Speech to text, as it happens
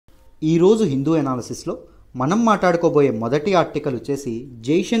ఈరోజు హిందూ ఎనాలిసిస్లో మనం మాట్లాడుకోబోయే మొదటి ఆర్టికల్ వచ్చేసి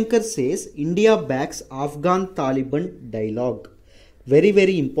Jaishankar says India backs Afghan Taliban dialogue.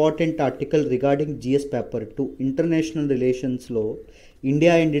 Very important article regarding GS paper 2 international రిలేషన్స్లో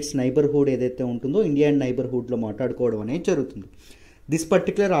India and it's neighbourhood ఏదైతే ఉంటుందో ఇండియా అండ్ నైబర్హుడ్లో మాట్లాడుకోవడం అనేది జరుగుతుంది. దిస్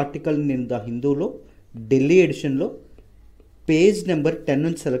పర్టికులర్ ఆర్టికల్ నేను ద హిందూలో ఢిల్లీ ఎడిషన్లో పేజ్ నెంబర్ 10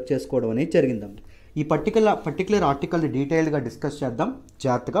 నుంచి సెలెక్ట్ చేసుకోవడం అనేది జరిగిందమ్మ. ఈ పర్టికులర్ ఆర్టికల్ని డీటెయిల్డ్గా డిస్కస్ చేద్దాం,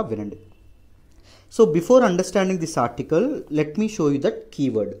 జాగ్రత్తగా వినండి. So before understanding this article let me show you that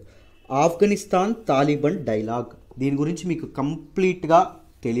keyword Afghanistan Taliban dialogue. దీని గురించి మీకు కంప్లీట్గా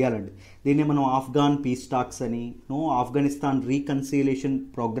తెలియాలండి. దీన్ని మనం ఆఫ్ఘాన్ పీస్ టాక్స్ అని, ఆఫ్ఘనిస్తాన్ రీకన్సిలేషన్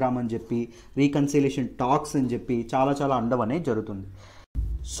ప్రోగ్రామ్ అని చెప్పి, రీకన్సిలేషన్ టాక్స్ అని చెప్పి చాలా అండం అనేది జరుగుతుంది.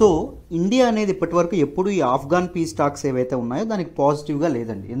 సో ఇండియా అనేది ఇప్పటివరకు ఎప్పుడు ఈ ఆఫ్ఘాన్ పీస్ టాక్స్ ఏవైతే ఉన్నాయో దానికి పాజిటివ్గా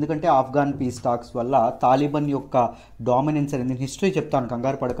లేదండి. ఎందుకంటే ఆఫ్ఘాన్ పీస్ టాక్స్ వల్ల తాలిబన్ యొక్క డామినెన్స్ అనేది, నేను హిస్టరీ చెప్తాను,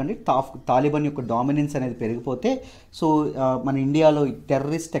 కంగారు పడకండి. తాలిబన్ యొక్క డామినెన్స్ అనేది పెరిగిపోతే సో మన ఇండియాలో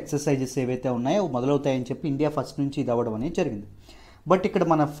టెర్రరిస్ట్ ఎక్సర్సైజెస్ ఏవైతే ఉన్నాయో మొదలవుతాయని చెప్పి ఇండియా ఫస్ట్ నుంచి ఇది అవ్వడం అనేది జరిగింది. బట్ ఇక్కడ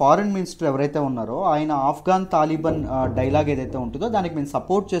మన ఫారెన్ మినిస్టర్ ఎవరైతే ఉన్నారో ఆయన ఆఫ్ఘాన్ తాలిబన్ డైలాగ్ ఏదైతే ఉంటుందో దానికి మేము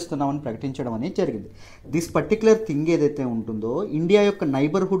సపోర్ట్ చేస్తున్నామని ప్రకటించడం అనేది జరిగింది. దిస్ పర్టికులర్ థింగ్ ఏదైతే ఉంటుందో ఇండియా యొక్క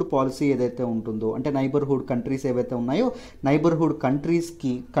నైబర్హుడ్ పాలసీ ఏదైతే ఉంటుందో, అంటే నైబర్హుడ్ కంట్రీస్ ఏవైతే ఉన్నాయో నైబర్హుడ్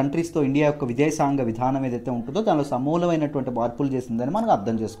కంట్రీస్తో ఇండియా యొక్క విదేశాంగ విధానం ఏదైతే ఉంటుందో దానిలో సమూలమైనటువంటి మార్పులు చేసిందని మనం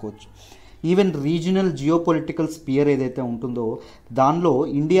అర్థం చేసుకోవచ్చు. ఈవెన్ రీజనల్ జియోపొలిటికల్ స్పియర్ ఏదైతే ఉంటుందో దానిలో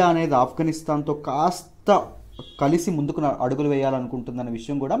ఇండియా అనేది ఆఫ్ఘనిస్తాన్తో కాస్త కలిసి ముందుకు అడుగులు వేయాలనుకుంటుందన్న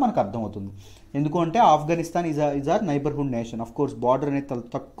విషయం కూడా మనకు అర్థమవుతుంది. ఎందుకంటే Afghanistan is are neighbourhood nation. Of course border అనేది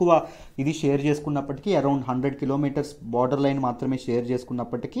తక్కువ ఇది share చేసుకున్నప్పటికీ around 100 kilometres border line మాత్రమే షేర్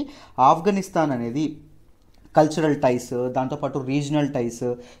చేసుకున్నప్పటికీ ఆఫ్ఘనిస్తాన్ అనేది కల్చరల్ టైస్, దాంతోపాటు రీజనల్ టైస్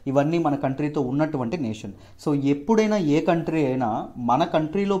ఇవన్నీ మన కంట్రీతో ఉన్నటువంటి నేషన్. సో ఎప్పుడైనా ఏ కంట్రీ అయినా మన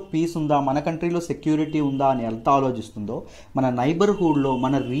కంట్రీలో పీస్ ఉందా, మన కంట్రీలో సెక్యూరిటీ ఉందా అని ఎంత ఆలోచిస్తుందో మన నైబర్హుడ్లో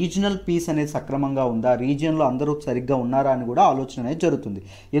మన రీజనల్ పీస్ అనేది సక్రమంగా ఉందా, రీజియన్లో అందరూ సరిగ్గా ఉన్నారా అని కూడా ఆలోచన అనేది జరుగుతుంది.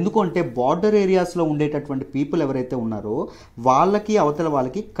 ఎందుకంటే బార్డర్ ఏరియాస్లో ఉండేటటువంటి పీపుల్ ఎవరైతే ఉన్నారో వాళ్ళకి అవతల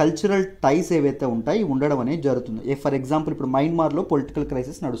వాళ్ళకి కల్చరల్ టైస్ ఏవైతే ఉంటాయి ఉండడం అనేది జరుగుతుంది. ఫర్ ఎగ్జాంపుల్ ఇప్పుడు మయన్మార్లో పొలిటికల్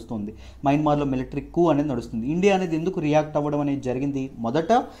క్రైసిస్ నడుస్తుంది, మయన్మార్లో మిలిటరీ కూ అనేది నడుస్తుంది. ఇండియా అనేది ఎందుకు రియాక్ట్ అవ్వడం అనేది జరిగింది?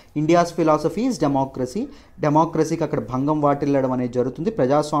 మొదట ఇండియాస్ ఫిలాసఫీ ఈజ్ డెమోక్రసీకి అక్కడ భంగం వాటిల్లడం అనేది జరుగుతుంది,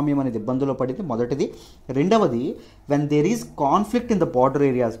 ప్రజాస్వామ్యం అనేది ఇబ్బందులో పడింది మొదటిది. రెండవది when there is conflict in the border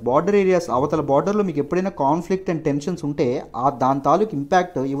areas అవతల బార్డర్లో మీకు ఎప్పుడైనా కాన్ఫ్లిక్ట్ అండ్ టెన్షన్స్ ఉంటే దాని తాలూకు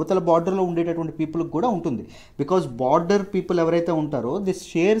ఇంపాక్ట్ యువతల బార్డర్లో ఉండేటటువంటి పీపుల్కి కూడా ఉంటుంది. బికాజ్ బార్డర్ పీపుల్ ఎవరైతే ఉంటారో this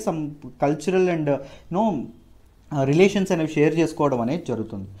share some cultural and relations అనేవి షేర్ చేసుకోవడం అనేది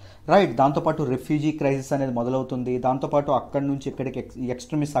జరుగుతుంది, రైట్. దాంతోపాటు రెఫ్యూజీ క్రైసిస్ అనేది మొదలవుతుంది. దాంతోపాటు అక్కడి నుంచి ఇక్కడికి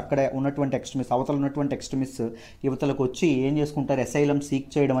ఎక్స్ట్రీమిస్ట్, అక్కడే ఉన్నటువంటి ఎక్స్ట్రీమిస్ట్, అవతల ఉన్నటువంటి ఎక్స్ట్రీమిస్ట్ యువతలకు వచ్చి ఏం చేసుకుంటారు, అసైలం సీక్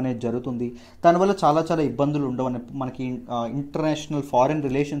చేయడం అనేది జరుగుతుంది. దానివల్ల చాలా ఇబ్బందులు ఉండవని మనకి ఇంటర్నేషనల్ ఫారెన్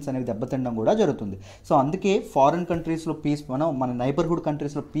రిలేషన్స్ అనేవి దెబ్బతినడం కూడా జరుగుతుంది. సో అందుకే ఫారెన్ కంట్రీస్లో పీస్ మన నైబర్హుడ్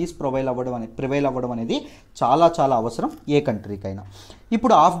కంట్రీస్లో పీస్ ప్రివైల్ అవ్వడం అనేది చాలా అవసరం ఏ కంట్రీకైనా.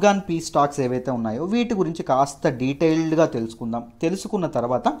 ఇప్పుడు ఆఫ్ఘాన్ పీస్ టాక్స్ ఏవైతే ఉన్నాయో వీటి గురించి కాస్త డీటెయిల్డ్గా తెలుసుకున్న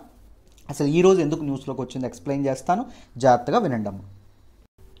తర్వాత అసలు ఈరోజు ఎందుకు న్యూస్లోకి వచ్చింది ఎక్స్ప్లెయిన్ చేస్తాను, జాగ్రత్తగా వినండి.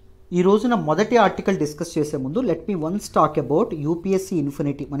 ఈ రోజున మొదటి ఆర్టికల్ డిస్కస్ చేసే ముందు let me once talk about UPSC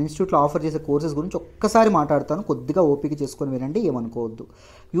infinity. మన ఇన్స్టిట్యూట్లో ఆఫర్ చేసే కోర్సెస్ గురించి ఒక్కసారి మాట్లాడతాను, కొద్దిగా ఓపిక చేసుకొని వినండి, ఏమనుకోవద్దు.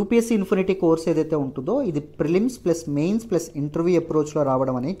 యూపీఎస్సీ ఇన్ఫినిటీ కోర్స్ ఏదైతే ఉంటుందో ఇది prelims plus mains plus interview అప్రోచ్లో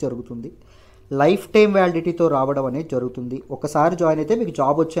రావడం అనేది జరుగుతుంది. లైఫ్ టైం వ్యాలిడిటీతో రావడం అనేది జరుగుతుంది. ఒకసారి జాయిన్ అయితే మీకు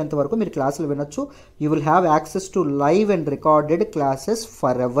జాబ్ వచ్చేంత వరకు మీరు క్లాసులు వినొచ్చు. You will have access to live and recorded classes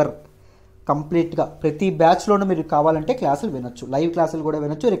for ever. కంప్లీట్గా ప్రతి బ్యాచ్లోనూ మీరు కావాలంటే క్లాసులు వినొచ్చు, లైవ్ క్లాసులు కూడా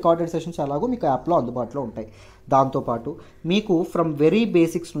వినొచ్చు, రికార్డెడ్ సెషన్స్ అలాగూ మీకు యాప్లో అందుబాటులో ఉంటాయి. దాంతోపాటు మీకు ఫ్రమ్ వెరీ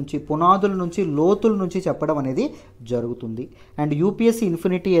బేసిక్స్ నుంచి, పునాదుల నుంచి, లోతుల నుంచి చెప్పడం అనేది జరుగుతుంది. అండ్ యూపీఎస్సీ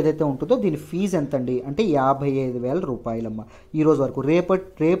ఇన్ఫినిటీ ఏదైతే ఉంటుందో దీని ఫీజు ఎంతండి అంటే 55,000 రూపాయలమ్మ. ఈరోజు వరకు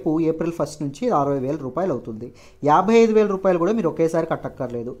రేపు ఏప్రిల్ 1 నుంచి 60,000 రూపాయలు అవుతుంది. 55,000 రూపాయలు కూడా మీరు ఒకేసారి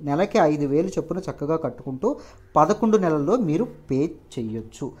కట్టక్కర్లేదు. నెలకి 5,000 చొప్పున చక్కగా కట్టుకుంటూ 11 నెలల్లో మీరు పే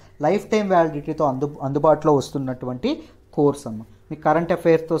చేయొచ్చు. లైఫ్ టైం వ్యాలిడిటీతో అందుబాటులో వస్తున్నటువంటి కోర్స్ అమ్మ. మీకు కరెంట్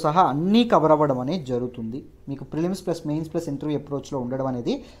అఫైర్స్తో సహా అన్నీ కవర్ అవ్వడం అనేది జరుగుతుంది. మీకు prelims plus mains plus interview అప్రోచ్లో ఉండడం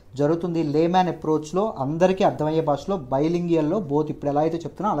అనేది జరుగుతుంది. లేమ్యాన్ అప్రోచ్లో అందరికీ అర్థమయ్యే భాషలో బైలింగియల్లో బోత్ ఇప్పుడు ఎలా అయితే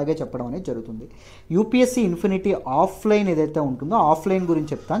చెప్తున్నా అలాగే చెప్పడం అనేది జరుగుతుంది. యూపీఎస్సీ ఇన్ఫినిటీ ఆఫ్లైన్ ఏదైతే ఉంటుందో ఆఫ్లైన్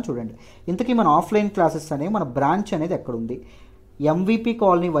గురించి చెప్తాను చూడండి. ఇంతకీ మన ఆఫ్లైన్ క్లాసెస్ అనేవి మన బ్రాంచ్ అనేది ఎక్కడుంది? ఎంవిపి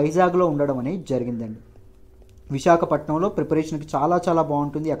కాలనీ వైజాగ్లో ఉండడం అనేది జరిగిందండి. విశాఖపట్నంలో ప్రిపరేషన్కి చాలా చాలా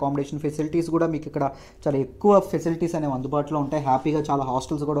బాగుంటుంది. అకామిడేషన్ ఫెసిలిటీస్ కూడా మీకు ఇక్కడ చాలా ఎక్కువ ఫెసిలిటీస్ అనేవి అందుబాటులో ఉంటాయి. హ్యాపీగా చాలా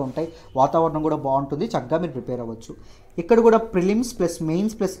హాస్టల్స్ కూడా ఉంటాయి. వాతావరణం కూడా బాగుంటుంది. చక్కగా మీరు ప్రిపేర్ అవ్వచ్చు. ఇక్కడ కూడా prelims plus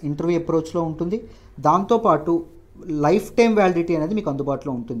mains plus interview అప్రోచ్లో ఉంటుంది. దాంతోపాటు లైఫ్ టైం వ్యాలిడిటీ అనేది మీకు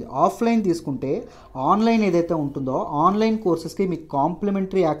అందుబాటులో ఉంటుంది. ఆఫ్లైన్ తీసుకుంటే ఆన్లైన్ ఏదైతే ఉంటుందో ఆన్లైన్ కోర్సెస్కి మీకు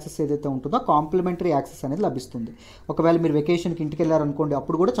కాంప్లిమెంటరీ యాక్సెస్ ఏదైతే ఉంటుందో కాంప్లిమెంటరీ యాక్సెస్ అనేది లభిస్తుంది. ఒకవేళ మీరు వెకేషన్కి ఇంటికి వెళ్ళారనుకోండి,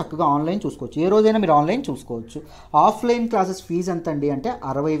 అప్పుడు కూడా చక్కగా ఆన్లైన్ చూసుకోవచ్చు. ఏ రోజైనా మీరు ఆన్లైన్ చూసుకోవచ్చు. ఆఫ్లైన్ క్లాసెస్ ఫీజు ఎంత అండి అంటే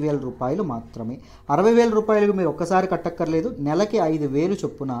 60,000 రూపాయలు మాత్రమే. 60,000 రూపాయలకు మీరు ఒక్కసారి కట్టక్కర్లేదు. నెలకి 5,000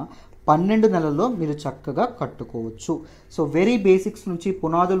 చొప్పున 12 నెలల్లో మీరు చక్కగా కట్టుకోవచ్చు. సో వెరీ బేసిక్స్ నుంచి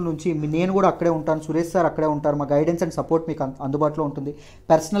పునాదుల నుంచి నేను కూడా అక్కడే ఉంటాను, సురేష్ సార్ అక్కడే ఉంటారు. మా గైడెన్స్ అండ్ సపోర్ట్ మీకు అందుబాటులో ఉంటుంది.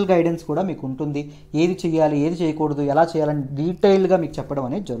 పర్సనల్ గైడెన్స్ కూడా మీకు ఉంటుంది. ఏది చేయాలి, ఏది చేయకూడదు, ఎలా చేయాలని డీటెయిల్గా మీకు చెప్పడం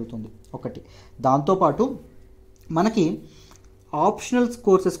అనేది జరుగుతుంది. ఒకటి. దాంతోపాటు మనకి ఆప్షనల్స్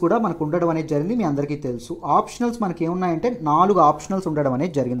కోర్సెస్ కూడా మనకు ఉండడం అనేది జరిగింది. మీ అందరికీ తెలుసు. ఆప్షనల్స్ మనకి ఏమున్నాయంటే 4 ఆప్షనల్స్ ఉండడం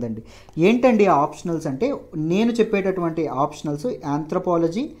అనేది జరిగిందండి. ఏంటండి ఆ ఆప్షనల్స్ అంటే, నేను చెప్పేటటువంటి ఆప్షనల్స్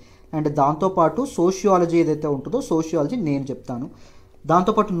ఆంథ్రోపాలజీ అండ్ దాంతోపాటు సోషియాలజీ ఏదైతే ఉంటుందో సోషియాలజీ నేను చెప్తాను.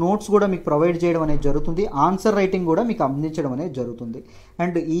 దాంతోపాటు నోట్స్ కూడా మీకు ప్రొవైడ్ చేయడం అనేది జరుగుతుంది. ఆన్సర్ రైటింగ్ కూడా మీకు అందించడం అనేది జరుగుతుంది.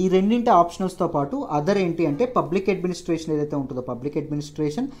 అండ్ ఈ రెండింటి ఆప్షనల్స్తో పాటు అదర్ ఏంటి అంటే పబ్లిక్ అడ్మినిస్ట్రేషన్ ఏదైతే ఉంటుందో పబ్లిక్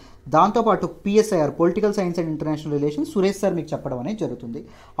అడ్మినిస్ట్రేషన్, దాంతోపాటు PSIR political science and international relation Suresh sir మీకు చెప్పడం అనేది జరుగుతుంది.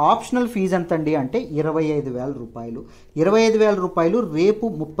 ఆప్షనల్ ఫీజు ఎంత అండి అంటే 25,000 రూపాయలు. 25,000 రూపాయలు రేపు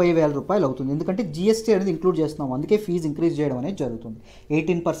 30,000 రూపాయలు అవుతుంది. ఎందుకంటే జిఎస్టీ అనేది ఇంక్లూడ్ చేస్తున్నాం, అందుకే ఫీజు ఇంక్రీజ్ చేయడం అనేది జరుగుతుంది.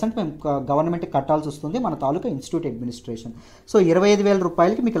 18% మేము గవర్నమెంట్ కట్టాల్సి వస్తుంది మన తాలూకా ఇన్స్టిట్యూట్ అడ్మినిస్ట్రేషన్. సో 25,000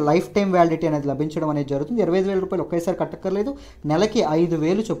 రూపాయలకి మీకు లైఫ్ టైం వ్యాలిడిటీ అనేది లభించడం అనేది జరుగుతుంది. 25,000 రూపాయలు ఒకేసారి కట్టక్కర్లేదు. నెలకి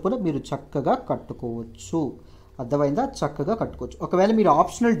 5,000 చొప్పున మీరు చక్కగా కట్టుకోవచ్చు. అర్థమైందా? చక్కగా కట్టుకోవచ్చు. ఒకవేళ మీరు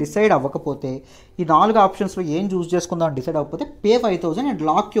ఆప్షనల్ డిసైడ్ అవ్వకపోతే ఈ 4 ఆప్షన్స్లో ఏం చూస్ చేసుకుందాం డిసైడ్ అవ్వకపోతే pay 5,000 and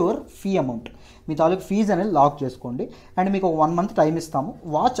lock your fee amount. మీ తాలూకు ఫీజు అనేది లాక్ చేసుకోండి. అండ్ మీకు ఒక 1 మంత్ టైం ఇస్తాము.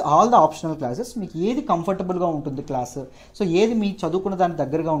 Watch all the optional classes. మీకు ఏది కంఫర్టబుల్గా ఉంటుంది క్లాస్, సో ఏది మీ చదువుకున్న దానికి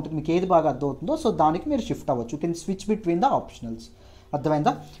దగ్గరగా ఉంటుంది, మీకు ఏది బాగా అర్థమవుతుందో సో దానికి మీరు షిఫ్ట్ అవ్వచ్చు. You can switch between the optionals.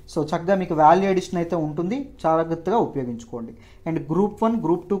 అర్థమైందా? సో చక్కగా మీకు వాల్యూ ఎడిషన్ అయితే ఉంటుంది, జాగ్రత్తగా ఉపయోగించుకోండి. అండ్ గ్రూప్ 1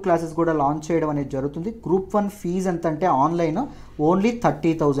 గ్రూప్ 2 క్లాసెస్ కూడా లాంచ్ చేయడం అనేది జరుగుతుంది. గ్రూప్ 1 ఫీజు ఎంత అంటే ఆన్లైన్ ఓన్లీ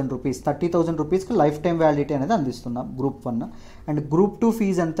 30,000 రూపీస్. 30,000 రూపీస్కి లైఫ్ టైం వ్యాలిడిటీ అనేది అందిస్తున్నాం గ్రూప్ 1. అండ్ గ్రూప్ 2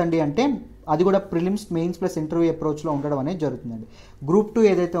 ఫీజు ఎంత అండి అంటే అది కూడా ప్రిలిమ్స్ మెయిన్స్ ప్లస్ ఇంటర్వ్యూ అప్రోచ్లో ఉండడం అనేది జరుగుతుందండి. గ్రూప్ 2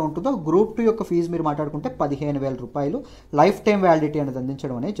 ఏదైతే ఉంటుందో గ్రూప్ 2 యొక్క ఫీజు మీరు మాట్లాడుకుంటే 15,000 రూపాయలు లైఫ్ టైం వ్యాలిడిటీ అనేది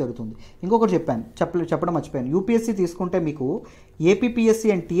అందించడం అనేది జరుగుతుంది. ఇంకొకటి చెప్పడం మర్చిపోయాను. యూపీఎస్సీ తీసుకుంటే మీకు ఏపీపీఎస్సీ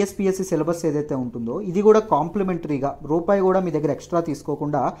అండ్ టీఎస్పీఎస్సీ సిలబస్ ఏదైతే ఉంటుందో ఇది కూడా కాంప్లిమెంటరీగా రూపాయి కూడా మీ దగ్గర ఎక్స్ట్రా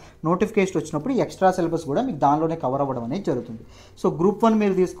తీసుకోకుండా నోటిఫికేషన్ వచ్చినప్పుడు ఈ ఎక్స్ట్రా సిలబస్ కూడా మీకు దానిలోనే కవర్ అవ్వడం అనేది జరుగుతుంది. సో గ్రూప్ 1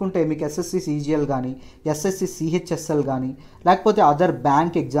 మీరు తీసుకుంటే మీకు ఎస్ఎస్సి సిజిఎల్ కానీ ఎస్ఎస్సి సిహెచ్ఎస్ఎల్ కానీ లేకపోతే అదర్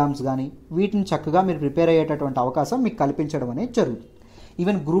బ్యాంక్ ఎగ్జామ్స్ కానీ వీటిని చక్కగా మీరు ప్రిపేర్ అయ్యేటటువంటి అవకాశం మీకు కల్పించడం అనేది జరుగుతుంది.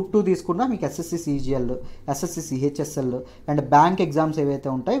 ఈవెన్ గ్రూప్ 2 తీసుకున్నా మీకు SSC CGL SSC CHSL and bank exams ఏవైతే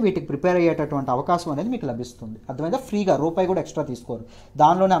ఉంటాయో వీటికి ప్రిపేర్ అయ్యేటటువంటి అవకాశం అనేది మీకు లభిస్తుంది. అర్థమైందా? ఫ్రీగా రూపాయి కూడా ఎక్స్ట్రా తీసుకోరు,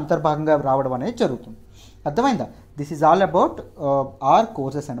 దానిలోనే అంతర్భాగంగా రావడం అనేది జరుగుతుంది. అర్థమైందా? This is all about are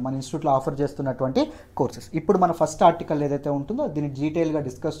courses అండి, మన ఇన్స్టిట్యూట్లో ఆఫర్ చేస్తున్నటువంటి కోర్సెస్. ఇప్పుడు మన ఫస్ట్ ఆర్టికల్ ఏదైతే ఉంటుందో దీన్ని డీటెయిల్గా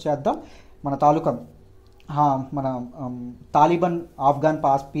డిస్కస్ చేద్దాం. మన తాలూకా మన తాలిబాన్ ఆఫ్ఘాన్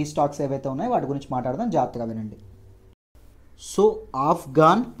పీస్ టాక్స్ ఏవైతే ఉన్నాయో వాటి గురించి మాట్లాడదాం, జాగ్రత్తగా వినండి. సో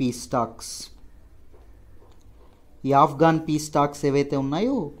ఆఫ్ఘాన్ పీస్ టాక్స్, ఈ ఆఫ్ఘాన్ పీస్ టాక్స్ ఏవైతే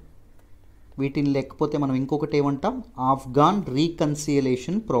ఉన్నాయో వీటిని లేకపోతే మనం ఇంకొకటి ఏమంటాం ఆఫ్ఘాన్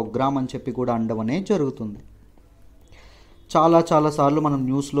రీకన్సిలేషన్ ప్రోగ్రామ్ అని చెప్పి కూడా అనడం అనేది జరుగుతుంది. చాలా సార్లు మనం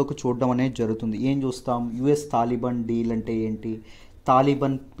న్యూస్లోకి చూడడం అనేది జరుగుతుంది. ఏం చూస్తాం? యుఎస్ తాలిబాన్ డీల్ అంటే ఏంటి,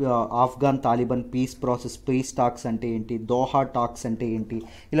 ఆఫ్ఘాన్ తాలిబాన్ పీస్ టాక్స్ అంటే ఏంటి, దోహా టాక్స్ అంటే ఏంటి,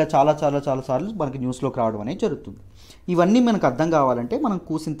 ఇలా చాలా సార్లు మనకి న్యూస్లోకి రావడం అనేది జరుగుతుంది. ఇవన్నీ మనకు అర్థం కావాలంటే మనం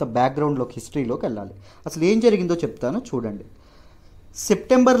కూసింత బ్యాక్గ్రౌండ్లోకి హిస్టరీలోకి వెళ్ళాలి. అసలు ఏం జరిగిందో చెప్తాను చూడండి.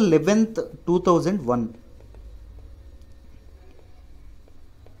 September 11, 2001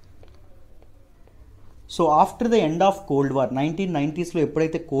 so after the end of cold war 1990స్లో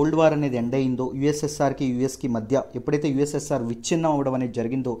ఎప్పుడైతే కోల్డ్ వార్ అనేది ఎండ్ అయిందో యుఎస్ఎస్ఆర్కి యుఎస్కి మధ్య ఎప్పుడైతే యుఎస్ఎస్ఆర్ విచ్ఛిన్నం అవ్వడం అనేది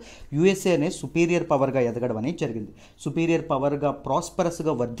జరిగిందో యుఎస్ఏ అనేది సుపీరియర్ పవర్గా ఎదగడం అనేది జరిగింది. సుపీరియర్ పవర్గా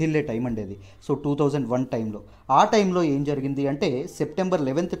ప్రాస్పరస్గా వర్ధిల్లే టైం అండి అది. సో 2001 టైంలో ఆ టైంలో ఏం జరిగింది అంటే సెప్టెంబర్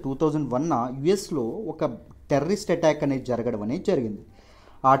 11, 2001 యుఎస్లో ఒక టెర్రరిస్ట్ అటాక్ అనేది జరగడం అనేది జరిగింది.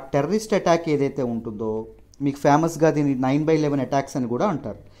 ఆ టెర్రరిస్ట్ అటాక్ ఏదైతే ఉంటుందో మీకు ఫేమస్గా దీన్ని 9/11 అటాక్స్ అని కూడా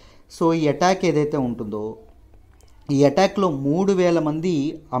అంటారు. సో ఈ అటాక్ ఏదైతే ఉంటుందో ఈ అటాక్లో 3,000 మంది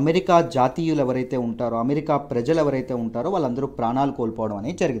అమెరికా జాతీయులు ఎవరైతే ఉంటారో, అమెరికా ప్రజలు ఎవరైతే ఉంటారో వాళ్ళందరూ ప్రాణాలు కోల్పోవడం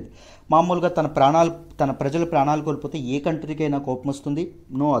అనేది జరిగింది. మామూలుగా తన ప్రజలు ప్రాణాలు కోల్పోతే ఏ కంట్రీకైనా కోపం వస్తుంది.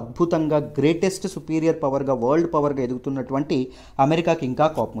 అద్భుతంగా గ్రేటెస్ట్ సుపీరియర్ పవర్గా, వరల్డ్ పవర్గా ఎదుగుతున్నటువంటి అమెరికాకి ఇంకా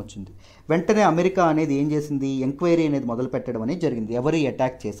కోపం వచ్చింది. వెంటనే అమెరికా అనేది ఏం చేసింది, ఎంక్వైరీ అనేది మొదలు పెట్టడం అనేది జరిగింది, ఎవరు ఈ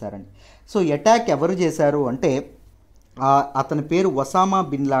అటాక్ చేశారని. సో ఈ అటాక్ ఎవరు చేశారు అంటే అతని పేరు ఒసామా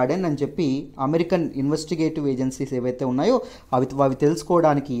బిన్ లాడెన్ అని చెప్పి అమెరికన్ ఇన్వెస్టిగేటివ్ ఏజెన్సీస్ ఏవైతే ఉన్నాయో అవి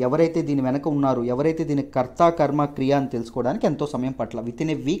తెలుసుకోవడానికి, ఎవరైతే దీని వెనక ఉన్నారు, ఎవరైతే దీని కర్త కర్మ క్రియ అని తెలుసుకోవడానికి ఎంతో సమయం పట్ల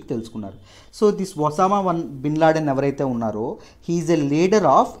వితిన్ ఏ వీక్ తెలుసుకున్నారు. So this Osama bin Laden ఎవరైతే ఉన్నారో he's a leader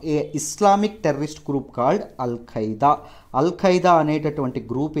of A Islamic terrorist group called Al Qaeda అనేటటువంటి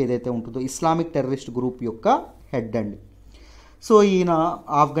గ్రూప్ ఏదైతే ఉంటుందో ఇస్లామిక్ టెర్రరిస్ట్ గ్రూప్ యొక్క హెడ్ అండి. సో ఈయన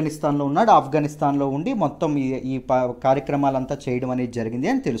ఆఫ్ఘనిస్తాన్లో ఉన్నాడు, ఆఫ్ఘనిస్తాన్లో ఉండి మొత్తం ఈ కార్యక్రమాలంతా చేయడం అనేది జరిగింది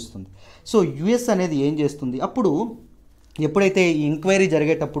అని తెలుస్తుంది. సో యుఎస్ అనేది ఏం చేస్తుంది, అప్పుడు ఎప్పుడైతే ఈ ఎంక్వైరీ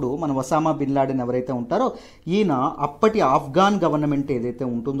జరిగేటప్పుడు మన ఒసామా బిన్ లాడెన్ ఎవరైతే ఉంటారో ఈయన అప్పటి ఆఫ్ఘాన్ గవర్నమెంట్ ఏదైతే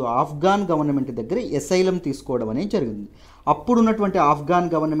ఉంటుందో ఆఫ్ఘాన్ గవర్నమెంట్ దగ్గర ఎసైలం తీసుకోవడం అనేది జరిగింది. అప్పుడున్నటువంటి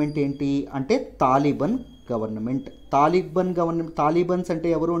ఆఫ్ఘాన్ గవర్నమెంట్ ఏంటి అంటే తాలిబన్ గవర్నమెంట్. తాలిబన్స్ అంటే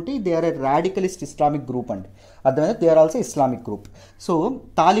ఎవరు అంటే they are a రాడికలిస్ట్ Islamic group అండి, అర్థమైనా, they are also Islamic group. So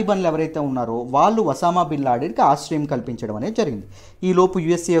తాలిబన్లు ఎవరైతే ఉన్నారో వాళ్ళు ఒసామా బిన్ లాడెన్కి ఆశ్రయం కల్పించడం అనేది జరిగింది. ఈ లోపు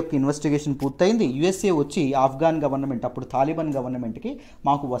యుఎస్ఏ యొక్క ఇన్వెస్టిగేషన్ పూర్తయింది. యుఎస్ఏ వచ్చి ఆఫ్ఘాన్ గవర్నమెంట్, అప్పుడు తాలిబన్ గవర్నమెంట్కి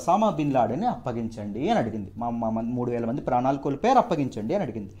మాకు ఒసామా బిన్ లాడెన్ని అప్పగించండి అని అడిగింది. మా 3,000 మంది ప్రాణాలు కోల్పోయారు, అప్పగించండి అని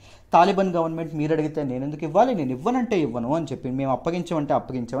అడిగింది. తాలిబన్ గవర్నమెంట్ మీరు అడిగితే నేను ఎందుకు ఇవ్వాలి, నేను ఇవ్వనంటే ఇవ్వను అని చెప్పి, మేము అప్పగించమంటే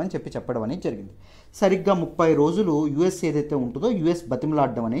అప్పగించమని చెప్పడం అనేది జరిగింది. సరిగ్గా 30 రోజులు యుఎస్ ఏదైతే ఉంటుందో యుఎస్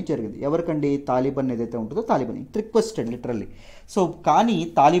బతిమలాడడం అనేది జరిగింది. ఎవరికండి, తాలిబన్ ఏదైతే ఉంటుందో తాలిబన్ రిక్వెస్టెడ్ లిటరల్లీ. సో కానీ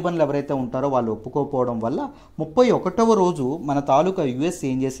తాలిబన్లు ఎవరైతే ఉంటారో వాళ్ళు ఒప్పుకోకపోవడం వల్ల 31వ రోజు మన తాలూకా యుఎస్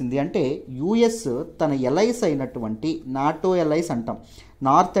ఏం చేసింది అంటే యుఎస్ తన ఎలైస్ అయినటువంటి నాటో ఎలైస్ అంటాం,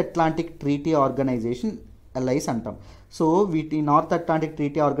 నార్త్ అట్లాంటిక్ ట్రీటీ ఆర్గనైజేషన్ ఎల్ఐస్ అంటాం. సో వీటి నార్త్ అట్లాంటిక్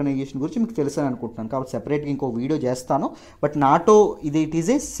ట్రీటీ ఆర్గనైజేషన్ గురించి మీకు తెలుసని అనుకుంటున్నాను, కాబట్టి సెపరేట్గా ఇంకో వీడియో చేస్తాను. But NATO it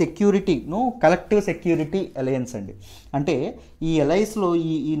is a security collective security alliance అండి. అంటే ఈ ఎలైస్లో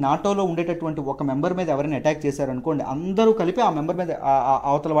ఈ నాటోలో ఉండేటటువంటి ఒక మెంబర్ మీద ఎవరైనా అటాక్ చేశారనుకోండి, అందరూ కలిపి ఆ మెంబర్ మీద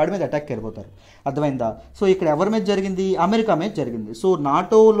అవతల వాడి మీద అటాక్ వెళ్ళిపోతారు, అర్థమైందా. సో ఇక్కడ ఎవరి మీద జరిగింది, అమెరికా మీద జరిగింది. సో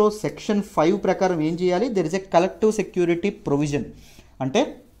నాటోలో సెక్షన్ 5 ప్రకారం ఏం చేయాలి, there is a collective security provision. అంటే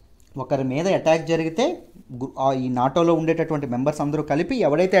ఒకరి మీద అటాక్ జరిగితే ఈ నాటోలో ఉండేటటువంటి మెంబర్స్ అందరూ కలిపి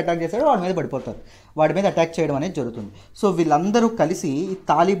ఎవడైతే అటాక్ చేశాడో వాడి మీద పడిపోతారు, వాడి మీద అటాక్ చేయడం అనేది జరుగుతుంది. సో వీళ్ళందరూ కలిసి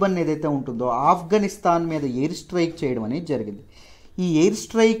తాలిబన్ ఏదైతే ఉంటుందో ఆఫ్ఘనిస్తాన్ మీద ఎయిర్ స్ట్రైక్ చేయడం అనేది జరిగింది. ఈ ఎయిర్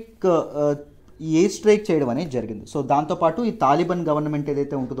స్ట్రైక్ చేయడం అనేది జరిగింది. సో దాంతోపాటు ఈ తాలిబన్ గవర్నమెంట్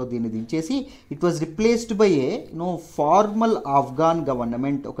ఏదైతే ఉంటుందో దీన్ని దించేసి it was replaced by A formal Afghan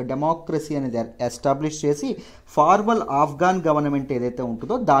government, ఒక డెమోక్రసీ అనేది ఎస్టాబ్లిష్ చేసి ఫార్మల్ ఆఫ్ఘాన్ గవర్నమెంట్ ఏదైతే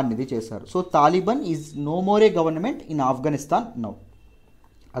ఉంటుందో దాన్ని ఇది చేశారు. So Taliban is no more A government in Afghanistan now,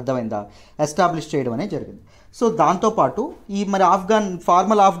 అర్థమైందా, ఎస్టాబ్లిష్ చేయడం అనేది జరిగింది. సో దాంతోపాటు ఈ మరి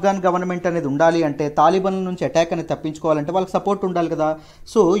ఫార్మల్ ఆఫ్ఘాన్ గవర్నమెంట్ అనేది ఉండాలి అంటే తాలిబన్ నుంచి అటాక్ అనేది తప్పించుకోవాలంటే వాళ్ళకి సపోర్ట్ ఉండాలి కదా.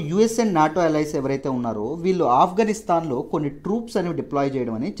 So US and NATO alloys ఎవరైతే ఉన్నారో వీళ్ళు ఆఫ్ఘనిస్తాన్లో కొన్ని ట్రూప్స్ అనేవి డిప్లాయ్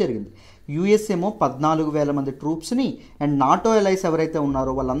చేయడం అనేది జరిగింది. యుఎస్ ఏమో 14,000 మంది ట్రూప్స్ని అండ్ నాటో అలైస్ ఎవరైతే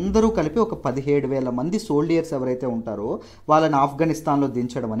ఉన్నారో వాళ్ళందరూ కలిపి ఒక 17,000 మంది సోల్డియర్స్ ఎవరైతే ఉంటారో వాళ్ళని ఆఫ్ఘనిస్తాన్లో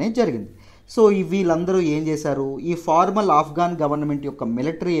దించడం అనేది జరిగింది. సో వీళ్ళందరూ ఏం చేశారు, ఈ ఫార్మల్ ఆఫ్ఘాన్ గవర్నమెంట్ యొక్క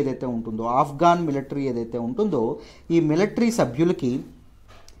మిలిటరీ ఏదైతే ఉంటుందో ఆఫ్ఘాన్ మిలిటరీ ఏదైతే ఉంటుందో ఈ మిలిటరీ సభ్యులకి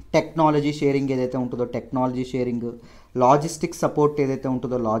టెక్నాలజీ షేరింగ్ ఏదైతే ఉంటుందో టెక్నాలజీ షేరింగ్, లాజిస్టిక్ సపోర్ట్ ఏదైతే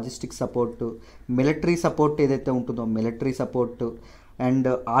ఉంటుందో లాజిస్టిక్ సపోర్ట్, మిలిటరీ సపోర్ట్ ఏదైతే ఉంటుందో military support and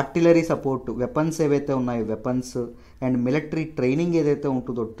artillery support, weapons ఏవైతే ఉన్నాయో వెపన్స్ అండ్ మిలిటరీ ట్రైనింగ్ ఏదైతే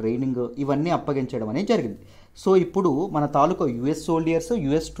ఉంటుందో ట్రైనింగ్, ఇవన్నీ అప్పగించడం అనేది జరిగింది. సో ఇప్పుడు మన తాలూకా US soldiers,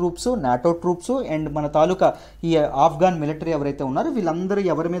 US troops, NATO troops and మన తాలూకా ఈ ఆఫ్ఘాన్ మిలిటరీ ఎవరైతే ఉన్నారో వీళ్ళందరూ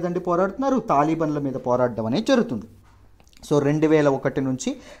ఎవరి మీద అండి పోరాడుతున్నారు, తాలిబన్ల మీద పోరాడడం అనేది జరుగుతుంది. సో 2001 నుంచి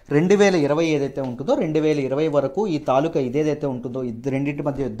 2020 ఏదైతే ఉంటుందో 2020 వరకు ఈ తాలూకా ఇదేదైతే ఉంటుందో రెండింటి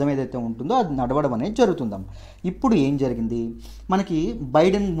మధ్య యుద్ధం ఏదైతే ఉంటుందో అది నడవడం అనేది జరుగుతుందాం. ఇప్పుడు ఏం జరిగింది, మనకి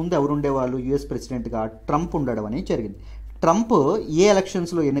బైడెన్ ముందు ఎవరు ఉండేవాళ్ళు, యుఎస్ ప్రెసిడెంట్గా ట్రంప్ ఉండడం అనేది జరిగింది. ట్రంప్ ఏ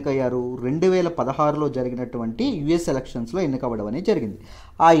ఎలక్షన్స్లో ఎన్నికయ్యారు, 2016లో జరిగినటువంటి యుఎస్ ఎలక్షన్స్లో ఎన్నికవ్వడం అనేది జరిగింది.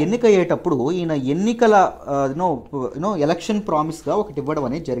 ఆ ఎన్నికయ్యేటప్పుడు ఈయన ఎన్నికల ఎలక్షన్ ప్రామిస్గా ఒకటి ఇవ్వడం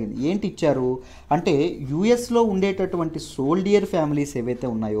అనేది జరిగింది. ఏంటి ఇచ్చారు అంటే యుఎస్లో ఉండేటటువంటి సోల్డియర్ ఫ్యామిలీస్ ఏవైతే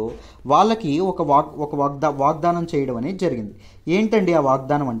ఉన్నాయో వాళ్ళకి ఒక వాగ్దానం చేయడం అనేది జరిగింది. ఏంటండి ఆ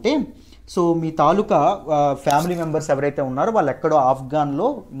వాగ్దానం అంటే సో మీ తాలూకా ఫ్యామిలీ మెంబర్స్ ఎవరైతే ఉన్నారో వాళ్ళు ఎక్కడో ఆఫ్ఘన్లో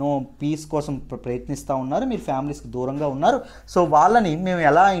పీస్ కోసం ప్రయత్నిస్తూ ఉన్నారు, మీరు ఫ్యామిలీస్కి దూరంగా ఉన్నారు. సో వాళ్ళని మేము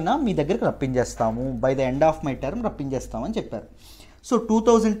ఎలా అయినా మీ దగ్గరికి రప్పించేస్తాము, by the end of my term రప్పించేస్తామని చెప్పారు. సో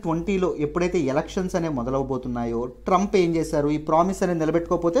 2020లో ఎప్పుడైతే ఎలక్షన్స్ అనేవి మొదలవబోతున్నాయో ట్రంప్ ఏం చేశారు, ఈ ప్రామిస్ అనేది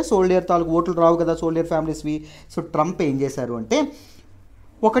నిలబెట్టుకోకపోతే సోల్డియర్ తాలూకు ఓట్లు రావు కదా సోల్డియర్ ఫ్యామిలీస్వి. సో ట్రంప్ ఏం చేశారు అంటే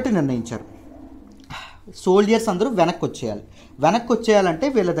ఒకటి నిర్ణయించారు, సోల్జర్స్ అందరూ వెనక్కి వచ్చేయాలంటే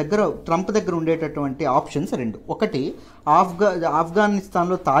వీళ్ళ దగ్గర ట్రంప్ దగ్గర ఉండేటటువంటి ఆప్షన్స్ రెండు. ఒకటి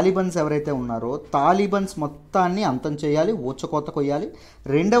ఆఫ్ఘనిస్తాన్లో తాలిబన్స్ ఎవరైతే ఉన్నారో తాలిబన్స్ మొత్తాన్ని అంతం చేయాలి, ఊచకోత కొయ్యాలి.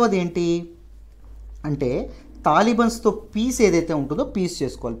 రెండవది ఏంటి అంటే తాలిబన్స్తో పీస్ ఏదైతే ఉంటుందో పీస్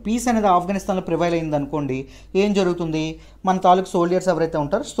చేసుకోవాలి. పీస్ అనేది ఆఫ్ఘనిస్తాన్లో ప్రివైల్ అయింది అనుకోండి, ఏం జరుగుతుంది, మన తాలూకు సోల్జర్స్ ఎవరైతే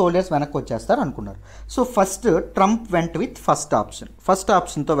ఉంటారో సోల్జర్స్ వెనక్కి వచ్చేస్తారు అనుకున్నారు. So first Trump went with first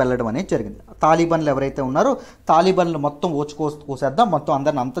ఆప్షన్తో వెళ్ళడం అనేది జరిగింది. తాలిబన్లు ఎవరైతే ఉన్నారో తాలిబన్లు మొత్తం కోసేద్దాం, మొత్తం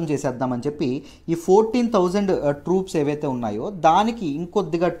అందరిని అంతం చేసేద్దాం అని చెప్పి ఈ 14,000 ట్రూప్స్ ఏవైతే ఉన్నాయో దానికి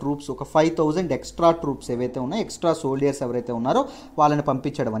ఇంకొద్దిగా ట్రూప్స్, ఒక 5,000 ఎక్స్ట్రా ట్రూప్స్ ఏవైతే ఉన్నాయో, ఎక్స్ట్రా సోల్జర్స్ ఎవరైతే ఉన్నారో వాళ్ళని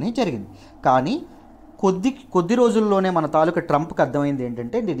పంపించడం అనేది జరిగింది. కానీ కొద్ది రోజుల్లోనే మన తాలూకా ట్రంప్కి అర్థమైంది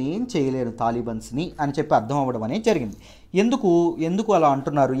ఏంటంటే నేను ఏం చేయలేను తాలిబన్స్ని అని చెప్పి అర్థం అవ్వడం అనేది జరిగింది. ఎందుకు అలా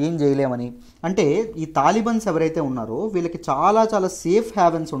అంటున్నారు, ఏం చేయలేమని అంటే ఈ తాలిబన్స్ ఎవరైతే ఉన్నారో వీళ్ళకి చాలా సేఫ్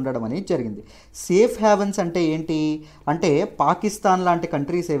హ్యావెన్స్ ఉండడం అనేది జరిగింది. సేఫ్ హ్యావెన్స్ అంటే ఏంటి అంటే పాకిస్తాన్ లాంటి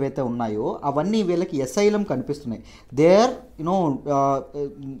కంట్రీస్ ఏవైతే ఉన్నాయో అవన్నీ వీళ్ళకి ఎసైలం కనిపిస్తున్నాయి. దేర్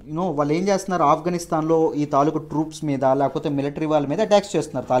వాళ్ళు ఏం చేస్తున్నారు, ఆఫ్ఘనిస్తాన్లో ఈ తాలూకు ట్రూప్స్ మీద లేకపోతే మిలిటరీ వాళ్ళ మీద అటాక్స్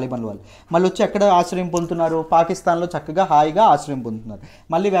చేస్తున్నారు తాలిబన్ వాళ్ళు. మళ్ళీ వచ్చి ఎక్కడ ఆశ్రయం పొందుతున్నారు, పాకిస్తాన్లో చక్కగా హాయిగా ఆశ్రయం పొందుతున్నారు.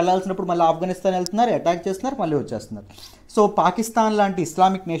 మళ్ళీ వెళ్ళాల్సినప్పుడు మళ్ళీ ఆఫ్ఘనిస్తాన్ వెళ్తున్నారు, అటాక్ చేస్తున్నారు, మళ్ళీ వచ్చేస్తున్నారు. సో పాకిస్తాన్ లాంటి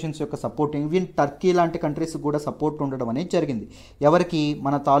ఇస్లామిక్ నేషన్స్ యొక్క సపోర్ట్, ఈవెన్ టర్కీ లాంటి కంట్రీస్ కూడా సపోర్ట్ ఉండడం అనేది జరిగింది. ఎవరికి,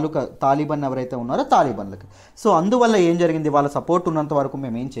 మన తాలూకా తాలిబన్ ఎవరైతే ఉన్నారో తాలిబన్లకి. సో అందువల్ల ఏం జరిగింది, వాళ్ళ సపోర్ట్ ఉన్నంత వరకు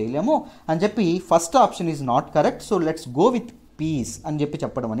మేము ఏం చేయలేము అని చెప్పి first option is not correct, so let's go with peace అని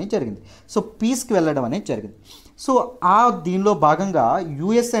చెప్పడం అనేది జరిగింది. సో పీస్కి వెళ్ళడం అనేది జరిగింది. సో దీనిలో భాగంగా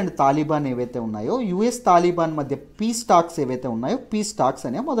యుఎస్ అండ్ తాలిబాన్ ఏవైతే ఉన్నాయో యుఎస్ తాలిబాన్ మధ్య పీస్ టాక్స్ ఏవైతే ఉన్నాయో పీస్ టాక్స్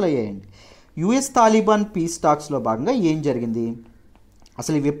అనేవి మొదలయ్యాయండి. యుఎస్ తాలిబాన్ పీస్ టాక్స్లో భాగంగా ఏం జరిగింది,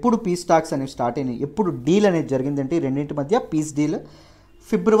 అసలు ఇవి ఎప్పుడు పీస్ టాక్స్ అనేవి స్టార్ట్ అయినాయి, ఎప్పుడు డీల్ అనేది జరిగిందంటే ఈ రెండింటి మధ్య పీస్ డీల్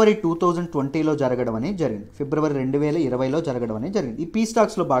ఫిబ్రవరి 2020లో జరగడం అనేది జరిగింది. ఫిబ్రవరి 2020లో జరగడం అనేది జరిగింది. ఈ పీస్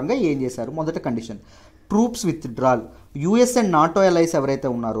టాక్స్లో భాగంగా ఏం చేశారు, మొదట condition troops withdrawal. US and NATO allies ఎవరైతే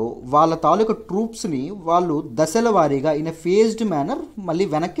ఉన్నారో వాళ్ళ తాలూకా ట్రూప్స్ని వాళ్ళు దశల వారీగా ఇన్ ఎ ఫేజ్డ్ మేనర్ మళ్ళీ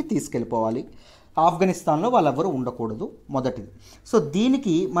వెనక్కి తీసుకెళ్ళిపోవాలి. ఆఫ్ఘనిస్తాన్లో వాళ్ళెవరూ ఉండకూడదు మొదటిది. సో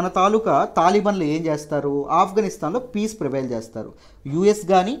దీనికి మన తాలూకా తాలిబన్లు ఏం చేస్తారు, ఆఫ్ఘనిస్తాన్లో పీస్ ప్రివైల్ చేస్తారు. యుఎస్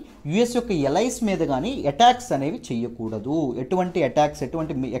కానీ యుఎస్ యొక్క ఎలైస్ మీద కానీ అటాక్స్ అనేవి చేయకూడదు, ఎటువంటి అటాక్స్,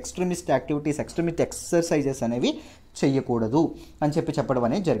 ఎటువంటి ఎక్స్ట్రీమిస్ట్ యాక్టివిటీస్, ఎక్స్ట్రీమిస్ట్ ఎక్సర్సైజెస్ అనేవి చేయకూడదు అని చెప్పడం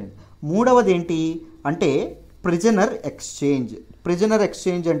అనేది జరిగింది. మూడవది ఏంటి అంటే ప్రిజనర్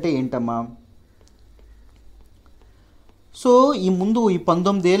ఎక్స్చేంజ్ అంటే ఏంటమ్మా, సో ఈ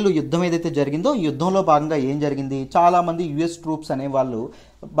 19 ఏళ్ళు యుద్ధం ఏదైతే జరిగిందో ఈ యుద్ధంలో భాగంగా ఏం జరిగింది, చాలామంది యుఎస్ ట్రూప్స్ అనేవాళ్ళు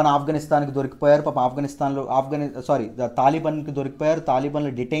మన ఆఫ్ఘనిస్తాన్కి దొరికిపోయారు. పాపం తాలిబన్కి దొరికిపోయారు.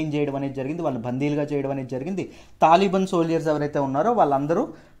 తాలిబన్లు డిటైన్ చేయడం అనేది జరిగింది, వాళ్ళని బందీలుగా చేయడం అనేది జరిగింది. తాలిబన్ సోల్జర్స్ ఎవరైతే ఉన్నారో వాళ్ళందరూ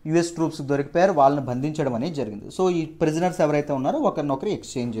యుఎస్ ట్రూప్స్కి దొరికిపోయారు, వాళ్ళని బంధించడం అనేది జరిగింది. సో ఈ ప్రిజనర్స్ ఎవరైతే ఉన్నారో ఒకరినొకరు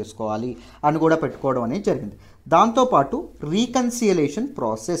ఎక్స్చేంజ్ చేసుకోవాలి అని కూడా పెట్టుకోవడం అనేది జరిగింది. దాంతోపాటు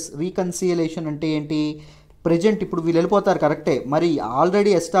రీకన్సిలేషన్ అంటే ఏంటి, ప్రజెంట్ ఇప్పుడు వీళ్ళు వెళ్ళిపోతారు కరెక్టే, మరి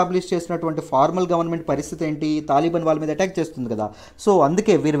ఆల్రెడీ ఎస్టాబ్లిష్ చేసినటువంటి ఫార్మల్ గవర్నమెంట్ పరిస్థితి ఏంటి, తాలిబాన్ వాళ్ళ మీద అటాక్ చేస్తుంది కదా. సో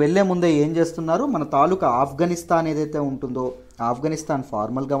అందుకే వీరు వెళ్ళే ముందే ఏం చేస్తున్నారు, మన తాలూకా ఆఫ్ఘనిస్తాన్ ఏదైతే ఉంటుందో Afghanistan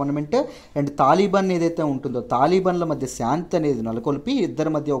formal government and Taliban ఏదైతే ఉంటుందో తాలిబాన్ల మధ్య శాంతి అనేది నెలకొల్పి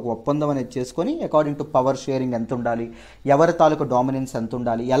ఇద్దరి మధ్య ఒక ఒప్పందం అనేది చేసుకొని అకార్డింగ్ టు పవర్ షేరింగ్ ఎంత ఉండాలి, ఎవరి తాలూకా డామినెన్స్ ఎంత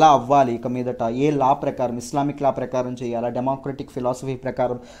ఉండాలి, ఎలా అవ్వాలి, ఇక మీదట ఏ లా ప్రకారం, ఇస్లామిక్ లా ప్రకారం చేయాలా, డెమోక్రటిక్ ఫిలాసఫీ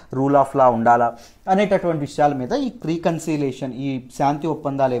ప్రకారం రూల్ ఆఫ్ లా ఉండాలా అనేటటువంటి విషయాల మీద ఈ రీకన్సిలేషన్, ఈ శాంతి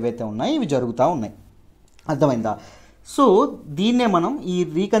ఒప్పందాలు ఏవైతే ఉన్నాయో ఇవి జరుగుతూ ఉన్నాయి. అర్థమైందా? సో దీన్నే మనం ఈ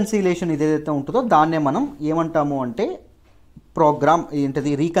రీకన్సిలేషన్ ఏదైతే ఉంటుందో దాన్నే మనం ఏమంటాము అంటే ప్రోగ్రామ్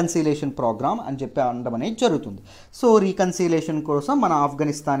ఏంటది, రీకన్సిలేషన్ ప్రోగ్రామ్ అని చెప్పి అనడం అనేది జరుగుతుంది. సో రీకన్సిలేషన్ కోసం మన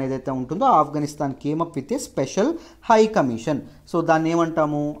ఆఫ్ఘనిస్తాన్ ఏదైతే ఉంటుందో Afghanistan came up with a special high commission. So దాన్ని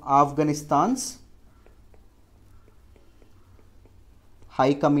ఏమంటాము, ఆఫ్ఘనిస్తాన్స్ high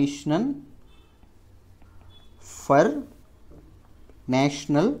commission for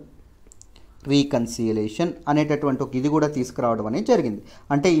national reconciliation అనేటటువంటి ఒక ఇది కూడా తీసుకురావడం అనేది జరిగింది.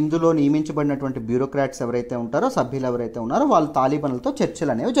 అంటే ఇందులో నియమించబడినటువంటి బ్యూరోక్రాట్స్ ఎవరైతే ఉంటారో, సభ్యులు ఎవరైతే ఉన్నారో వాళ్ళు తాలిబాన్లతో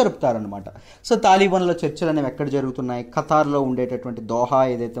చర్చలు అనేవి జరుపుతారనమాట. సో తాలిబాన్లో చర్చలు అనేవి ఎక్కడ జరుగుతున్నాయి, ఖతార్లో ఉండేటటువంటి దోహా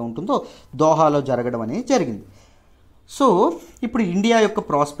ఏదైతే ఉంటుందో దోహాలో జరగడం అనేది జరిగింది. సో ఇప్పుడు ఇండియా యొక్క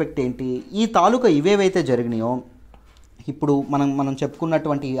ప్రాస్పెక్ట్ ఏంటి, ఈ తాలూకా ఇవేవైతే జరిగినాయో ఇప్పుడు మనం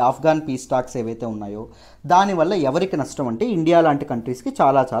చెప్పుకున్నటువంటి ఆఫ్ఘాన్ పీస్ టాక్స్ ఏవైతే ఉన్నాయో దానివల్ల ఎవరికి నష్టం అంటే ఇండియా లాంటి కంట్రీస్కి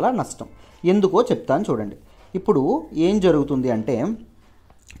చాలా చాలా నష్టం. ఎందుకో చెప్తాను చూడండి. ఇప్పుడు ఏం జరుగుతుంది అంటే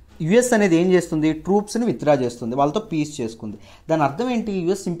యుఎస్ అనేది ఏం చేస్తుంది, ట్రూప్స్ని విత్డ్రా చేస్తుంది, వాళ్ళతో పీస్ చేసుకుంది. దాని అర్థం ఏంటి,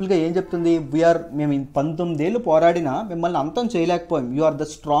 యుఎస్ సింపుల్గా ఏం చెప్తుంది, మేము 19 ఏళ్ళు పోరాడినా మిమ్మల్ని అంతం చేయలేకపోయాం, యు ఆర్ ద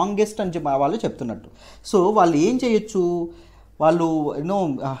స్ట్రాంగెస్ట్ అని వాళ్ళు చెప్తున్నట్టు. సో వాళ్ళు ఏం చేయొచ్చు, వాళ్ళు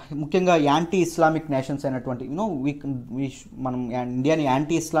ముఖ్యంగా యాంటీ ఇస్లామిక్ నేషన్స్ అయినటువంటి మనం ఇండియాని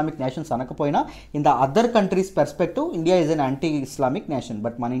anti Islamic nations అనకపోయినా in the other countries perspective India is an anti Islamic nation.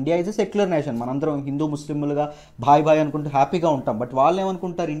 But మన India is a secular nation, మనందరం హిందూ ముస్లింలుగా బాయ్ అనుకుంటూ హ్యాపీగా ఉంటాం. బట్ వాళ్ళు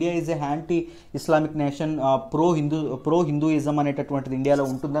ఏమనుకుంటారు, India is a anti Islamic nation, pro Hinduism అనేటటువంటిది ఇండియాలో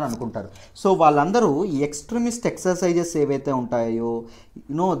ఉంటుందని అనుకుంటారు. సో వాళ్ళందరూ ఈ ఎక్స్ట్రీమిస్ట్ ఎక్సర్సైజెస్ ఏవైతే ఉంటాయో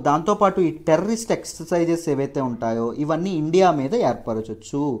దాంతోపాటు ఈ టెర్రరిస్ట్ ఎక్సర్సైజెస్ ఏవైతే ఉంటాయో ఇవన్నీ ఇండియా మీద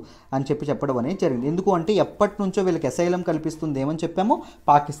ఏర్పరచవచ్చు అని చెప్పడం అనేది జరిగింది. ఎందుకు అంటే ఎప్పటి నుంచో వీళ్ళకి అసైలం కల్పిస్తుంది ఏమని చెప్పాము,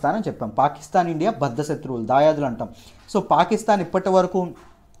 పాకిస్తాన్ అని చెప్పాం. పాకిస్తాన్ ఇండియా బద్ధ శత్రువులు, దాయాదులు అంటాం. సో పాకిస్తాన్ ఇప్పటి వరకు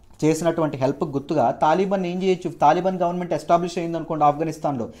చేసినటువంటి హెల్ప్ గుర్తుగా తాలిబాన్ ఏం చేయొచ్చు, తాలిబాన్ గవర్నమెంట్ ఎస్టాబ్లిష్ అయింది అనుకోండి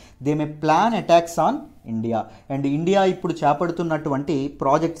ఆఫ్ఘనిస్తాన్లో, they may plan attacks on India. And India ఇప్పుడు చేపడుతున్నటువంటి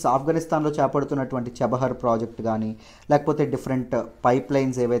ప్రాజెక్ట్స్, ఆఫ్ఘనిస్తాన్లో చేపడుతున్నటువంటి చబహర్ ప్రాజెక్ట్ కానీ లేకపోతే డిఫరెంట్ పైప్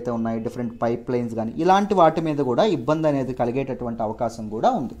లైన్స్ ఏవైతే ఉన్నాయో డిఫరెంట్ పైప్ లైన్స్ కానీ ఇలాంటి వాటి మీద కూడా ఇబ్బంది అనేది కలిగేటటువంటి అవకాశం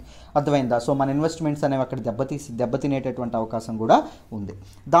కూడా ఉంది. అర్థమైందా? సో మన ఇన్వెస్ట్మెంట్స్ అనేవి అక్కడ దెబ్బతినేటటువంటి అవకాశం కూడా ఉంది.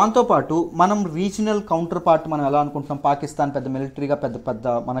 దాంతోపాటు మనం రీజనల్ కౌంటర్ పార్ట్ మనం ఎలా అనుకుంటున్నాం, పాకిస్తాన్ పెద్ద మిలిటరీగా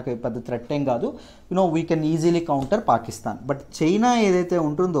మనకి పెద్ద థ్రెట్ ఏం కాదు, we can easily counter Pakistan. But China ఏదైతే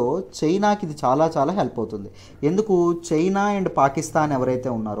ఉంటుందో చైనాకి ఇది చాలా చాలా హెల్ప్ అవుతుంది. ఎందుకు, చైనా అండ్ పాకిస్తాన్ ఎవరైతే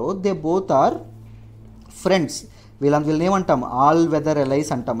ఉన్నారో దే బోత్ ఆర్ ఫ్రెండ్స్. వీళ్ళని ఏమంటాం, ఆల్ వెదర్ ఎలైస్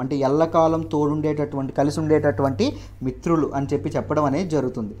అంటాం. అంటే ఎల్లకాలం తోడుండేటటువంటి కలిసి ఉండేటటువంటి మిత్రులు అని చెప్పడం అనేది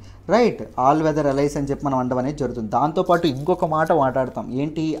జరుగుతుంది. రైట్, ఆల్ వెదర్ ఎలైస్ అని చెప్పి మనం అనడం అనేది జరుగుతుంది. దాంతోపాటు ఇంకొక మాట మాట్లాడతాం,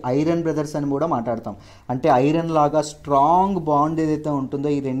 ఏంటి, ఐరన్ బ్రదర్స్ అని కూడా మాట్లాడతాం. అంటే ఐరన్ లాగా స్ట్రాంగ్ బాండ్ ఏదైతే ఉంటుందో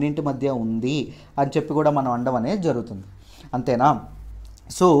ఈ రెండింటి మధ్య ఉంది అని చెప్పి కూడా మనం అనడం అనేది జరుగుతుంది. అంతేనా?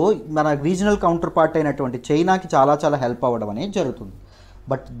 సో మన రీజనల్ కౌంటర్ పార్ట్ అయినటువంటి చైనాకి చాలా చాలా హెల్ప్ అవ్వడం అనేది జరుగుతుంది.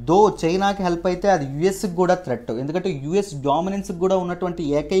 బట్ చైనాకి హెల్ప్ అయితే అది యుఎస్కి కూడా థ్రెట్. ఎందుకంటే యుఎస్ డామినెన్స్కి కూడా ఉన్నటువంటి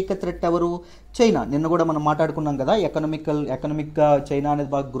ఏకైక థ్రెట్ ఎవరు, చైనా. నిన్న కూడా మనం మాట్లాడుకున్నాం కదా, ఎకనామిక్గా చైనా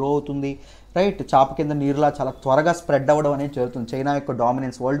అనేది బాగా గ్రో అవుతుంది. రైట్, చాప కింద నీరులా చాలా త్వరగా స్ప్రెడ్ అవ్వడం అనేది జరుగుతుంది. చైనా యొక్క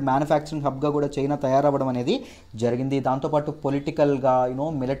డామినెన్స్, వరల్డ్ మ్యానుఫ్యాక్చరింగ్ హబ్గా కూడా చైనా తయారవ్వడం అనేది జరిగింది. దాంతోపాటు పొలిటికల్గా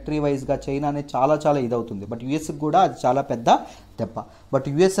మిలిటరీ వైజ్గా చైనా అనేది చాలా చాలా ఇదవుతుంది. బట్ యుఎస్కి కూడా అది చాలా పెద్ద దెబ్బ. బట్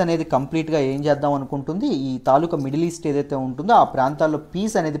యుఎస్ అనేది కంప్లీట్గా ఏం చేద్దాం అనుకుంటుంది, ఈ తాలూకా మిడిల్ ఈస్ట్ ఏదైతే ఉంటుందో ఆ ప్రాంతాల్లో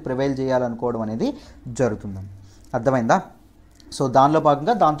పీస్ అనేది ప్రివైల్ చేయాలనుకోవడం అనేది జరుగుతుంది. అర్థమైందా? సో దానిలో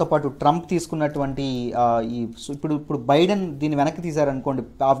భాగంగా దాంతోపాటు ట్రంప్ తీసుకున్నటువంటి ఇప్పుడు బైడెన్ దీన్ని వెనక్కి తీశారనుకోండి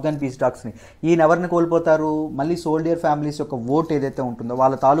ఆఫ్ఘన్ పీస్ టాక్స్ని, ఈయన ఎవరిని కోల్పోతారు, మళ్ళీ సోల్డియర్ ఫ్యామిలీస్ యొక్క ఓట్ ఏదైతే ఉంటుందో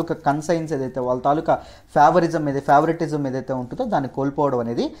వాళ్ళ తాలూకా కన్సైన్స్ ఏదైతే వాళ్ళ తాలూకా ఫేవరెటిజం ఏదైతే ఉంటుందో దాన్ని కోల్పోవడం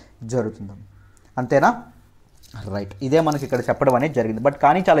అనేది జరుగుతుంది. అంతేనా? రైట్, ఇదే మనకి ఇక్కడ చెప్పడం అనేది జరిగింది. బట్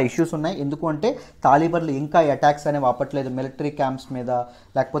కానీ చాలా ఇష్యూస్ ఉన్నాయి. ఎందుకు అంటే తాలిబాన్లు ఇంకా అటాక్స్ అనేవి ఆపట్లేదు మిలిటరీ క్యాంప్స్ మీద,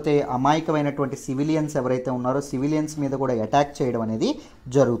 లేకపోతే అమాయకమైనటువంటి సివిలియన్స్ ఎవరైతే ఉన్నారో సివిలియన్స్ మీద కూడా అటాక్ చేయడం అనేది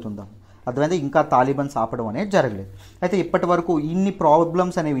జరుగుతుందా. అర్థమైతే ఇంకా తాలిబాన్స్ ఆపడం అనేది జరగలేదు. అయితే ఇప్పటి వరకు ఇన్ని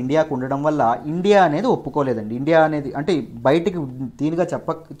ప్రాబ్లమ్స్ అనేవి ఇండియాకు ఉండడం వల్ల ఇండియా అనేది ఒప్పుకోలేదండి. ఇండియా అనేది అంటే బయటికి దీనిగా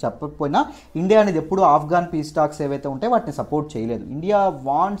చెప్పకపోయినా ఇండియా అనేది ఎప్పుడూ ఆఫ్ఘాన్ పీస్ టాక్స్ ఏవైతే ఉంటాయో వాటిని సపోర్ట్ చేయలేదు. India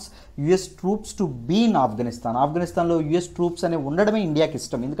wants US troops to be in ఆఫ్ఘనిస్తాన్లో యుఎస్ ట్రూప్స్ అనేవి ఉండడమే ఇండియాకి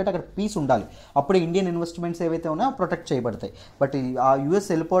ఇష్టం. ఎందుకంటే అక్కడ పీస్ ఉండాలి, అప్పుడే ఇండియన్ ఇన్వెస్ట్మెంట్స్ ఏవైతే ఉన్నాయో ప్రొటెక్ట్ చేయబడతాయి. బట్ ఆ యుఎస్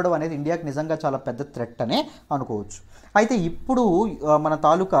వెళ్ళిపోవడం అనేది ఇండియాకి నిజంగా చాలా పెద్ద థ్రెట్ అనే అనుకోవచ్చు. అయితే ఇప్పుడు మన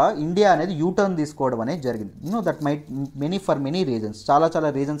తాలూకా ఇండియా అనేది యూటర్న్ తీసుకోవడం అనేది జరిగింది. దట్ మైట్ మెనీ రీజన్స్, చాలా చాలా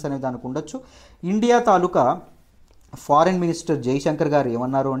రీజన్స్ అనేది దానికి ఉండొచ్చు. ఇండియా తాలూకా ఫారిన్ మినిస్టర్ జైశంకర్ గారు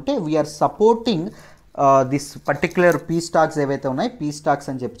ఏమన్నారు అంటే, we are supporting this particular piece talks ఏవైతే ఉన్నాయి పీస్ టాక్స్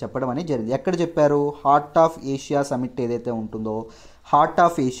అని చెప్పడం అనేది జరిగింది. ఎక్కడ చెప్పారు, హార్ట్ ఆఫ్ ఏషియా సమిట్ ఏదైతే ఉంటుందో హార్ట్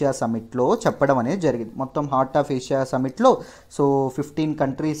ఆఫ్ ఏషియా సమిట్లో చెప్పడం అనేది జరిగింది. మొత్తం హార్ట్ ఆఫ్ ఏషియా సమిట్లో 15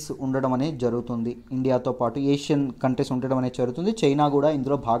 కంట్రీస్ ఉండడం అనేది జరుగుతుంది. ఇండియాతో పాటు ఏషియన్ కంట్రీస్ ఉండడం అనేది జరుగుతుంది. చైనా కూడా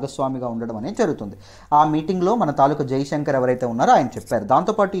ఇందులో భాగస్వామిగా ఉండడం అనేది జరుగుతుంది. ఆ మీటింగ్లో మన తాలూకా జైశంకర్ ఎవరైతే ఉన్నారో ఆయన చెప్పారు.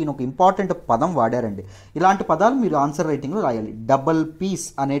 దాంతోపాటు ఈయన ఒక ఇంపార్టెంట్ పదం వాడారండి. ఇలాంటి పదాలు మీరు ఆన్సర్ రైటింగ్లో రాయాలి. డబల్ పీస్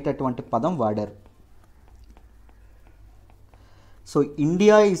అనేటటువంటి పదం వాడారు. So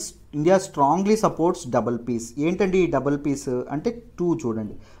India strongly supports double piece. ఏంటండి ఈ డబల్ పీస్ అంటే 2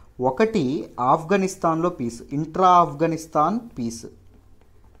 చూడండి. ఒకటి ఆఫ్ఘనిస్తాన్లో పీస్, ఇంట్రా ఆఫ్ఘనిస్తాన్ పీస్.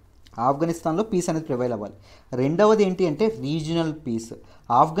 ఆఫ్ఘనిస్తాన్లో పీస్ అనేది ప్రివైల్ అవ్వాలి. రెండవది ఏంటి అంటే రీజనల్ పీస్.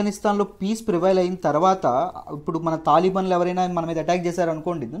 ఆఫ్ఘనిస్తాన్లో పీస్ ప్రివైల్ అయిన తర్వాత ఇప్పుడు మన తాలిబాన్లు ఎవరైనా మన మీద అటాక్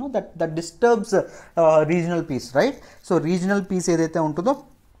చేశారనుకోండి, that disturbs regional piece, right? So regional piece ఏదైతే ఉంటుందో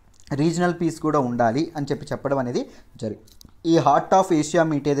రీజనల్ పీస్ కూడా ఉండాలి అని చెప్పడం అనేది జరిగింది. ఈ హార్ట్ ఆఫ్ ఏషియా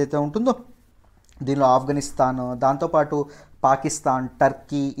మీట్ ఏదైతే ఉంటుందో దీనిలో ఆఫ్ఘనిస్తాన్, దాంతోపాటు Pakistan,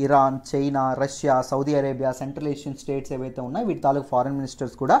 Turkey, Iran, China, Russia, Saudi Arabia, central Asian states ఏవైతే ఉన్నాయో వీటి తాలూకు ఫారెన్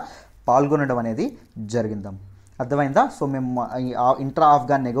మినిస్టర్స్ కూడా పాల్గొనడం అనేది జరిగిందాం. అర్థమైందా? సో మేము ఇంట్రా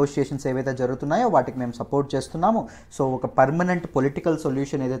ఆఫ్ఘాన్ నెగోషియేషన్స్ ఏవైతే జరుగుతున్నాయో వాటికి మేము సపోర్ట్ చేస్తున్నాము. సో ఒక పర్మనెంట్ పొలిటికల్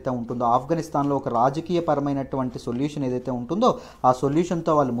సొల్యూషన్ ఏదైతే ఉంటుందో ఆఫ్ఘనిస్తాన్లో ఒక రాజకీయపరమైనటువంటి సొల్యూషన్ ఏదైతే ఉంటుందో ఆ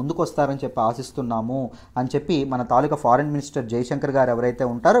సొల్యూషన్తో వాళ్ళు ముందుకు వస్తారని చెప్పి ఆశిస్తున్నాము అని చెప్పి మన తాలూకా ఫారెన్ మినిస్టర్ జయశంకర్ గారు ఎవరైతే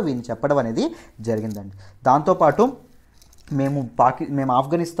ఉంటారో వీరిని చెప్పడం అనేది జరిగిందండి. దాంతోపాటు మేము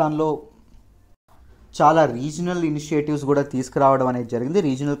ఆఫ్ఘనిస్తాన్లో చాలా రీజనల్ ఇనిషియేటివ్స్ కూడా తీసుకురావడం అనేది జరిగింది.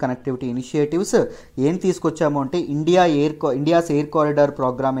 రీజనల్ కనెక్టివిటీ ఇనిషియేటివ్స్ ఏం తీసుకొచ్చాము అంటే ఇండియాస్ ఎయిర్ కారిడార్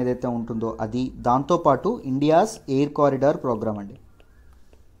ప్రోగ్రామ్ ఏదైతే ఉంటుందో అది, దాంతోపాటు ఇండియాస్ ఎయిర్ కారిడార్ ప్రోగ్రామ్ అండి.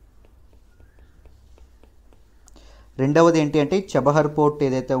 రెండవది ఏంటి అంటే చబహర్ పోర్ట్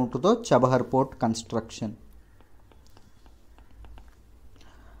ఏదైతే ఉంటుందో చబహర్ పోర్ట్ కన్స్ట్రక్షన్.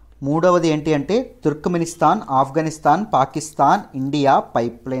 మూడవది ఏంటి అంటే Turkmenistan, Afghanistan, Pakistan, India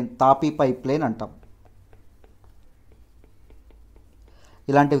pipeline, తాపీ pipeline అంటాం.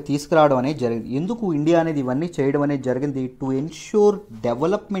 ఇలాంటివి తీసుకురావడం అనేది జరిగింది. ఎందుకు ఇండియా అనేది ఇవన్నీ చేయడం అనేది జరిగింది? To ensure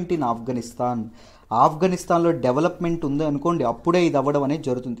development in Afghanistan. ఆఫ్ఘనిస్తాన్లో డెవలప్మెంట్ ఉంది అనుకోండి, అప్పుడే ఇది అవ్వడం అనేది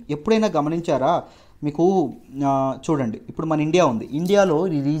జరుగుతుంది. ఎప్పుడైనా గమనించారా మీకు? చూడండి, ఇప్పుడు మన ఇండియా ఉంది. ఇండియాలో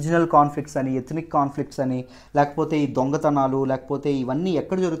ఈ రీజనల్ కాన్ఫ్లిక్ట్స్ అని, ఎథనిక్ కాన్ఫ్లిక్ట్స్ అని, లేకపోతే ఈ దొంగతనాలు, లేకపోతే ఇవన్నీ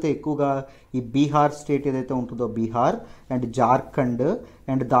ఎక్కడ జరుగుతాయి ఎక్కువగా? ఈ బీహార్ స్టేట్ ఏదైతే ఉంటుందో బీహార్ అండ్ జార్ఖండ్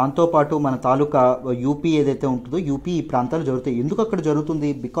అండ్ దాంతోపాటు మన తాలూకా యూపీ ఏదైతే ఉంటుందో యూపీ ఈ ప్రాంతాలు జరుగుతాయి. ఎందుకు అక్కడ జరుగుతుంది?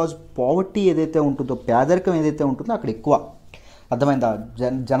 బికాజ్ పావర్టీ ఏదైతే ఉంటుందో, పేదరికం ఏదైతే ఉంటుందో అక్కడ ఎక్కువ. అర్థమైందా?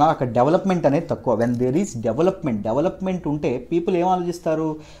 అక్కడ డెవలప్మెంట్ అనేది తక్కువ. వెన్ దేర్ ఈజ్ డెవలప్మెంట్ ఉంటే పీపుల్ ఏం ఆలోచిస్తారు?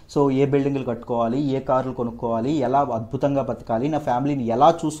 సో ఏ బిల్డింగ్లు కట్టుకోవాలి, ఏ కార్లు కొనుక్కోవాలి, ఎలా అద్భుతంగా బతకాలి, నా ఫ్యామిలీని ఎలా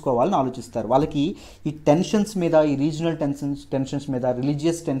చూసుకోవాలని ఆలోచిస్తారు. వాళ్ళకి ఈ టెన్షన్స్ మీద, ఈ రీజనల్ టెన్షన్స్ మీద,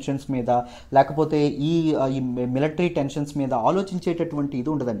 రిలీజియస్ టెన్షన్స్ మీద, లేకపోతే ఈ మిలిటరీ టెన్షన్స్ మీద ఆలోచించేటటువంటి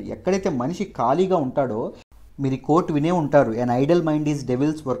ఇది ఉండదండి. ఎక్కడైతే మనిషి ఖాళీగా ఉంటాడో, మీరు ఈ కోట్ వినే ఉంటారు, ఎన్ Idol mind is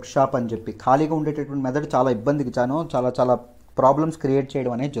devils workshop అని చెప్పి. ఖాళీగా ఉండేటటువంటి మెథడ్ చాలా ఇబ్బందికి చాలా ప్రాబ్లమ్స్ క్రియేట్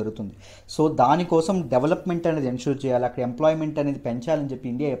చేయడం అనేది జరుగుతుంది. సో దానికోసం డెవలప్మెంట్ అనేది ఎన్ష్యూర్ చేయాలి, అక్కడ ఎంప్లాయ్మెంట్ అనేది పెంచాలని చెప్పి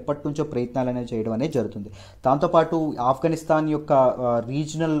ఇండియా ఎప్పటి నుంచో ప్రయత్నాలు అనేది చేయడం అనేది జరుగుతుంది. దాంతోపాటు ఆఫ్ఘనిస్తాన్ యొక్క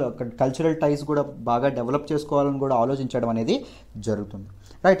రీజనల్ కల్చరల్ టైస్ కూడా బాగా డెవలప్ చేసుకోవాలని కూడా ఆలోచించడం అనేది జరుగుతుంది,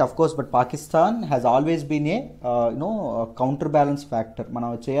 right? Of course, but Pakistan has always been a counter balance factor. మనం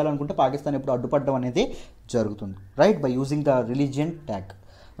చేయాలనుకుంటే పాకిస్తాన్ ఎప్పుడు అడ్డుపడడం అనేది జరుగుతుంది, right? By using the religion tag,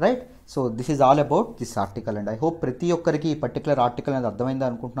 right? So this is all about this article and I hope ప్రతి ఒక్కరికి ఈ పర్టికులర్ ఆర్టికల్ అనేది అర్థమైంది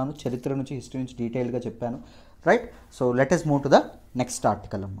అనుకుంటున్నాను. చరిత్ర నుంచి, హిస్టరీ నుంచి డీటెయిల్గా చెప్పాను, right? So let us move to the next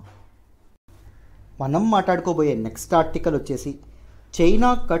article అమ్మ. మనం మాట్లాడుకోబోయే నెక్స్ట్ ఆర్టికల్ వచ్చేసి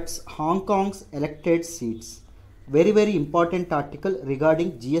China cuts హాంకాంగ్స్ elected seats. Very very important article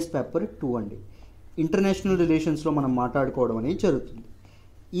regarding GS paper 2 అండి. ఇంటర్నేషనల్ రిలేషన్స్లో మనం మాట్లాడుకోవడం అనేది జరుగుతుంది.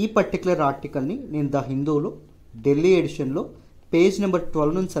 ఈ పర్టికులర్ ఆర్టికల్ని నేను ద హిందూలో ఢిల్లీ ఎడిషన్లో పేజ్ నెంబర్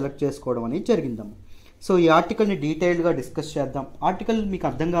 12 నుంచి సెలెక్ట్ చేసుకోవడం అనేది జరిగిందమ్మ. సో ఈ ఆర్టికల్ని డీటెయిల్గా డిస్కస్ చేద్దాం. ఆర్టికల్ మీకు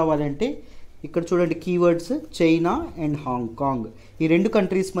అర్థం కావాలంటే ఇక్కడ చూడండి, కీవర్డ్స్ చైనా అండ్ హాంకాంగ్, ఈ రెండు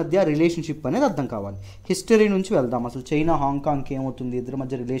కంట్రీస్ మధ్య రిలేషన్షిప్ అనేది అర్థం కావాలి. హిస్టరీ నుంచి వెళ్దాం. అసలు చైనా హాంకాంగ్కి ఏమవుతుంది, ఇద్దరి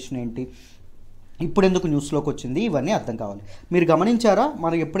మధ్య రిలేషన్ ఏంటి, ఇప్పుడు ఎందుకు న్యూస్లోకి వచ్చింది, ఇవన్నీ అర్థం కావాలి. మీరు గమనించారా,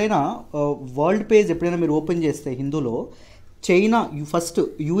 మనం ఎప్పుడైనా వరల్డ్ పేజ్ ఎప్పుడైనా మీరు ఓపెన్ చేస్తే హిందూలో చైనా ఫస్ట్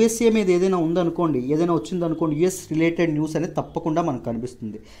యూఎస్ఏ మీద ఏదైనా ఉందనుకోండి, ఏదైనా వచ్చిందనుకోండి, యూఎస్ రిలేటెడ్ న్యూస్ అనేది తప్పకుండా మనకు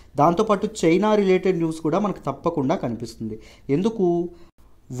కనిపిస్తుంది. దాంతోపాటు చైనా రిలేటెడ్ న్యూస్ కూడా మనకు తప్పకుండా కనిపిస్తుంది. ఎందుకు?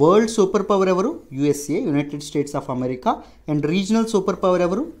 వరల్డ్ సూపర్ పవర్ ఎవరు? USA, United states of America. And regional super power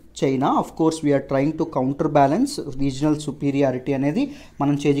ఎవరు? China. Of course we are trying to counter balance regional superiority అనేది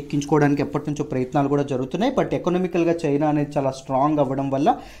మనం చేజిక్కించుకోవడానికి ఎప్పటి నుంచో ప్రయత్నాలు కూడా జరుగుతున్నాయి. బట్ ఎకనామికల్గా చైనా అనేది చాలా స్ట్రాంగ్ అవ్వడం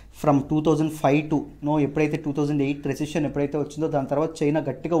వల్ల ఫ్రమ్ 2005 టు ఎప్పుడైతే 2008 రెసిషన్ ఎప్పుడైతే వచ్చిందో దాని తర్వాత చైనా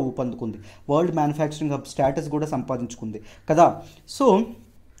గట్టిగా ఊపందుకుంది, వరల్డ్ మ్యానుఫ్యాక్చరింగ్ హబ్ స్టేటస్ కూడా సంపాదించుకుంది కదా. సో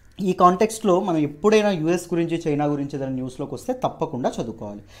ఈ కాంటెక్స్ట్లో మనం ఎప్పుడైనా యూఎస్ గురించి, చైనా గురించి ఏదైనా న్యూస్లోకి వస్తే తప్పకుండా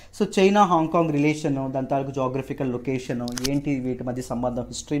చదువుకోవాలి. సో చైనా హాంకాంగ్ రిలేషన్, దాని తాలూకు జాగ్రఫికల్ లొకేషన్ ఏంటి, వీటి మధ్య సంబంధం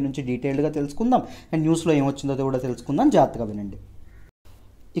హిస్టరీ నుంచి డీటెయిల్డ్గా తెలుసుకుందాం. అండ్ న్యూస్లో ఏమొచ్చిందో కూడా తెలుసుకుందాం. జాగ్రత్తగా వినండి.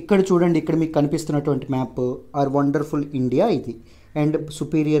 ఇక్కడ చూడండి, ఇక్కడ మీకు కనిపిస్తున్నటువంటి మ్యాప్ ఆర్ వండర్ఫుల్ ఇండియా. ఇది and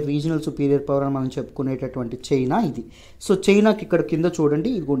superior regional superior power అని మనం చెప్పుకునేటటువంటి చైనా ఇది. సో చైనాకి ఇక్కడ కింద చూడండి,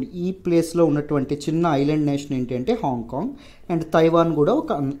 ఇదిగోండి ఈ ప్లేస్లో ఉన్నటువంటి చిన్న ఐలాండ్ నేషన్ ఏంటి అంటే హాంకాంగ్, అండ్ తైవాన్ కూడా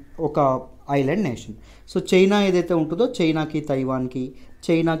ఒక ఐలాండ్ నేషన్. సో చైనా ఏదైతే ఉంటుందో చైనాకి తైవాన్కి,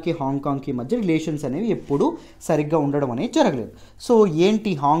 చైనాకి హాంకాంగ్కి మధ్య రిలేషన్స్ అనేవి ఎప్పుడూ సరిగ్గా ఉండడం అనేది జరగలేదు. సో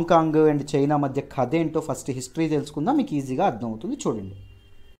ఏంటి హాంకాంగ్ అండ్ చైనా మధ్య కథ ఏంటో ఫస్ట్ హిస్టరీ తెలుసుకుందాం, మీకు ఈజీగా అర్థమవుతుంది. చూడండి,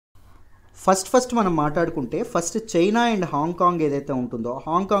 ఫస్ట్ మనం మాట్లాడుకుంటే ఫస్ట్ చైనా అండ్ హాంకాంగ్ ఏదైతే ఉంటుందో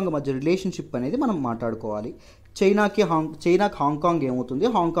హాంకాంగ్ మధ్య రిలేషన్షిప్ అనేది మనం మాట్లాడుకోవాలి. చైనాకి హాంకాంగ్ ఏమవుతుంది,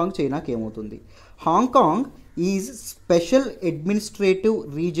 హాంకాంగ్ చైనాకి ఏమవుతుంది. Hong Kong is special administrative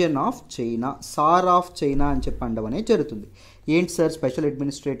region of China, sir of China అని చెప్పి అనడం అనేది జరుగుతుంది. ఏంటి సార్ స్పెషల్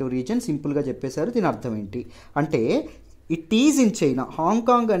అడ్మినిస్ట్రేటివ్ రీజియన్, సింపుల్గా చెప్పేశారు. దీని అర్థం ఏంటి అంటే it is in China,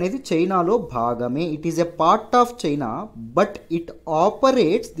 Hong Kong అనేది చైనాలో భాగమే, it is a part of China, but it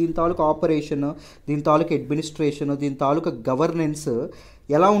operates, దీని తాలూకు ఆపరేషన్, దీని తాలూకు అడ్మినిస్ట్రేషన్, దీని తాలూకు గవర్నెన్స్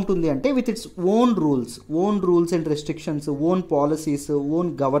ఎలా ఉంటుంది అంటే with its own rules and restrictions, own policies, own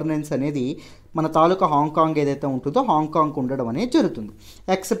governance అనేది మన తాలూకా హాంకాంగ్ ఏదైతే ఉంటుందో హాంకాంగ్ ఉండడం అనేది జరుగుతుంది.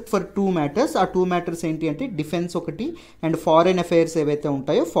 Except for 2 matters. ఆ 2 మ్యాటర్స్ ఏంటి అంటే డిఫెన్స్ ఒకటి అండ్ ఫారెన్ అఫైర్స్ ఏవైతే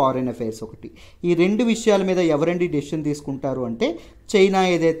ఉంటాయో ఫారెన్ అఫైర్స్ ఒకటి. ఈ 2 విషయాల మీద ఎవరండి డెసిషన్ తీసుకుంటారు అంటే చైనా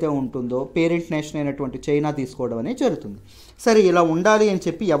ఏదైతే ఉంటుందో పేరెంట్ నేషన్ అయినటువంటి చైనా తీసుకోవడం అనేది జరుగుతుంది. సరే ఇలా ఉండాలి అని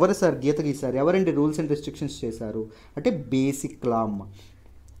చెప్పి ఎవరు సార్ గీత గీశారు, ఎవరండి రూల్స్ అండ్ రెస్ట్రిక్షన్స్ చేశారు అంటే బేసిక్ లా అమ్మ.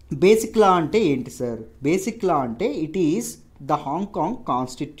 బేసిక్ లా అంటే ఏంటి సార్, బేసిక్ లా అంటే it is the Hong Kong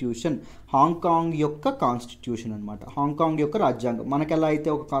constitution, Hong Kong యొక్క కాన్స్టిట్యూషన్ అనమాట, హాంకాంగ్ యొక్క రాజ్యాంగం. మనకు ఎలా అయితే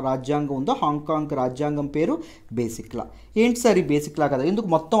ఒక రాజ్యాంగం ఉందో హాంకాంగ్ రాజ్యాంగం పేరు బేసిక్ లా. ఏంటి సార్ ఈ బేసిక్ లా కదా, ఎందుకు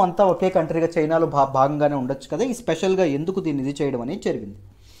మొత్తం అంతా ఒకే కంట్రీగా చైనాలో భాగంగానే ఉండొచ్చు కదా, ఈ స్పెషల్గా ఎందుకు దీన్ని ఇది చేయడం అనేది జరిగింది.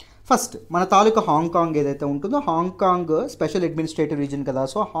 ఫస్ట్ మన తాలూకా హాంకాంగ్ ఏదైతే ఉంటుందో హాంకాంగ్ స్పెషల్ అడ్మినిస్ట్రేటివ్ రీజన్ కదా,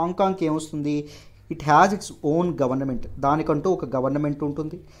 సో హాంకాంగ్కి ఏమొస్తుంది, it has its own government, దానికంటూ ఒక గవర్నమెంట్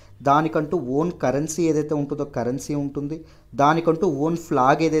ఉంటుంది, దానికంటూ ఓన్ కరెన్సీ ఏదైతే ఉంటుందో కరెన్సీ ఉంటుంది, దానికంటూ ఓన్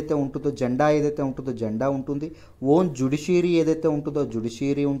ఫ్లాగ్ ఏదైతే ఉంటుందో జెండా ఏదైతే ఉంటుందో జెండా ఉంటుంది, ఓన్ జుడిషియరీ ఏదైతే ఉంటుందో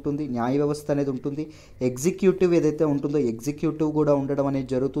జుడిషియరీ ఉంటుంది, న్యాయ వ్యవస్థ అనేది ఉంటుంది, ఎగ్జిక్యూటివ్ ఏదైతే ఉంటుందో ఎగ్జిక్యూటివ్ కూడా ఉండడం అనేది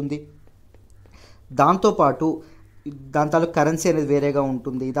జరుగుతుంది. దాంతోపాటు దాని తాలూకు కరెన్సీ అనేది వేరేగా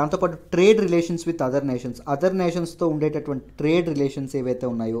ఉంటుంది. దాంతోపాటు ట్రేడ్ రిలేషన్స్ విత్ అదర్ నేషన్స్తో ఉండేటటువంటి ట్రేడ్ రిలేషన్స్ ఏవైతే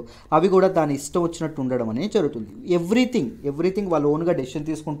ఉన్నాయో అవి కూడా దాని ఇష్టం వచ్చినట్టు ఉండడం అనేది జరుగుతుంది. ఎవ్రీథింగ్ వాళ్ళు ఓన్గా డెసిషన్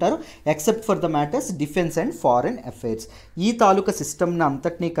తీసుకుంటారు except for the matters defence and foreign affairs. ఈ తాలూకా సిస్టమ్ని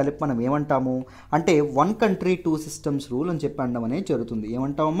అంతటినీ కలిపి మనం ఏమంటాము అంటే 1 country 2 systems రూల్ అని చెప్పి అనడం అనేది జరుగుతుంది.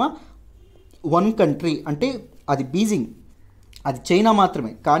 ఏమంటామమ్మా 1 country అంటే అది బీజింగ్, అది చైనా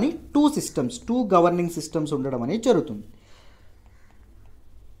మాత్రమే, కానీ 2 గవర్నింగ్ సిస్టమ్స్ ఉండడం అనేది జరుగుతుంది.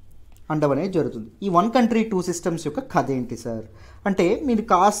 ఈ 1 country 2 systems యొక్క కథ ఏంటి సార్ అంటే మీరు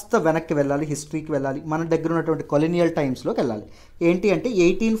కాస్త వెనక్కి వెళ్ళాలి, హిస్టరీకి వెళ్ళాలి, మన దగ్గర ఉన్నటువంటి కొలోనియల్ టైమ్స్లోకి వెళ్ళాలి. ఏంటి అంటే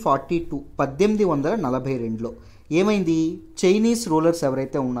 1842 ఏమైంది, చైనీస్ రూలర్స్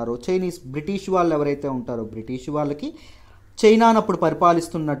ఎవరైతే ఉన్నారో బ్రిటిష్ వాళ్ళు ఎవరైతే ఉంటారో బ్రిటిష్ వాళ్ళకి చైనానప్పుడు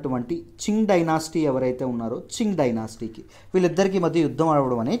పరిపాలిస్తున్నటువంటి చింగ్ డైనాసిటీ ఎవరైతే ఉన్నారో చింగ్ డైనాసిటీకి వీళ్ళిద్దరికీ మధ్య యుద్ధం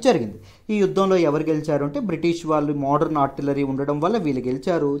అవ్వడం అనేది జరిగింది. ఈ యుద్ధంలో ఎవరు గెలిచారు అంటే బ్రిటిష్ వాళ్ళు మోడర్న్ ఆర్టిలరీ ఉండడం వల్ల వీళ్ళు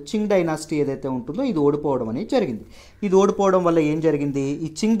గెలిచారు. చింగ్ డైనాసిటీ ఏదైతే ఉంటుందో ఇది ఓడిపోవడం అనేది జరిగింది. ఇది ఓడిపోవడం వల్ల ఏం జరిగింది, ఈ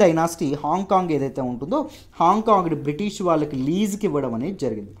చింగ్ డైనాసిటీ హాంకాంగ్ ఏదైతే ఉంటుందో హాంకాంగ్ని బ్రిటిష్ వాళ్ళకి లీజ్కి ఇవ్వడం అనేది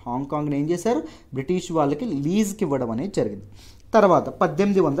జరిగింది. హాంకాంగ్ని ఏం చేశారు, బ్రిటిష్ వాళ్ళకి లీజ్కి ఇవ్వడం అనేది జరిగింది. తర్వాత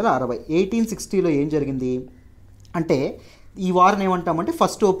 1860లో ఏం జరిగింది అంటే ఈ వార్ని ఏమంటామంటే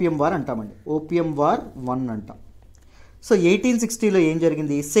ఫస్ట్ ఓపియం వార్ అంటామండి, ఓపియం వార్ 1 అంటాం. సో 1860లో ఏం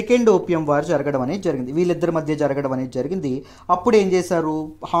జరిగింది, సెకండ్ ఓపియం వార్ జరగడం అనేది జరిగింది, వీళ్ళిద్దరి మధ్య జరగడం అనేది జరిగింది. అప్పుడు ఏం చేశారు,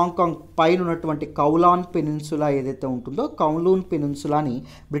 హాంకాంగ్ పైన ఉన్నటువంటి కౌలాన్ పెనిన్సులా ఏదైతే ఉంటుందో కౌలూన్ పెనిన్సులాని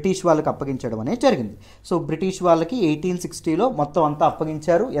బ్రిటిష్ వాళ్ళకి అప్పగించడం అనేది జరిగింది. సో బ్రిటిష్ వాళ్ళకి 1860లో మొత్తం అంతా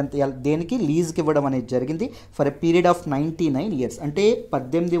అప్పగించారు. దేనికి, లీజ్కి ఇవ్వడం అనేది జరిగింది for a period of 99 years. అంటే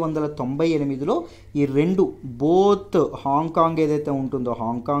 1898లో ఈ రెండు బోత్ హాంకాంగ్ ఏదైతే ఉంటుందో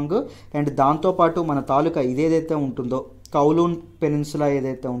హాంకాంగ్ అండ్ దాంతోపాటు మన తాలూకా ఇదేదైతే ఉంటుందో కౌలూన్ పెనిన్సులా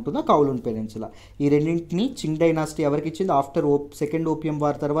ఏదైతే ఉంటుందో కౌలూన్ పెనిన్సులా, ఈ రెండింటిని చింగ్ డైనాసిటీ ఎవరికి ఇచ్చింది, ఆఫ్టర్ సెకండ్ ఓపియం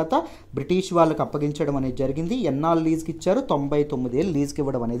వార్ తర్వాత బ్రిటిష్ వాళ్ళకి అప్పగించడం అనేది జరిగింది. ఎన్నాళ్ళు లీజ్కి ఇచ్చారు, 99 ఏళ్ళు లీజ్కి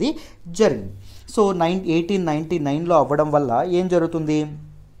ఇవ్వడం అనేది జరిగింది. సో 1899లో అవ్వడం వల్ల ఏం జరుగుతుంది,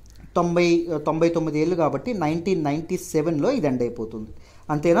 99 ఏళ్ళు కాబట్టి 1997లో ఇది ఎండ్ అయిపోతుంది.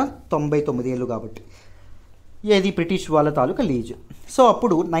 అంతేనా, 99 ఏళ్ళు కాబట్టి ఏది బ్రిటిష్ వాళ్ళ తాలూకా లీజ్. సో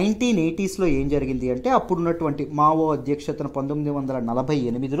అప్పుడు 1980sలో ఏం జరిగింది అంటే అప్పుడున్నటువంటి మావో అధ్యక్షతన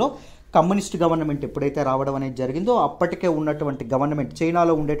 1948లో కమ్యూనిస్ట్ గవర్నమెంట్ ఎప్పుడైతే రావడం అనేది జరిగిందో అప్పటికే ఉన్నటువంటి గవర్నమెంట్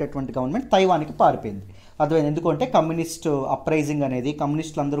చైనాలో ఉండేటటువంటి గవర్నమెంట్ తైవాన్కి పారిపోయింది. అర్థమైంది. ఎందుకంటే కమ్యూనిస్ట్ అప్రైజింగ్ అనేది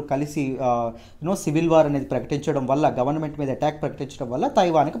కమ్యూనిస్టులు అందరూ కలిసి సివిల్ వార్ అనేది ప్రకటించడం వల్ల, గవర్నమెంట్ మీద అటాక్ ప్రకటించడం వల్ల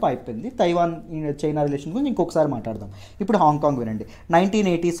తైవాన్కి పాయిపోయింది. తైవాన్ చైనా రిలేషన్ గురించి ఇంకొకసారి మాట్లాడదాం. ఇప్పుడు హాంకాంగ్ వినండి.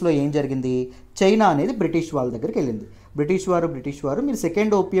 1980s ఏం జరిగింది, చైనా అనేది బ్రిటిష్ వాళ్ళ దగ్గరికి వెళ్ళింది. బ్రిటిష్ వారు మీరు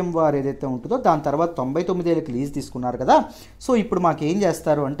సెకండ్ ఓపియం వార్ ఏదైతే ఉంటుందో దాని తర్వాత 99 ఏళ్ళకి లీజ్ తీసుకున్నారు కదా. సో ఇప్పుడు మాకు ఏం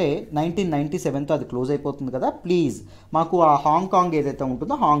చేస్తారు అంటే 1997తో అది క్లోజ్ అయిపోతుంది కదా, ప్లీజ్ మాకు ఆ హాంకాంగ్ ఏదైతే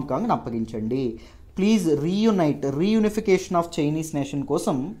ఉంటుందో హాంకాంగ్ని అప్పగించండి, ప్లీజ్ రీయూనిఫికేషన్ ఆఫ్ చైనీస్ నేషన్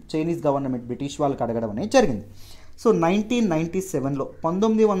కోసం చైనీస్ గవర్నమెంట్ బ్రిటిష్ వాళ్ళకి అడగడం అనేది జరిగింది. సో 1997లో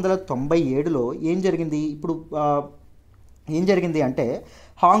 1997లో ఏం జరిగింది, ఇప్పుడు ఏం జరిగింది అంటే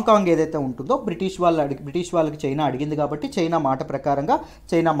హాంకాంగ్ ఏదైతే ఉంటుందో బ్రిటిష్ వాళ్ళకి చైనా అడిగింది కాబట్టి చైనా మాట ప్రకారంగా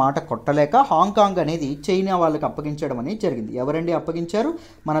చైనా మాట కొట్టలేక హాంకాంగ్ అనేది చైనా వాళ్ళకి అప్పగించడం అనేది జరిగింది. ఎవరండి అప్పగించారు,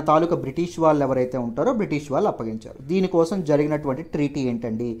 మన తాలూకా బ్రిటిష్ వాళ్ళు ఎవరైతే ఉంటారో బ్రిటిష్ వాళ్ళు అప్పగించారు. దీనికోసం జరిగినటువంటి ట్రీటీ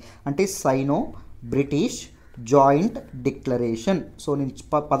ఏంటండి అంటే cyano British joint declaration. So నేను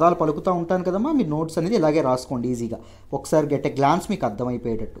పదాలు పలుకుతూ ఉంటాను కదమ్మా, మీ నోట్స్ అనేది ఇలాగే రాసుకోండి ఈజీగా, ఒకసారి గెట్ ఎ గ్లాన్స్ మీకు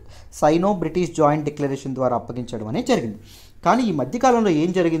అర్థమైపోయేటట్టు. సైనో బ్రిటిష్ జాయింట్ డిక్లరేషన్ ద్వారా అప్పగించడం అనేది జరిగింది. కానీ ఈ మధ్యకాలంలో ఏం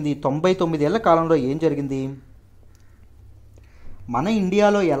జరిగింది, 99 ఏళ్ల కాలంలో ఏం జరిగింది, మన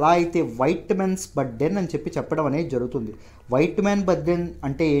ఇండియాలో ఎలా అయితే వైట్ మెన్స్ బర్డెన్ అని చెప్పడం అనేది జరుగుతుంది. వైట్ మ్యాన్ బర్డెన్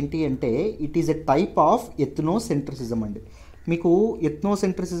అంటే ఏంటి అంటే it is a type of ఎథ్నోసెంట్రిసిజం అండి. మీకు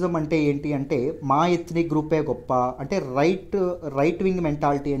ఎథ్నోసెంట్రిసిజం అంటే ఏంటి అంటే మా ఎథ్నిక్ గ్రూపే గొప్ప, అంటే రైట్ వింగ్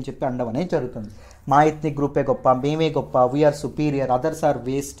మెంటాలిటీ అని అనడం అనేది జరుగుతుంది. మా ఎథ్నిక్ గ్రూపే గొప్ప, మేమే గొప్ప, we are superior, others are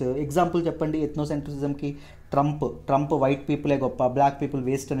waste. Example చెప్పండి ఎథ్నోసెంట్రిసిజంకి. ట్రంప్ వైట్ పీపులే గొప్ప, బ్లాక్ పీపుల్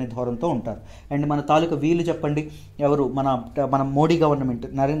వేస్ట్ అనే ధోరణితో ఉంటారు. అండ్ మన తాలూకా వీళ్ళు చెప్పండి ఎవరు, మన మోడీ గవర్నమెంట్,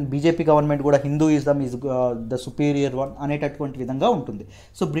 బీజేపీ గవర్నమెంట్ కూడా Hinduism is the superior one అనేటటువంటి విధంగా ఉంటుంది.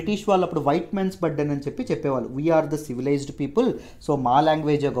 సో బ్రిటిష్ వాళ్ళు అప్పుడు వైట్ మెన్స్ బర్డెన్ అని చెప్పేవాళ్ళు, we are the civilized people, so మా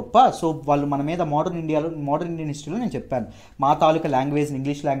లాంగ్వేజే గొప్ప. సో వాళ్ళు మన మీద మోడర్న్ ఇండియన్ హిస్టరీలో నేను చెప్పాను, మా తాలూకా లాంగ్వేజ్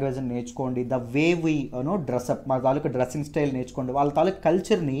ఇంగ్లీష్ లాంగ్వేజ్ నేర్చుకోండి, ద వే వీ డ్రెస్అప్, మా తాలూకా డ్రెస్సింగ్ స్టైల్ నేర్చుకోండి, వాళ్ళ తాలూకా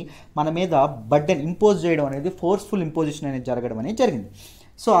కల్చర్ని మన మీద బర్డెన్ ఇంపోజ్ చేయడం అనేది, ఫోర్స్ఫుల్ ఇంపోజిషన్ అనేది జరగడం అనేది జరిగింది.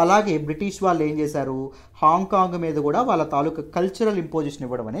 సో అలాగే బ్రిటిష్ వాళ్ళు ఏం చేశారు, హాంకాంగ్ మీద కూడా వాళ్ళ తాలూకా కల్చరల్ ఇంపోజిషన్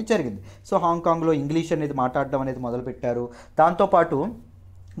ఇవ్వడం అనేది జరిగింది. సో హాంకాంగ్లో ఇంగ్లీష్ అనేది మాట్లాడడం అనేది మొదలుపెట్టారు. దాంతోపాటు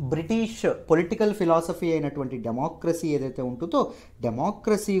బ్రిటిష్ పొలిటికల్ ఫిలాసఫీ అయినటువంటి డెమోక్రసీ ఏదైతే ఉంటుందో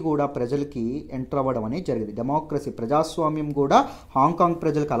డెమోక్రసీ కూడా ప్రజలకి ఎంటర్ అవ్వడం అనేది జరిగింది. డెమోక్రసీ ప్రజాస్వామ్యం కూడా హాంకాంగ్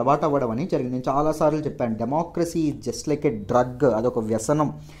ప్రజలకు అలవాటు అవ్వడం అనేది జరిగింది. నేను చాలాసార్లు చెప్పాను, democracy is just like A drug, అదొక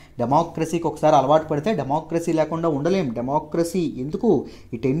వ్యసనం. డెమోక్రసీకి ఒకసారి అలవాటు పడితే డెమోక్రసీ లేకుండా ఉండలేం. డెమోక్రసీ ఎందుకు,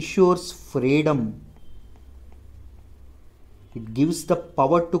 it ensures freedom, it gives the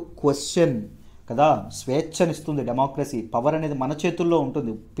power to question కదా, స్వేచ్ఛనిస్తుంది డెమోక్రసీ. పవర్ అనేది మన చేతుల్లో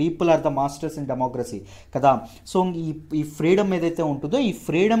ఉంటుంది, people are the masters in democracy కదా. సో ఈ ఫ్రీడమ్ ఏదైతే ఉంటుందో ఈ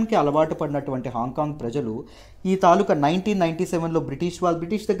ఫ్రీడమ్కి అలవాటు పడినటువంటి హాంకాంగ్ ప్రజలు ఈ తాలూకా 1997లో బ్రిటిష్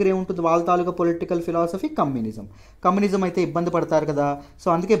దగ్గర ఏముంటుంది, వాళ్ళ తాలూకా పొలిటికల్ ఫిలాసఫీ కమ్యూనిజం అయితే ఇబ్బంది పడతారు కదా. సో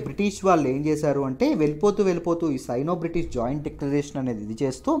అందుకే బ్రిటిష్ వాళ్ళు ఏం చేశారు అంటే వెళ్ళిపోతూ ఈ సైనో బ్రిటిష్ జాయింట్ డిక్లరేషన్ అనేది ఇది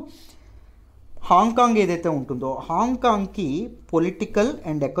చేస్తూ హాంకాంగ్ ఏదైతే ఉంటుందో హాంకాంగ్కి పొలిటికల్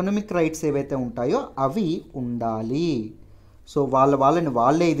అండ్ ఎకనామిక్ రైట్స్ ఏవైతే ఉంటాయో అవి ఉండాలి. సో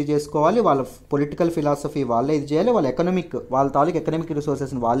వాళ్ళే ఇది చేసుకోవాలి, వాళ్ళ పొలిటికల్ ఫిలాసఫీ వాళ్ళే ఇది చేయాలి, వాళ్ళ తాలూకు ఎకనామిక్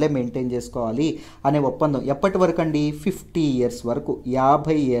రిసోర్సెస్ని వాళ్ళే మెయింటైన్ చేసుకోవాలి అనే ఒప్పందం ఎప్పటి వరకు అండి, 50 years వరకు,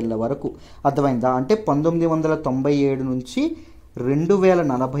 50 ఏళ్ళ వరకు. అర్థమైందా, అంటే 1997 నుంచి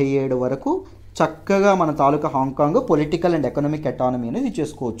 2047 వరకు చక్కగా మన తాలూకా Hong Kong political and economic autonomy అనేది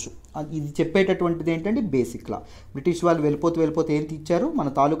చేసుకోవచ్చు. ఇది చెప్పేటటువంటిది ఏంటంటే బేసిక్ లా. బ్రిటిష్ వాళ్ళు వెళ్ళిపోతూ ఏం తెచ్చారు, మన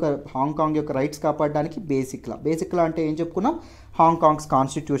తాలూకా హాంకాంగ్ యొక్క రైట్స్ కాపాడడానికి బేసిక్ లా అంటే ఏం చెప్పుకున్నాం, హాంకాంగ్స్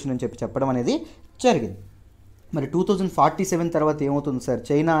కాన్స్టిట్యూషన్ అని చెప్పడం అనేది జరిగింది. మరి 2047 తర్వాత ఏమవుతుంది సార్,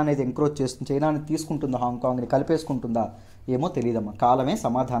 చైనా అనేది ఎంక్రోచ్ చేస్తుంది, చైనా అనేది తీసుకుంటుందా హాంకాంగ్ని, కలిపేసుకుంటుందా, ఏమో తెలియదమ్మా, కాలమే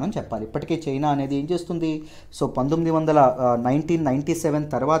సమాధానం చెప్పాలి. ఇప్పటికే చైనా అనేది ఏం చేస్తుంది, సో 1997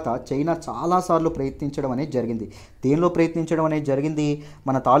 తర్వాత చైనా చాలాసార్లు ప్రయత్నించడం అనేది జరిగింది. దేనిలో ప్రయత్నించడం అనేది జరిగింది,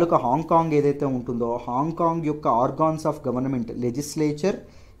 మన తాలూకా హాంకాంగ్ ఏదైతే ఉంటుందో హాంకాంగ్ యొక్క organs of government, legislature,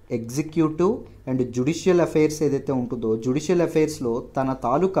 executive and judicial affairs ఏదైతే ఉంటుందో జ్యుడిషియల్ అఫైర్స్లో తన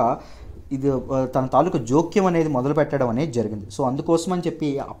తాలూకా జోక్యం అనేది మొదలు పెట్టడం అనేది జరిగింది. సో అందుకోసం అని చెప్పి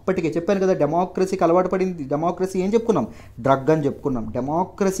అప్పటికే చెప్పాను కదా, డెమోక్రసీకి అలవాటు పడింది. డెమోక్రసీ ఏం చెప్పుకున్నాం, డ్రగ్ అని చెప్పుకున్నాం.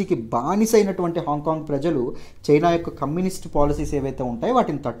 డెమోక్రసీకి బానిసైనటువంటి హాంకాంగ్ ప్రజలు చైనా యొక్క కమ్యూనిస్ట్ పాలసీస్ ఏవైతే ఉంటాయో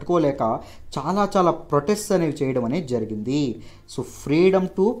వాటిని తట్టుకోలేక చాలా ప్రొటెస్ట్ అనేవి చేయడం అనేది జరిగింది. So freedom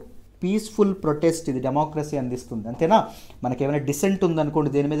to peaceful protest, ఇది డెమోక్రసీ అందిస్తుంది, అంతేనా. మనకి ఏమైనా డిసెంట్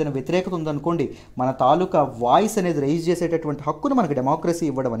ఉందనుకోండి, దేని మీద వ్యతిరేకత ఉందనుకోండి, మన తాలూకా వాయిస్ అనేది రైజ్ చేసేటటువంటి హక్కును మనకి డెమోక్రసీ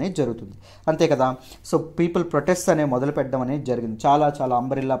ఇవ్వడం అనేది జరుగుతుంది, అంతే కదా. సో పీపుల్ ప్రొటెస్ట్ అనే మొదలు పెట్టడం అనేది జరిగింది, చాలా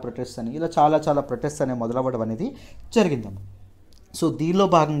అంబ్రెల్లా ప్రొటెస్ట్ అని ఇలా చాలా ప్రొటెస్ట్ అనే మొదలవ్వడం అనేది జరిగిందమ్మ. సో దీనిలో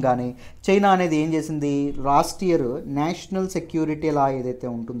భాగంగానే చైనా అనేది ఏం చేసింది, లాస్ట్ ఇయర్ నేషనల్ సెక్యూరిటీ లా ఏదైతే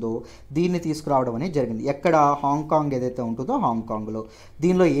ఉంటుందో దీన్ని తీసుకురావడం అనేది జరిగింది. ఎక్కడ, హాంకాంగ్ ఏదైతే ఉంటుందో హాంకాంగ్లో.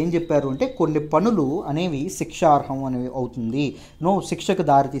 దీనిలో ఏం చెప్పారు అంటే కొన్ని పనులు అనేవి శిక్షార్హం అనేవి అవుతుంది, శిక్షకు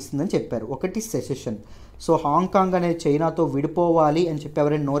దారితీస్తుందని చెప్పారు. ఒకటి సెసెషన్. సో హాంకాంగ్ అనేది చైనాతో విడిపోవాలి అని చెప్పి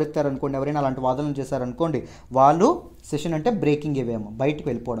ఎవరైనా నోరెత్తారనుకోండి, ఎవరైనా అలాంటి వాదనలు చేశారనుకోండి, వాళ్ళు సెషన్ అంటే బ్రేకింగ్ ఇవేమో, బయటకు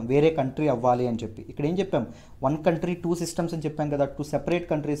వెళ్ళిపోవడం, వేరే కంట్రీ అవ్వాలి అని చెప్పి. ఇక్కడ ఏం చెప్పాం, 1 కంట్రీ 2 సిస్టమ్స్ అని చెప్పాం కదా, 2 సెపరేట్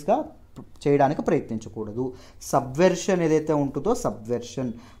కంట్రీస్గా చేయడానికి ప్రయత్నించకూడదు. సబ్వెర్షన్ ఏదైతే ఉంటుందో,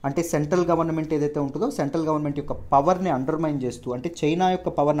 సబ్వెర్షన్ అంటే సెంట్రల్ గవర్నమెంట్ ఏదైతే ఉంటుందో సెంట్రల్ గవర్నమెంట్ యొక్క పవర్ని అండర్మైన్ చేస్తూ, అంటే చైనా యొక్క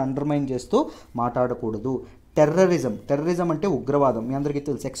పవర్ని అండర్మైన్ చేస్తూ మాట్లాడకూడదు. టెర్రరిజం అంటే ఉగ్రవాదం, మీ అందరికీ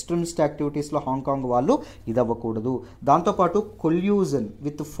తెలుసు. ఎక్స్ట్రీమిస్ట్ యాక్టివిటీస్లో హాంకాంగ్ వాళ్ళు ఇది అవ్వకూడదు. దాంతోపాటు collusion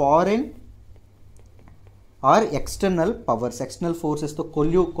with foreign are external powers, external ఫోర్సెస్తో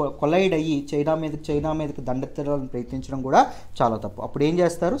collide అయ్యి చైనా మీదకి దండెత్తడానికి ప్రయత్నించడం కూడా చాలా తప్పు. అప్పుడు ఏం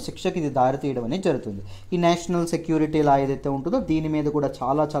చేస్తారు, శిక్షకి ఇది దారి తీయడం అనేది జరుగుతుంది. ఈ నేషనల్ సెక్యూరిటీ లా ఏదైతే ఉంటుందో దీని మీద కూడా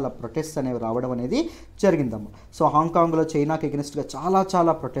చాలా ప్రొటెస్ట్ అనేవి రావడం అనేది జరిగిందమ్మ. సో హాంకాంగ్లో చైనాకి ఎగెనిస్ట్గా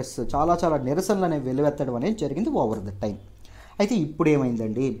చాలా ప్రొటెస్ట్, చాలా నిరసనలు అనేవి వెలువెత్తడం అనేది జరిగింది ఓవర్ ద టైం. అయితే ఇప్పుడు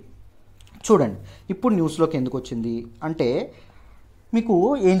ఏమైందండి చూడండి, ఇప్పుడు న్యూస్లోకి ఎందుకు వచ్చింది అంటే, మీకు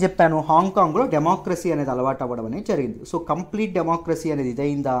ఏం చెప్పాను, హాంకాంగ్లో డెమోక్రసీ అనేది అలవాటు అవ్వడం అనేది జరిగింది. సో కంప్లీట్ డెమోక్రసీ అనేది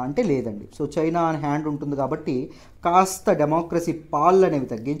ఇదైందా అంటే లేదండి. సో చైనా అని హ్యాండ్ ఉంటుంది కాబట్టి కాస్త డెమోక్రసీ పాళ్ళు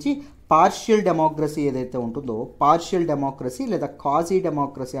అనేవి తగ్గించి పార్షియల్ డెమోక్రసీ ఏదైతే ఉంటుందో, పార్షియల్ డెమోక్రసీ లేదా కాజీ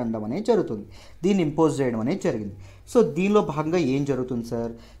డెమోక్రసీ అనడం అనేది జరుగుతుంది, దీన్ని ఇంపోజ్ చేయడం అనేది జరిగింది. సో దీనిలో భాగంగా ఏం జరుగుతుంది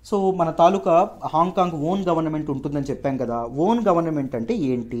సార్, సో మన తాలూకా హాంకాంగ్ ఓన్ గవర్నమెంట్ ఉంటుందని చెప్పాం కదా. ఓన్ గవర్నమెంట్ అంటే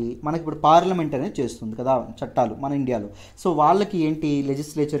ఏంటి, మనకి ఇప్పుడు పార్లమెంట్ అనేది చేస్తుంది కదా చట్టాలు మన ఇండియాలో. సో వాళ్ళకి ఏంటి,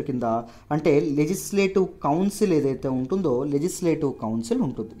 లెజిస్లేచర్ కింద అంటే లెజిస్లేటివ్ కౌన్సిల్ ఏదైతే ఉంటుందో, లెజిస్లేటివ్ కౌన్సిల్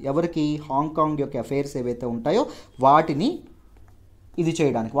ఉంటుంది. ఎవరికి, హాంకాంగ్ యొక్క అఫైర్స్ ఏవైతే ఉంటాయో వాటిని ఇది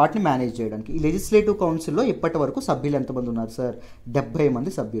చేయడానికి, వాటిని మేనేజ్ చేయడానికి. ఈ లెజిస్లేటివ్ కౌన్సిల్లో ఇప్పటి వరకు సభ్యులు ఎంతమంది ఉన్నారు సార్, 70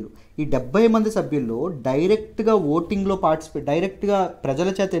 మంది సభ్యులు. ఈ 70 మంది సభ్యుల్లో డైరెక్ట్గా ఓటింగ్లో డైరెక్ట్గా ప్రజల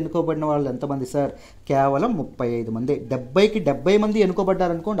చేత ఎన్నుకోబడిన వాళ్ళు ఎంతమంది సార్, కేవలం 35 మంది. 70కి 70 మంది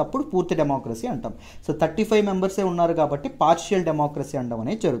ఎన్నుకోబడ్డారనుకోండి, అప్పుడు పూర్తి డెమోక్రసీ అంటాం. సో 35 మెంబర్సే ఉన్నారు కాబట్టి పార్షియల్ డెమోక్రసీ అనడం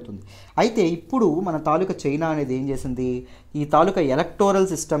అనేది జరుగుతుంది. అయితే ఇప్పుడు మన తాలూకా చైనా అనేది ఏం చేసింది, ఈ తాలూకా ఎలక్టోరల్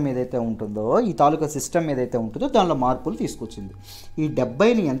సిస్టమ్ ఏదైతే ఉంటుందో, ఈ తాలూకా సిస్టమ్ ఏదైతే ఉంటుందో దానిలో మార్పులు తీసుకొచ్చింది. ఈ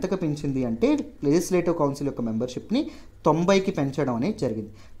 70ని ఎంతకు పెంచింది అంటే లెజిస్లేటివ్ కౌన్సిల్ యొక్క మెంబర్షిప్ని 90కి పెంచడం అనేది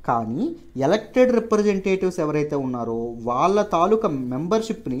జరిగింది. కానీ ఎలక్టెడ్ రిప్రజెంటేటివ్స్ ఎవరైతే ఉన్నారో వాళ్ళ తాలూకా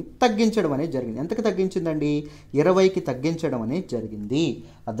మెంబర్షిప్ని తగ్గించడం అనేది జరిగింది. ఎంతకు తగ్గించిందండి, 20కి తగ్గించడం అనేది జరిగింది.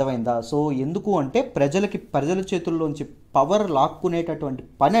 అర్థమైందా. సో ఎందుకు అంటే ప్రజల చేతుల్లోంచి పవర్ లాక్కునేటటువంటి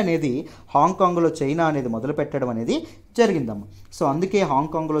పని అనేది హాంకాంగ్లో చైనా అనేది మొదలు పెట్టడం అనేది జరిగిందమ్మ. సో అందుకే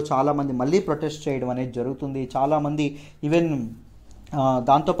హాంకాంగ్లో చాలామంది మళ్ళీ ప్రొటెస్ట్ చేయడం అనేది జరుగుతుంది. చాలామంది ఈవెన్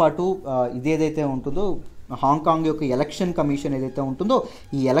దాంతోపాటు ఇదేదైతే ఉంటుందో హాంకాంగ్ యొక్క ఎలక్షన్ కమిషన్ ఏదైతే ఉంటుందో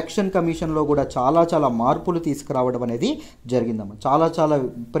ఈ ఎలక్షన్ కమిషన్లో కూడా చాలా మార్పులు తీసుకురావడం అనేది జరిగిందమ్మ. చాలా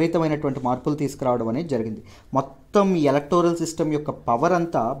విపరీతమైనటువంటి మార్పులు తీసుకురావడం అనేది జరిగింది. మొత్తం ఈ ఎలక్టోరల్ సిస్టమ్ యొక్క పవర్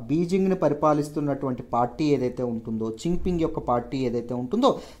అంతా బీజింగ్ని పరిపాలిస్తున్నటువంటి పార్టీ ఏదైతే ఉంటుందో, జిన్పింగ్ యొక్క పార్టీ ఏదైతే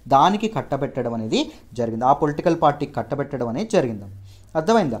ఉంటుందో దానికి కట్టబెట్టడం అనేది జరిగింది. ఆ పొలిటికల్ పార్టీకి కట్టబెట్టడం అనేది జరిగిందమ్మ.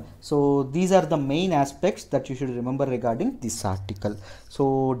 అర్థమైందా. So these are the main aspects that you should remember regarding this article. So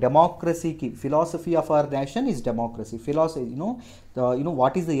డెమోక్రసీకి philosophy of our nation is democracy. Philosophy you know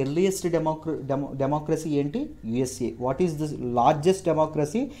what is the earliest democracy ఏంటి, USA. What is the largest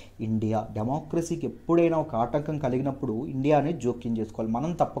democracy, India. డెమోక్రసీకి ఎప్పుడైనా ఒక ఆటంకం కలిగినప్పుడు ఇండియానే జోక్యం చేసుకోవాలి,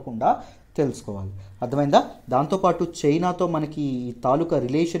 మనం తప్పకుండా తెలుసుకోవాలి. అర్థమైందా. దాంతోపాటు చైనాతో మనకి ఈ తాలూకా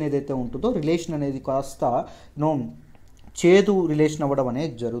రిలేషన్ ఏదైతే ఉంటుందో, రిలేషన్ అనేది కాస్త చేదు రిలేషన్ అవ్వడం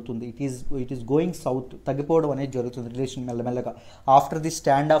అనేది జరుగుతుంది. ఇట్ ఈస్ గోయింగ్ సౌత్, తగ్గిపోవడం అనేది జరుగుతుంది రిలేషన్ మెల్లమెల్లగా. ఆఫ్టర్ ది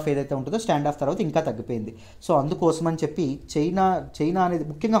స్టాండ్ ఆఫ్ ఏదైతే ఉంటుందో స్టాండ్ ఆఫ్ తర్వాత ఇంకా తగ్గిపోయింది. సో అందుకోసం అని చెప్పి చైనా అనేది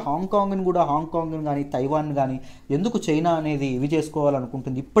ముఖ్యంగా హాంకాంగ్ని కానీ తైవాన్ కానీ ఎందుకు చైనా అనేది ఇవి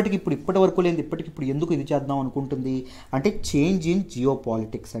చేసుకోవాలనుకుంటుంది, ఇప్పటి వరకు లేదు, ఇప్పటికిప్పుడు ఎందుకు ఇది చేద్దాం అనుకుంటుంది అంటే చేంజ్ ఇన్ జియో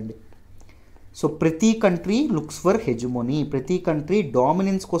పాలిటిక్స్ అండి. సో ప్రతి కంట్రీ లుక్స్ ఫర్ హెజమోనీ, ప్రతి కంట్రీ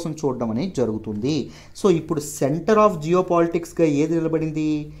డామినెన్స్ కోసం చూడడం అనేది జరుగుతుంది. సో ఇప్పుడు సెంటర్ ఆఫ్ జియో పాలిటిక్స్గా ఏది నిలబడింది,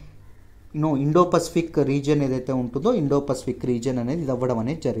 ఇండో పసిఫిక్ రీజియన్ ఏదైతే ఉంటుందో ఇండో పసిఫిక్ రీజియన్ అనేది ఇది అవ్వడం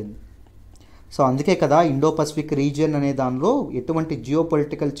అనేది జరిగింది. సో అందుకే కదా ఇండో పసిఫిక్ రీజియన్ అనే దానిలో ఎటువంటి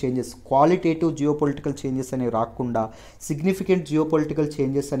geopolitical changes, qualitative geopolitical changes అనేవి రాకుండా, సిగ్నిఫికెంట్ జియోపొలిటికల్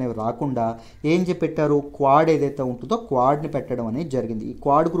చేంజెస్ అనేవి రాకుండా ఏం చెప్పారు, క్వాడ్ ఏదైతే ఉంటుందో క్వాడ్ని పెట్టడం అనేది జరిగింది. ఈ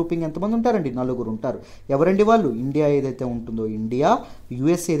క్వాడ్ గ్రూపింగ్ ఎంతమంది ఉంటారండి, 4 ఉంటారు. ఎవరండి వాళ్ళు, ఇండియా ఏదైతే ఉంటుందో ఇండియా,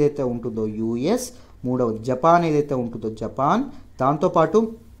 యుఎస్ ఏదైతే ఉంటుందో యుఎస్, మూడవది జపాన్ ఏదైతే ఉంటుందో జపాన్, దాంతోపాటు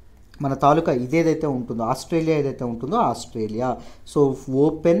మన తాలూకా ఇదేదైతే ఉంటుందో ఆస్ట్రేలియా ఏదైతే ఉంటుందో Australia. So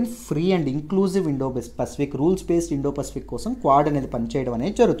open, free and inclusive Indo Pacific, rules based Indo Pacific కోసం క్వాడ్ అనేది పనిచేయడం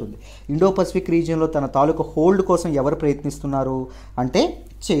అనేది జరుగుతుంది. ఇండో పసిఫిక్ రీజియన్లో తన తాలూకా హోల్డ్ కోసం ఎవరు ప్రయత్నిస్తున్నారు అంటే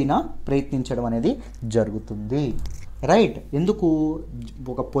చైనా ప్రయత్నించడం అనేది జరుగుతుంది. రైట్, ఎందుకు,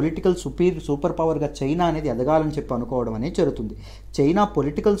 ఒక పొలిటికల్ సూపర్ పవర్గా చైనా అనేది ఎదగాలని చెప్పి అనుకోవడం అనేది జరుగుతుంది. చైనా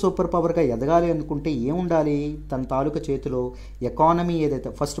పొలిటికల్ సూపర్ పవర్గా ఎదగాలి అనుకుంటే ఏముండాలి, తన తాలూకా చేతిలో ఎకానమీ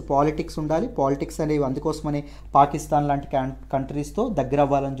ఏదైతే, ఫస్ట్ పాలిటిక్స్ ఉండాలి. పాలిటిక్స్ అనేవి అందుకోసమనే పాకిస్తాన్ లాంటి కంట్రీస్తో దగ్గర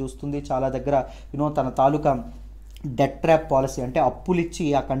అవ్వాలని చూస్తుంది. చాలా దగ్గర తన తాలూకా డెట్ ట్రాప్ పాలసీ అంటే అప్పులు ఇచ్చి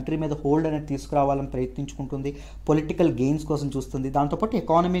ఆ కంట్రీ మీద హోల్డ్ అనేది తీసుకురావాలని ప్రయత్నించుకుంటుంది. పొలిటికల్ గెయిన్స్ కోసం చూస్తుంది. దాంతోపాటు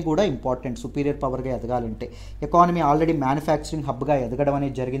ఎకానమీ కూడా ఇంపార్టెంట్, సుపీరియర్ పవర్గా ఎదగాలంటే. ఎకానమీ ఆల్రెడీ మ్యానుఫ్యాక్చరింగ్ హబ్గా ఎదగడం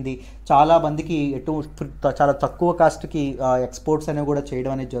అనేది జరిగింది. చాలా మందికి చాలా తక్కువ కాస్ట్కి ఎక్స్పోర్ట్స్ అనేవి కూడా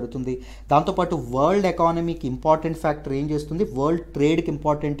చేయడం అనేది జరుగుతుంది. దాంతోపాటు వరల్డ్ ఎకానమీకి ఇంపార్టెంట్ ఫ్యాక్టర్ ఏం చేస్తుంది, వరల్డ్ ట్రేడ్కి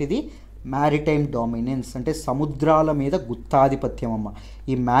ఇంపార్టెంట్ ఇది మ్యారిటైమ్ డామినెన్స్, అంటే సముద్రాల మీద గుత్తాధిపత్యం అమ్మ.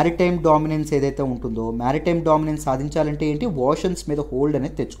 ఈ మ్యారిటైమ్ డామినెన్స్ ఏదైతే ఉంటుందో, మ్యారిటైమ్ డామినెన్స్ సాధించాలంటే ఏంటి, ఓషన్స్ మీద హోల్డ్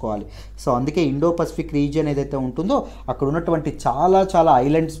అనేది తెచ్చుకోవాలి. సో అందుకే ఇండో పసిఫిక్ రీజియన్ ఏదైతే ఉంటుందో అక్కడ ఉన్నటువంటి చాలా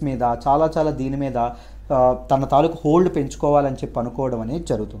ఐలాండ్స్ మీద చాలా దీని మీద తన తాలూకు హోల్డ్ పెంచుకోవాలని చెప్పి అనుకోవడం అనేది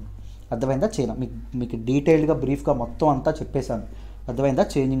జరుగుతుంది. అర్థమైందా, చైనా మీకు డీటెయిల్డ్గా బ్రీఫ్గా మొత్తం అంతా చెప్పేశాను. అర్థమైందా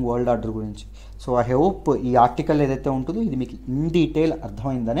చేంజింగ్ వరల్డ్ ఆర్డర్ గురించి. సో ఐ హోప్ ఈ ఆర్టికల్ ఏదైతే ఉంటుందో ఇది మీకు ఇన్ డీటెయిల్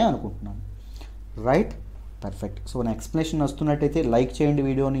అర్థమైందనే అనుకుంటున్నాను. Right, perfect. సో నా ఎక్స్ప్లెనేషన్ వస్తున్నట్టయితే లైక్ చేయండి,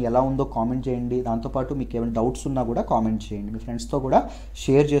 వీడియోని ఎలా ఉందో కామెంట్ చేయండి. దాంతోపాటు మీకు ఏమైనా డౌట్స్ ఉన్నా కూడా కామెంట్ చేయండి. మీ ఫ్రెండ్స్తో కూడా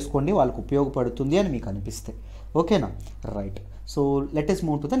షేర్ చేసుకోండి, వాళ్ళకు ఉపయోగపడుతుంది అని మీకు అనిపిస్తే. ఓకేనా, right. So let us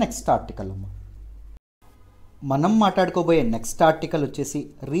move to the next article అమ్మ. మనం మాట్లాడుకోబోయే నెక్స్ట్ ఆర్టికల్ వచ్చేసి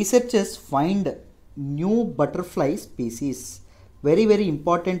researchers find new butterfly species. Very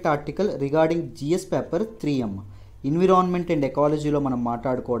important article regarding GS paper 3 అమ్మ. ఎన్విరాన్మెంట్ అండ్ ఎకాలజీలో మనం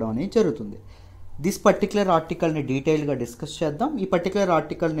మాట్లాడుకోవడం అనేది జరుగుతుంది. దిస్ పర్టికులర్ ఆర్టికల్ని డీటెయిల్గా డిస్కస్ చేద్దాం. ఈ పర్టికులర్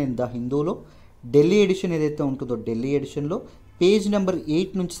ఆర్టికల్ నేను ద హిందూలో ఢిల్లీ ఎడిషన్ ఏదైతే ఉంటుందో ఢిల్లీ ఎడిషన్లో పేజ్ నెంబర్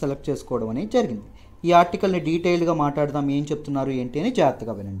 8 నుంచి సెలెక్ట్ చేసుకోవడం అనేది జరిగింది. ఈ ఆర్టికల్ని డీటెయిల్గా మాట్లాడదాం, ఏం చెప్తున్నారు ఏంటి అని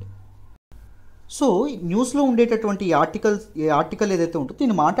జాగ్రత్తగా వినండి. సో న్యూస్లో ఉండేటటువంటి ఈ ఆర్టికల్ ఏదైతే ఉంటుందో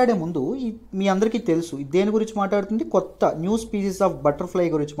దీన్ని మాట్లాడే ముందు మీ అందరికీ తెలుసు దేని గురించి మాట్లాడుతుంది, కొత్త న్యూ స్పీసీస్ ఆఫ్ బటర్ఫ్లై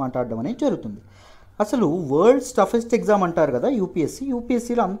గురించి మాట్లాడడం అనేది జరుగుతుంది. అసలు వరల్డ్స్ టఫెస్ట్ ఎగ్జామ్ అంటారు కదా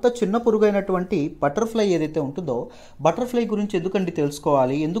యూపీఎస్సీలో అంత చిన్న పురుగైనటువంటి బటర్ఫ్లై ఏదైతే ఉంటుందో బటర్ఫ్లై గురించి ఎందుకండి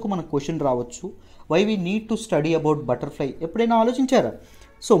తెలుసుకోవాలి, ఎందుకు మనకు క్వశ్చన్ రావచ్చు, why we need to study about butterfly, ఎప్పుడైనా ఆలోచించారా?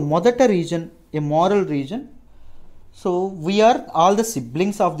 సో మొదట reason, A moral reason. So we are all the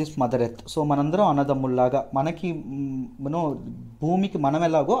siblings of this mother earth. So మనందరం అన్నదమ్ముల్లాగా, మనకి భూమికి మనం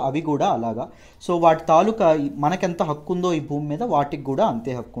ఎలాగో అవి కూడా అలాగా. సో వాటి తాలూకా మనకెంత హక్కు ఉందో ఈ భూమి మీద వాటికి కూడా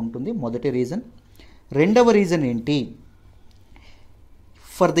అంతే హక్కు ఉంటుంది, మొదటి రీజన్. రెండవ రీజన్ ఏంటి,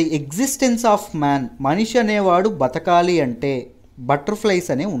 for the existence of man, మనిషి అనేవాడు బతకాలి అంటే బటర్ఫ్లైస్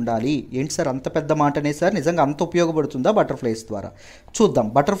అనే ఉండాలి. ఏంటి సార్ అంత పెద్ద మాటనే సార్, నిజంగా అంత ఉపయోగపడుతుందా బటర్ఫ్లైస్ ద్వారా? చూద్దాం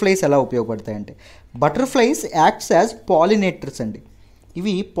బటర్ఫ్లైస్ ఎలా ఉపయోగపడతాయంటే, బటర్ఫ్లైస్ యాక్ట్స్ యాజ్ పాలినేటర్స్ అండి.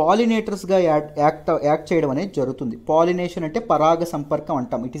 ఇవి పాలినేటర్స్గా యాక్ట్ చేయడం అనేది జరుగుతుంది. పాలినేషన్ అంటే పరాగ సంపర్కం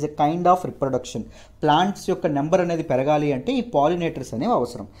అంటాం. It is a kind of reproduction. Plants యొక్క నెంబర్ అనేది పెరగాలి అంటే ఈ పాలినేటర్స్ అనేవి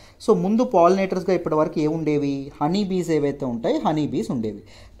అవసరం. సో ముందు పాలినేటర్స్గా ఇప్పటివరకు ఏముండేవి, హనీ బీస్ ఏవైతే ఉంటాయి హనీ బీస్ ఉండేవి.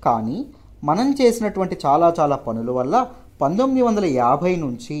 కానీ మనం చేసినటువంటి చాలా పనుల వల్ల 1950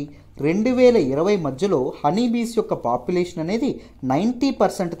 నుంచి 2020 మధ్యలో హనీ బీస్ యొక్క పాపులేషన్ అనేది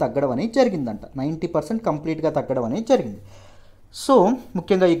 90% తగ్గడం అనేది జరిగిందంట. 90% కంప్లీట్గా తగ్గడం అనేది జరిగింది. సో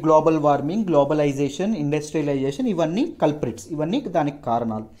ముఖ్యంగా ఈ గ్లోబల్ వార్మింగ్, గ్లోబలైజేషన్, ఇండస్ట్రియలైజేషన్ ఇవన్నీ కల్ప్రిట్స్, ఇవన్నీ దానికి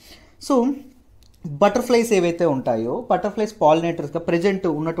కారణాలు. సో బటర్ఫ్లైస్ ఏవైతే ఉంటాయో బటర్ఫ్లైస్ పాలినేటర్స్గా ప్రజెంట్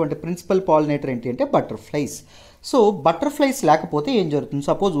ఉన్నటువంటి ప్రిన్సిపల్ పాలినేటర్ ఏంటి అంటే బటర్ఫ్లైస్. సో బటర్ఫ్లైస్ లేకపోతే ఏం జరుగుతుంది,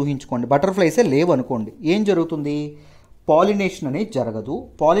 సపోజ్ ఊహించుకోండి బటర్ఫ్లైసే లేవు అనుకోండి, ఏం జరుగుతుంది, పాలినేషన్ అనేది జరగదు.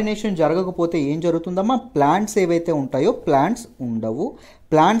 పాలినేషన్ జరగకపోతే ఏం జరుగుతుందమ్మా, ప్లాంట్స్ ఏవైతే ఉంటాయో ప్లాంట్స్ ఉండవు.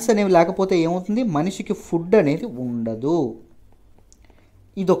 ప్లాంట్స్ అనేవి లేకపోతే ఏమవుతుంది, మనిషికి ఫుడ్ అనేది ఉండదు.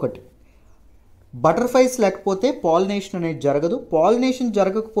 ఇదొకటి. బటర్ఫ్లైస్ లేకపోతే పాలినేషన్ అనేది జరగదు. పాలినేషన్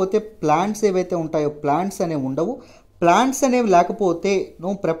జరగకపోతే ప్లాంట్స్ ఏవైతే ఉంటాయో ప్లాంట్స్ అనేవి ఉండవు. ప్లాంట్స్ అనేవి లేకపోతే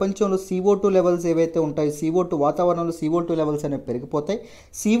ప్రపంచంలో CO2 లెవెల్స్ ఏవైతే ఉంటాయో వాతావరణంలో CO2 లెవెల్స్ అనేవి పెరిగిపోతాయి.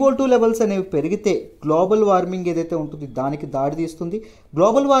 CO2 లెవెల్స్ అనేవి పెరిగితే గ్లోబల్ వార్మింగ్ ఏదైతే ఉంటుందో దానికి దారి తీస్తుంది.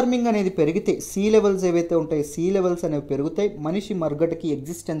 గ్లోబల్ వార్మింగ్ అనేది పెరిగితే సీ లెవెల్స్ ఏవైతే ఉంటాయో సీ లెవెల్స్ అనేవి పెరుగుతాయి. మనిషి మనుగడకి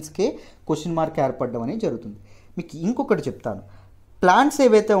ఎగ్జిస్టెన్స్కే క్వశ్చన్ మార్క్ ఏర్పడడం అనేది జరుగుతుంది. మీకు ఇంకొకటి చెప్తాను. ప్లాంట్స్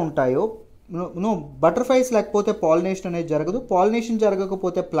ఏవైతే ఉంటాయో బటర్ఫ్లైస్ లేకపోతే పాలినేషన్ అనేది జరగదు. పాలినేషన్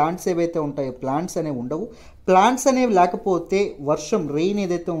జరగకపోతే ప్లాంట్స్ ఏవైతే ఉంటాయో ప్లాంట్స్ అనేవి ఉండవు. ప్లాంట్స్ అనేవి లేకపోతే వర్షం రెయిన్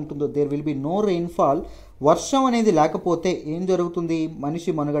ఏదైతే ఉంటుందో there will be no rainfall. వర్షం అనేది లేకపోతే ఏం జరుగుతుంది?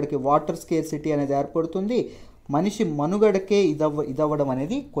 మనిషి మనుగడకి వాటర్ స్కేర్సిటీ అనేది ఏర్పడుతుంది. మనిషి మనుగడకే ఇదవ్వడం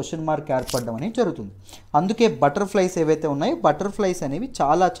అనేది క్వశ్చన్ మార్క్ ఏర్పడడం అనేది జరుగుతుంది. అందుకే బటర్ఫ్లైస్ ఏవైతే ఉన్నాయో బటర్ఫ్లైస్ అనేవి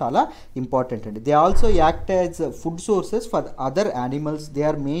చాలా చాలా ఇంపార్టెంట్ అండి. They also act as food sources for other animals. They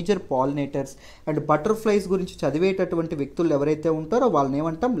are major pollinators. And butterflies గురించి చదివేటటువంటి వ్యక్తులు ఎవరైతే ఉంటారో వాళ్ళని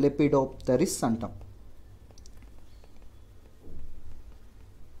ఏమంటాం? లెపిడోప్టెరిస్ అంటాం.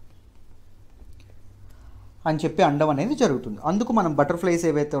 అని చెప్పి అండం అనేది జరుగుతుంది. అందుకు మనం బటర్ఫ్లైస్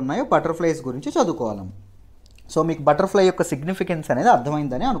ఏవైతే ఉన్నాయో బటర్ఫ్లైస్ గురించి చదువుకోవాలి. సో మీకు బటర్ఫ్లై యొక్క సిగ్నిఫికెన్స్ అనేది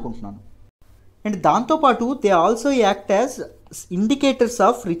అర్థమైందని అనుకుంటున్నాను. అండ్ దాంతోపాటు they also act as indicators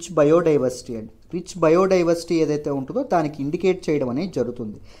of rich biodiversity అండి. రిచ్ బయోడైవర్సిటీ ఏదైతే ఉంటుందో దానికి ఇండికేట్ చేయడం అనేది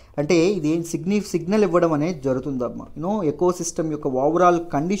జరుగుతుంది. అంటే ఇది సిగ్నల్ ఇవ్వడం అనేది జరుగుతుందమ్మా. ఎకోసిస్టమ్ యొక్క ఓవరాల్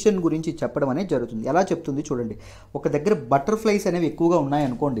కండిషన్ గురించి చెప్పడం అనేది జరుగుతుంది. ఎలా చెప్తుంది చూడండి. ఒక దగ్గర బటర్ఫ్లైస్ అనేవి ఎక్కువగా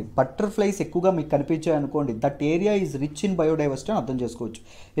ఉన్నాయనుకోండి, బటర్ఫ్లైస్ ఎక్కువగా మీకు కనిపించాయి అనుకోండి, that area is rich in biodiversity అని అర్థం చేసుకోవచ్చు.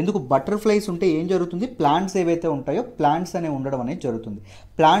 ఎందుకు? బటర్ఫ్లైస్ ఉంటే ఏం జరుగుతుంది? ప్లాంట్స్ ఏవైతే ఉంటాయో ప్లాంట్స్ అనేవి ఉండడం అనేది జరుగుతుంది.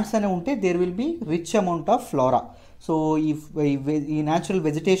 ప్లాంట్స్ అనేవి ఉంటే there will be rich amount of flora. So ఈ న్యాచురల్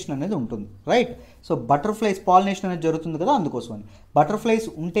వెజిటేషన్ అనేది ఉంటుంది, రైట్? సో బటర్ఫ్లైస్ పాలినేషన్ అనేది జరుగుతుంది కదా, అందుకోసమని. బటర్ఫ్లైస్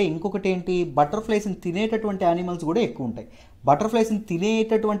ఉంటే ఇంకొకటి ఏంటి? బటర్ఫ్లైస్ని తినేటటువంటి యానిమల్స్ కూడా ఎక్కువ ఉంటాయి. బటర్ఫ్లైస్ని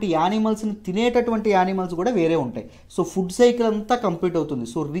తినేటటువంటి యానిమల్స్ కూడా వేరే ఉంటాయి. సో ఫుడ్ సైకిల్ అంతా కంప్లీట్ అవుతుంది.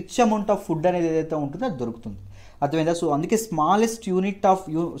 So rich amount of food అనేది ఏదైతే ఉంటుందో అది దొరుకుతుంది. అర్థమైందా? సో అందుకే స్మాలెస్ట్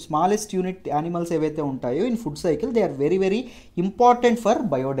యూనిట్ యానిమల్స్ ఏవైతే ఉంటాయో in food cycle they are very very important for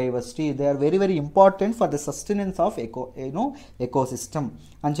biodiversity. They are very very important for the sustenance of ecosystem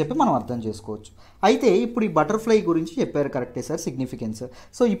అని చెప్పి మనం అర్థం చేసుకోవచ్చు. అయితే ఇప్పుడు ఈ బటర్ఫ్లై గురించి చెప్పారు, కరెక్టే సార్, సిగ్నిఫికెన్స్.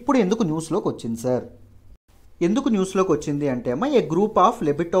 సో ఇప్పుడు ఎందుకు న్యూస్లోకి వచ్చింది సార్? ఎందుకు న్యూస్లోకి వచ్చింది అంటే అమ్మ, ఏ గ్రూప్ ఆఫ్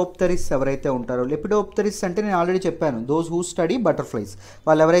లెపిడోప్టెరిస్ ఎవరైతే ఉంటారో, లెపిడోప్టెరిస్ అంటే నేను ఆల్రెడీ చెప్పాను, దోస్ హూ స్టడీ బటర్ఫ్లైస్,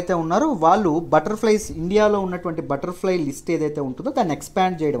 వాళ్ళు ఎవరైతే ఉన్నారో వాళ్ళు బటర్ఫ్లైస్, ఇండియాలో ఉన్నటువంటి బటర్ఫ్లై లిస్ట్ ఏదైతే ఉంటుందో దాన్ని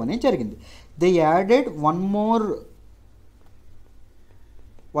ఎక్స్పాండ్ చేయడం అనేది జరిగింది. They added one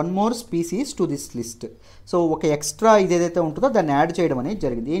more species to this list. So ఒక ఎక్స్ట్రా ఇది ఏదైతే ఉంటుందో దాన్ని యాడ్ చేయడం అనేది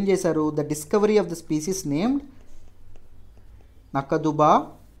జరిగింది. ఏం చేశారు? The discovery of the species named నకదుబా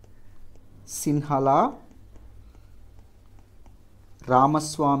సిన్హలా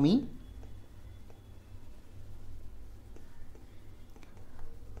Ramaswamy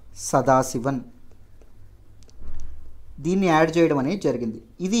Sadasivan, దీన్ని యాడ్ చేయడం అనేది జరిగింది.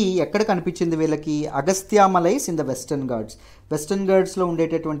 ఇది ఎక్కడ కనిపించింది వీళ్ళకి? అగస్త్యామలైస్ ఇన్ ద వెస్టర్న్ ఘాట్స్లో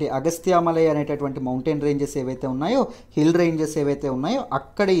ఉండేటటువంటి అగస్త్యామలై అనేటటువంటి మౌంటైన్ రేంజెస్ ఏవైతే ఉన్నాయో, హిల్ రేంజెస్ ఏవైతే ఉన్నాయో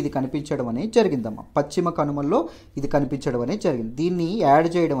అక్కడే ఇది కనిపించడం అనేది జరిగిందమ్మా. పశ్చిమ కనుమల్లో ఇది కనిపించడం అనేది జరిగింది. దీన్ని యాడ్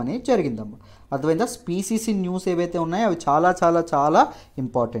చేయడం అనేది జరిగిందమ్మా. అర్థమైందా? స్పీసీస్ ఇన్ న్యూస్ ఏవైతే ఉన్నాయో అవి చాలా చాలా చాలా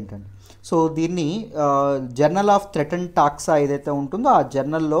ఇంపార్టెంట్ అండి. సో దీన్ని జర్నల్ ఆఫ్ థ్రెటన్ టాక్సా ఏదైతే ఉంటుందో ఆ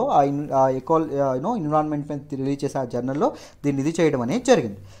జర్నల్లో ఎన్విరాన్మెంట్ మీద రిలీజ్ చేసే ఆ జర్నల్లో దీన్ని ఇది చేయడం అనేది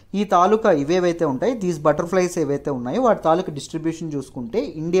జరిగింది. ఈ తాలూకా ఇవేవైతే ఉంటాయి, దీస్ బటర్ఫ్లైస్ ఏవైతే ఉన్నాయో వాటి తాలూకా డిస్ట్రిబ్యూషన్ చూసుకుంటే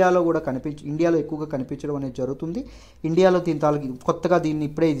ఇండియాలో ఎక్కువగా కనిపించడం అనేది జరుగుతుంది. ఇండియాలో దీని తాలూకా కొత్తగా దీన్ని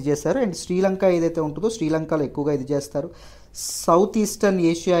ఇప్పుడే ఇది చేస్తారు. అండ్ శ్రీలంక ఏదైతే ఉంటుందో శ్రీలంకలో ఎక్కువగా ఇది చేస్తారు. సౌత్ ఈస్టర్న్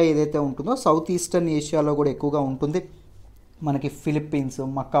ఏషియా ఏదైతే ఉంటుందో సౌత్ ఈస్టర్న్ ఏషియాలో కూడా ఎక్కువగా ఉంటుంది. మనకి ఫిలిప్పీన్స్,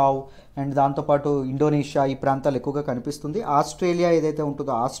 మకావ్ అండ్ దాంతోపాటు ఇండోనేషియా ఈ ప్రాంతాలు ఎక్కువగా కనిపిస్తుంది. ఆస్ట్రేలియా ఏదైతే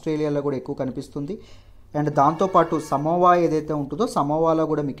ఉంటుందో ఆస్ట్రేలియాలో కూడా ఎక్కువ కనిపిస్తుంది. అండ్ దాంతోపాటు సమోవా ఏదైతే ఉంటుందో సమోవాలో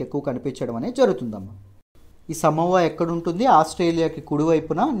కూడా మీకు ఎక్కువ కనిపించడం అనేది జరుగుతుందమ్మా. ఈ సమోవా ఎక్కడ ఉంటుంది? ఆస్ట్రేలియాకి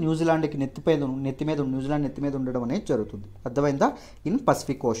కుడివైపున, న్యూజిలాండ్కి న్యూజిలాండ్ నెత్తి మీద ఉండడం అనేది జరుగుతుంది. అర్థమైందా? In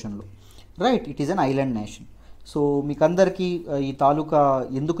Pacific ఓషన్లో, right? It is an island nation. So మీకు అందరికీ ఈ తాలూకా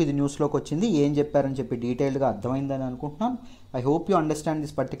ఎందుకు ఇది న్యూస్లోకి వచ్చింది, ఏం చెప్పారని చెప్పి డీటెయిల్డ్గా అర్థమైందని అనుకుంటున్నాను. I hope you understand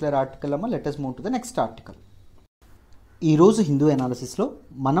this particular article అమ్మ. Let us move to the next article. ఈరోజు హిందూ ఎనాలిసిస్లో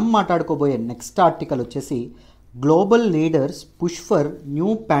మనం మాట్లాడుకోబోయే నెక్స్ట్ ఆర్టికల్ వచ్చేసి global leaders push for new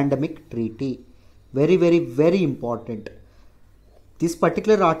pandemic treaty. Very very very important. This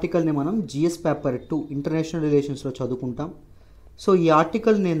particular ఆర్టికల్ని మనం GS పేపర్ 2 ఇంటర్నేషనల్ రిలేషన్స్లో చదువుకుంటాం. So ఈ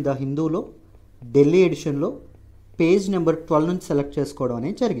article నేను the హిందూలో Delhi ఎడిషన్లో page number 12 నుంచి select చేసుకోవడం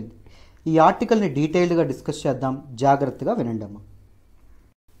అనేది జరిగింది. ఈ ఆర్టికల్ని డీటెయిల్డ్గా డిస్కస్ చేద్దాం, జాగ్రత్తగా వినండి అమ్మ.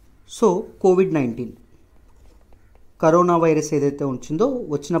 సో కోవిడ్-19 కరోనా వైరస్ ఏదైతే వచ్చిందో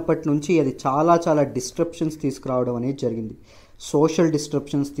వచ్చినప్పటి నుంచి అది చాలా చాలా డిస్ట్రప్షన్స్ తీసుకురావడం అనేది జరిగింది. సోషల్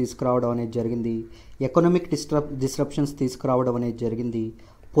డిస్ట్రప్షన్స్ తీసుకురావడం అనేది జరిగింది. ఎకనామిక్ డిస్ట్రప్షన్స్ తీసుకురావడం అనేది జరిగింది.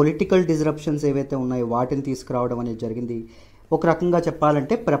 పొలిటికల్ డిస్రప్షన్స్ ఏవైతే ఉన్నాయో వాటిని తీసుకురావడం అనేది జరిగింది. ఒక రకంగా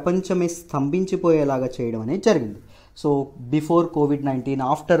చెప్పాలంటే ప్రపంచమే స్తంభించిపోయేలాగా చేయడం అనేది జరిగింది. So before COVID-19,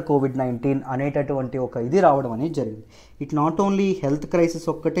 after COVID-19 అనేటటువంటి ఒక ఇది రావడం అనేది జరిగింది. It not only health crisis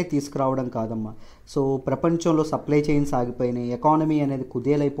ఒక్కటే తీసుకురావడం కాదమ్మా. సో ప్రపంచంలో సప్లై చైన్స్ ఆగిపోయినాయి, ఎకానమీ అనేది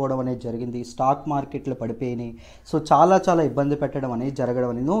కుదేలైపోవడం అనేది జరిగింది, స్టాక్ మార్కెట్లు పడిపోయినాయి. సో చాలా చాలా ఇబ్బంది పెట్టడం అనేది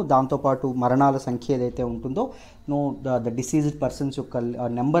జరగడం అనేది, దాంతోపాటు మరణాల సంఖ్య ఏదైతే ఉంటుందో ద డిసీజ్డ్ పర్సన్స్ యొక్క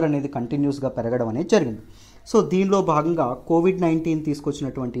నెంబర్ అనేది కంటిన్యూస్గా పెరగడం అనేది జరిగింది. సో దీనిలో భాగంగా కోవిడ్-19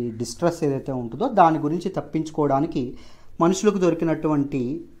 తీసుకొచ్చినటువంటి డిస్ట్రెస్ ఏదైతే ఉంటుందో దాని గురించి తప్పించుకోవడానికి మనుషులకు దొరికినటువంటి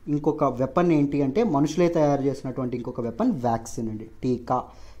ఇంకొక వెపన్ ఏంటి అంటే, మనుషులే తయారు చేసినటువంటి ఇంకొక వెపన్ వ్యాక్సిన్ అండి, టీకా.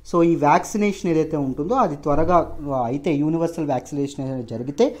 సో ఈ వ్యాక్సినేషన్ ఏదైతే ఉంటుందో అది త్వరగా అయితే యూనివర్సల్ వ్యాక్సినేషన్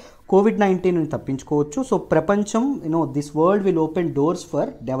జరిగితే కోవిడ్-19ని తప్పించుకోవచ్చు. సో ప్రపంచం this world will open doors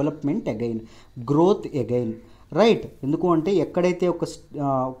for development again, growth again, right. ఎందుకు అంటే ఎక్కడైతే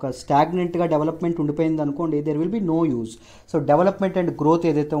ఒక స్టాగ్నెంట్గా డెవలప్మెంట్ ఉండిపోయింది అనుకోండి, there will be no use. So development and growth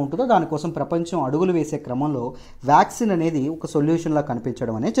ఏదైతే ఉంటుందో దానికోసం ప్రపంచం అడుగులు వేసే క్రమంలో వ్యాక్సిన్ అనేది ఒక సొల్యూషన్లా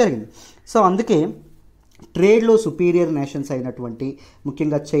కనిపించడం అనేది జరిగింది. సో అందుకే ట్రేడ్లో సుపీరియర్ నేషన్స్ అయినటువంటి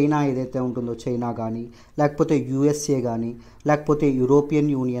ముఖ్యంగా చైనా ఏదైతే ఉంటుందో, చైనా కానీ, లేకపోతే యూఎస్ఏ కానీ, లేకపోతే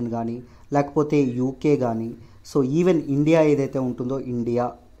యూరోపియన్ యూనియన్ కానీ, లేకపోతే యూకే కానీ, సో ఈవెన్ ఇండియా ఏదైతే ఉంటుందో ఇండియా,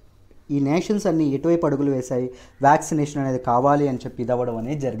 ఈ నేషన్స్ అన్నీ ఎటువైపు అడుగులు వేశాయి, వ్యాక్సినేషన్ అనేది కావాలి అని చెప్పి ఇదవ్వడం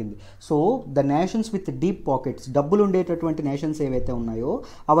అనేది జరిగింది. So the nations with deep pockets, డబ్బులు ఉండేటటువంటి నేషన్స్ ఏవైతే ఉన్నాయో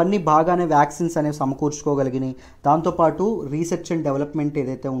అవన్నీ బాగానే వ్యాక్సిన్స్ అనేవి సమకూర్చుకోగలిగినాయి. దాంతోపాటు రీసెర్చ్ అండ్ డెవలప్మెంట్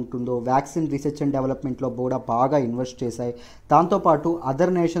ఏదైతే ఉంటుందో వ్యాక్సిన్ రీసెర్చ్ అండ్ డెవలప్మెంట్లో కూడా బాగా ఇన్వెస్ట్ చేశాయి. దాంతోపాటు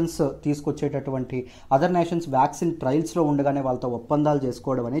అదర్ నేషన్స్ వ్యాక్సిన్ ట్రయల్స్లో ఉండగానే వాళ్ళతో ఒప్పందాలు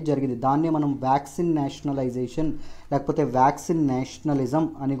చేసుకోవడం అనేది జరిగింది. దాన్నే మనం వ్యాక్సిన్ నేషనలైజేషన్ లేకపోతే వ్యాక్సిన్ నేషనలిజం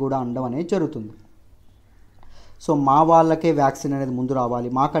అని కూడా అనడం అనేది జరుగుతుంది. సో మా వాళ్ళకే వ్యాక్సిన్ అనేది ముందు రావాలి,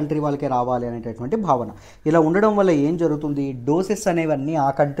 మా కంట్రీ వాళ్ళకే రావాలి అనేటటువంటి భావన. ఇలా ఉండడం వల్ల ఏం జరుగుతుంది, డోసెస్ అనేవన్నీ ఆ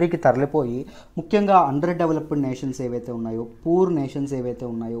కంట్రీకి తరలిపోయి ముఖ్యంగా అండర్ డెవలప్డ్ నేషన్స్ ఏవైతే ఉన్నాయో, పూర్ నేషన్స్ ఏవైతే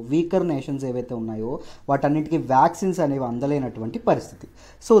ఉన్నాయో, వీకర్ నేషన్స్ ఏవైతే ఉన్నాయో వాటన్నిటికీ వ్యాక్సిన్స్ అనేవి అందలేనటువంటి పరిస్థితి.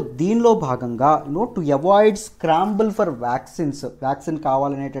 సో దీనిలో భాగంగా to avoid scramble for vaccine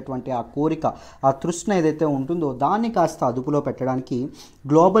కావాలనేటటువంటి ఆ కోరిక, ఆ తృష్ణ ఏదైతే ఉంటుందో దాన్ని కాస్త అదుపులో పెట్టడానికి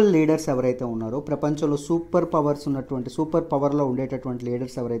గ్లోబల్ లీడర్స్ ఎవరైతే ఉన్నారో, ప్రపంచంలో సూపర్ పవర్లో ఉండేటటువంటి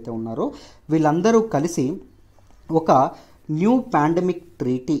లీడర్స్ ఎవరైతే ఉన్నారో వీళ్ళందరూ కలిసి ఒక న్యూ పాండమిక్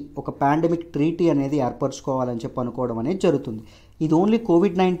ట్రీటీ అనేది ఏర్పరచుకోవాలని చెప్పి అనుకోవడం అనేది జరుగుతుంది. ఇది ఓన్లీ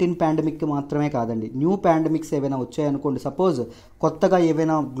కోవిడ్-19 పాండమిక్కి మాత్రమే కాదండి. న్యూ పాండమిక్స్ ఏవైనా వచ్చాయనుకోండి, సపోజ్ కొత్తగా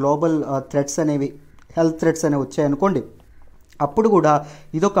ఏవైనా గ్లోబల్ హెల్త్ థ్రెట్స్ అనేవి వచ్చాయనుకోండి, అప్పుడు కూడా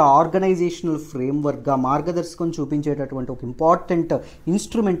ఇదొక ఆర్గనైజేషనల్ ఫ్రేమ్వర్క్గా మార్గదర్శకం చూపించేటటువంటి ఒక ఇంపార్టెంట్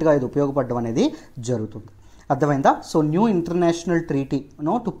ఇన్స్ట్రుమెంట్గా ఇది ఉపయోగపడడం అనేది జరుగుతుంది. అర్థమైందా? So new international treaty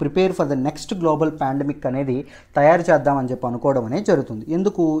to prepare for the next global pandemic అనేది తయారు చేద్దామని చెప్పి అనుకోవడం అనేది జరుగుతుంది.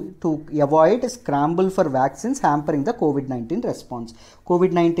 ఎందుకు? To avoid scramble for vaccines hampering the COVID-19 response.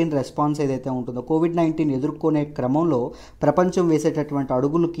 COVID-19 response ఏదైతే ఉంటుందో, కోవిడ్-19 ఎదుర్కొనే క్రమంలో ప్రపంచం వేసేటటువంటి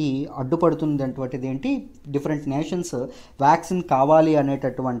అడుగులకి అడ్డుపడుతున్నటువంటిది ఏంటి, డిఫరెంట్ నేషన్స్ వ్యాక్సిన్ కావాలి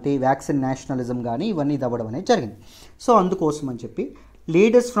అనేటటువంటి వ్యాక్సిన్ నేషనలిజం కానీ ఇవన్నీ ఇవ్వడం అనేది జరిగింది. సో అందుకోసం అని చెప్పి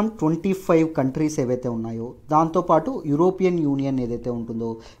లీడర్స్ ఫ్రమ్ 25 కంట్రీస్ ఏవైతే ఉన్నాయో, దాంతోపాటు యూరోపియన్ యూనియన్ ఏదైతే ఉంటుందో,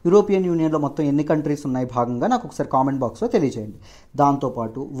 యూరోపియన్ యూనియన్లో మొత్తం ఎన్ని కంట్రీస్ ఉన్నాయి భాగంగా నాకు ఒకసారి కామెంట్ బాక్స్లో తెలియజేయండి.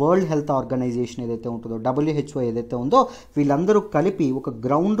 దాంతోపాటు వరల్డ్ హెల్త్ ఆర్గనైజేషన్ ఏదైతే ఉంటుందో, WHO ఏదైతే ఉందో, వీళ్ళందరూ కలిపి ఒక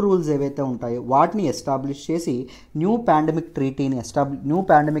గ్రౌండ్ రూల్స్ ఏవైతే ఉంటాయో వాటిని ఎస్టాబ్లిష్ చేసి న్యూ పాండమిక్ ట్రీటీని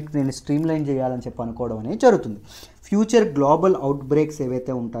స్ట్రీమ్లైన్ చేయాలని చెప్పి అనుకోవడం అనేది జరుగుతుంది. ఫ్యూచర్ గ్లోబల్ అవుట్బ్రేక్స్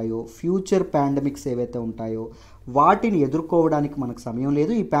ఏవైతే ఉంటాయో, ఫ్యూచర్ పాండమిక్స్ ఏవైతే ఉంటాయో వాటిని ఎదుర్కోవడానికి మనకు సమయం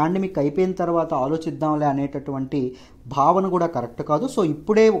లేదు. ఈ పాండమిక్ అయిపోయిన తర్వాత ఆలోచిద్దాంలే అనేటటువంటి భావన కూడా కరెక్ట్ కాదు. సో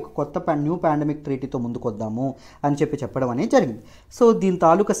ఇప్పుడే ఒక కొత్త న్యూ పాండమిక్ ట్రీటీతో ముందుకొద్దాము అని చెప్పడం అనేది జరిగింది. సో దీని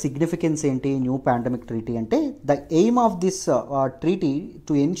తాలూకా సిగ్నిఫికెన్స్ ఏంటి, న్యూ పాండమిక్ ట్రీటీ అంటే the aim of this treaty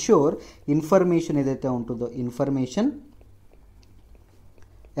to ensure information ఏదైతే ఉంటుందో, ఇన్ఫర్మేషన్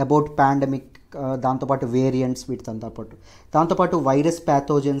అబౌట్ పాండమిక్, దాంతోపాటు వేరియంట్స్, దాంతోపాటు వైరస్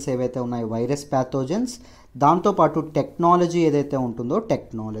ప్యాథోజన్స్ ఏవైతే ఉన్నాయో వైరస్ ప్యాథోజన్స్, దాంతోపాటు టెక్నాలజీ ఏదైతే ఉంటుందో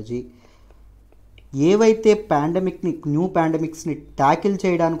టెక్నాలజీ, ఏవైతే న్యూ పాండమిక్స్ని ట్యాకిల్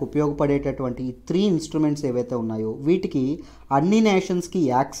చేయడానికి ఉపయోగపడేటటువంటి ఈ 3 ఇన్స్ట్రుమెంట్స్ ఏవైతే ఉన్నాయో వీటికి అన్ని నేషన్స్కి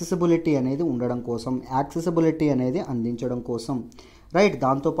యాక్సెసిబిలిటీ అనేది ఉండడం కోసం, యాక్సెసిబిలిటీ అనేది అందించడం కోసం, రైట్.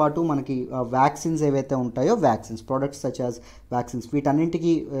 దాంతోపాటు మనకి వ్యాక్సిన్స్ ఏవైతే ఉంటాయో, vaccines products such as vaccines,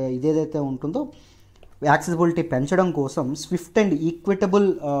 వీటన్నింటికి ఇదేదైతే ఉంటుందో యాక్సెసిబిలిటీ పెంచడం కోసం స్విఫ్ట్ అండ్ ఈక్విటబుల్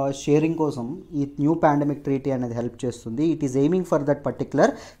షేరింగ్ కోసం ఈ న్యూ పాండమిక్ ట్రీటీ అనేది హెల్ప్ చేస్తుంది. It is aiming for that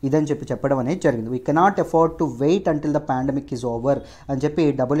particular ఇదని చెప్పడం అనేది జరిగింది. We cannot afford to wait until the pandemic is over అని చెప్పి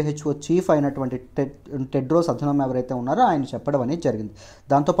WHO చీఫ్ అయినటువంటి టెడ్రోస్ అధనోమ్ ఎవరైతే ఉన్నారో ఆయన చెప్పడం అనేది జరిగింది.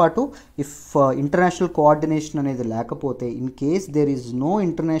 దాంతోపాటు ఇఫ్ ఇంటర్నేషనల్ కోఆర్డినేషన్ అనేది లేకపోతే, in case there is no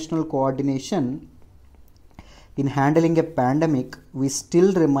international coordination in handling a pandemic, we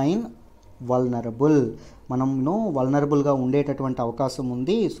still remain vulnerable. మనము వల్నరబుల్గా ఉండేటటువంటి అవకాశం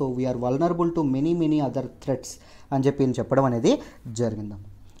ఉంది. So we are vulnerable to many other threats అని చెప్పి చెప్పడం అనేది జరిగింది.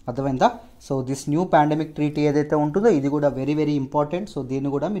 అర్థమైందా? So this new pandemic treaty ఏదైతే ఉంటుందో ఇది కూడా వెరీ ఇంపార్టెంట్. సో దీన్ని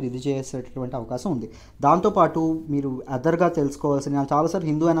కూడా మీరు ఇది చేసేటటువంటి అవకాశం ఉంది. దాంతోపాటు మీరు అదర్గా తెలుసుకోవాల్సిన, నేను చాలాసార్లు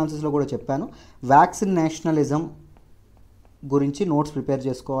హిందూ అనాలిసిస్లో కూడా చెప్పాను, వ్యాక్సిన్ నేషనలిజం గురించి నోట్స్ ప్రిపేర్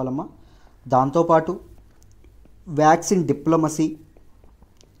చేసుకోవాలమ్మా. దాంతోపాటు vaccine diplomacy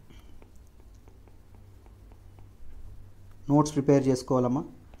notes prepare చేసుకోవాలమ్మా.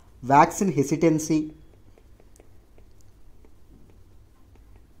 Vaccine hesitancy,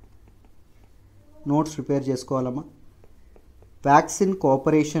 notes prepare చేసుకోవాలమ్మా. Vaccine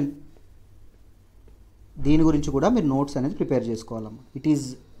cooperation, దీని గురించి కూడా మీరు నోట్స్ అనేది prepare చేసుకోవాలమ్మా. It is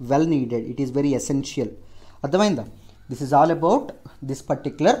well needed, it is very essential. అర్థమైందా? This is all about this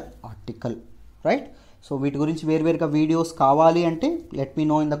particular article, right? So వీటి గురించి వేరువేరుగా వీడియోస్ కావాలి అంటే let me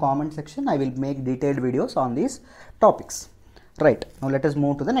no in the comment section. I will make detailed videos on these topics. Right, now let us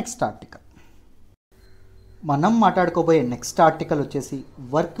move to the next article. మనం మాట్లాడుకోబోయే next article వచ్చేసి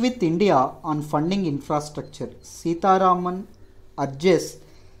work with India on funding infrastructure, Sitharaman urges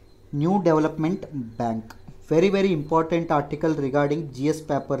new development bank. Very important article regarding GS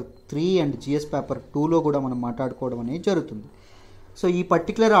paper 3 and GS paper 2లో కూడా మనం మాట్లాడుకోవడం అనేది జరుగుతుంది. So ఈ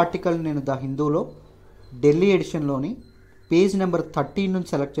particular article నేను ద హిందూలో ఢిల్లీ ఎడిషన్లోని పేజ్ నెంబర్ 13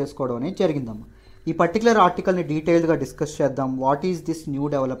 నుంచి సెలెక్ట్ చేసుకోవడం అనేది జరిగిందమ్మా. ఈ పర్టికులర్ ఆర్టికల్ని డీటెయిల్డ్గా డిస్కస్ చేద్దాం. What is this new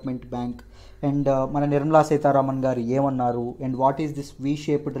development bank and మన నిర్మలా సీతారామన్ గారు ఏమన్నారు and what is this we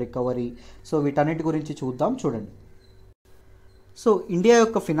shaped recovery. So వీటన్నిటి గురించి చూద్దాం. చూడండి, సో ఇండియా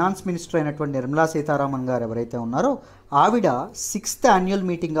యొక్క ఫినాన్స్ మినిస్టర్ అయినటువంటి నిర్మలా సీతారామన్ గారు ఎవరైతే ఉన్నారో ఆవిడ 6th annual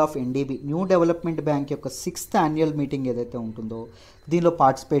meeting of NDB new development bank యొక్క 6th యాన్యువల్ మీటింగ్ ఏదైతే ఉంటుందో దీనిలో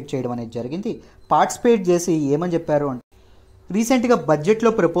పార్టిసిపేట్ చేయడం అనేది జరిగింది. పార్టిసిపేట్ చేసి ఏమని చెప్పారు అంటే, రీసెంట్గా బడ్జెట్లో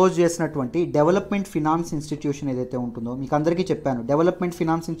ప్రపోజ్ చేసినటువంటి డెవలప్మెంట్ ఫినాన్స్ ఇన్స్టిట్యూషన్ ఏదైతే ఉంటుందో మీకు అందరికీ చెప్పాను. డెవలప్మెంట్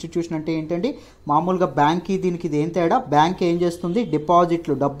ఫినాన్స్ ఇన్స్టిట్యూషన్ అంటే ఏంటండి, మామూలుగా బ్యాంక్కి దీనికి ఇది ఏం తేడా, బ్యాంక్ ఏం చేస్తుంది,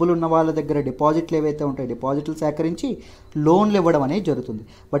 డిపాజిట్లు, డబ్బులు ఉన్న వాళ్ళ దగ్గర డిపాజిట్లు ఏవైతే ఉంటాయో డిపాజిట్లు సేకరించి లోన్లు ఇవ్వడం అనేది జరుగుతుంది.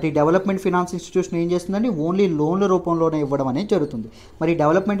 బట్ ఈ డెవలప్మెంట్ ఫినాన్స్ ఇన్స్టిట్యూషన్ ఏం చేస్తుందండి, ఓన్లీ లోన్ల రూపంలోనే ఇవ్వడం అనేది జరుగుతుంది. మరి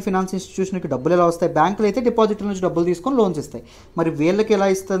డెవలప్మెంట్ ఫినాన్స్ ఇన్స్టిట్యూషన్కి డబ్బులు ఎలా వస్తాయి, బ్యాంకులు అయితే డిపాజిట్ల నుంచి డబ్బులు తీసుకొని లోన్స్ ఇస్తాయి. మరి వీళ్ళకి ఎలా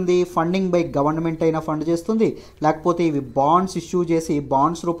ఇస్తుంది, ఫండింగ్ బై గవర్నమెంట్ అయినా ఫండ్ చేస్తుంది, లేకపోతే ఇవి బాండ్స్ ఇష్యూ చేసి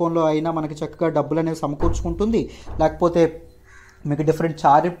బాండ్స్ రూపంలో అయినా మనకి చక్కగా డబ్బులు అనేవి సమకూర్చుకుంటుంది, లేకపోతే మీకు different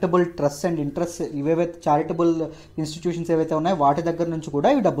charitable trust and interest ఇవేవైతే charitable institutions ఏవైతే ఉన్నాయో వాటి దగ్గర నుంచి కూడా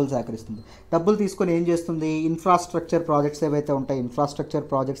ఇవి డబ్బులు సేకరిస్తుంది. డబ్బులు తీసుకొని ఏం చేస్తుంది, ఇన్ఫ్రాస్ట్రక్చర్ ప్రాజెక్ట్స్ ఏవైతే ఉంటాయో ఇన్ఫ్రాస్ట్రక్చర్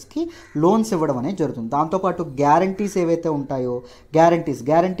ప్రాజెక్ట్స్కి లోన్స్ ఇవ్వడం అనేది జరుగుతుంది. దాంతోపాటు గ్యారంటీస్ ఏవైతే ఉంటాయో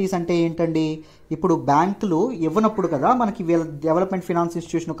గ్యారంటీస్ అంటే ఏంటండి, ఇప్పుడు బ్యాంకులు ఇవ్వనప్పుడు కదా మనకి వీళ్ళ డెవలప్మెంట్ ఫినాన్స్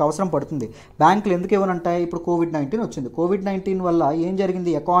ఇన్స్టిట్యూషన్కి అవసరం పడుతుంది. బ్యాంకులు ఎందుకు ఇవ్వనంటాయి, ఇప్పుడు కోవిడ్-19 వచ్చింది. కోవిడ్-19 వల్ల ఏం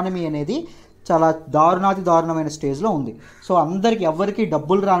జరిగింది, ఎకానమీ అనేది చాలా దారుణమైన స్టేజ్లో ఉంది. సో అందరికి ఎవరికి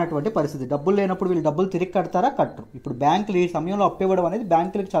డబ్బులు రానటువంటి పరిస్థితి. డబ్బులు లేనప్పుడు వీళ్ళు డబ్బులు తిరిగి కడతారా, కట్టరు. ఇప్పుడు బ్యాంకులు ఈ సమయంలో అప్పు ఇవ్వడం అనేది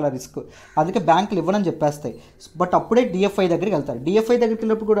బ్యాంకులకు చాలా రిస్క్. అందుకే బ్యాంకులు ఇవ్వనని చెప్పేస్తాయి. బట్ అప్పుడే DFI దగ్గరికి వెళ్తారు. DFI దగ్గరికి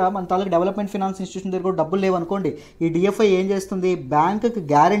వెళ్ళినప్పుడు కూడా మన తాలూకు డెవలప్మెంట్ ఫినాన్స్ ఇన్స్టిట్యూషన్ దగ్గర కూడా డబ్బులు లేవనుకోండి, ఈ DFI ఏం చేస్తుంది, బ్యాంకుకి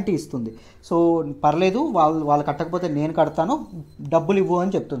గ్యారంటీ ఇస్తుంది. సో పర్లేదు వాళ్ళు కట్టకపోతే నేను కడతాను, డబ్బులు ఇవ్వు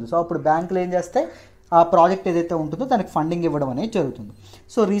అని చెప్తుంది. సో అప్పుడు బ్యాంకులు ఏం చేస్తాయి, ఆ ప్రాజెక్ట్ ఏదైతే ఉంటుందో దానికి ఫండింగ్ ఇవ్వడం అనేది జరుగుతుంది.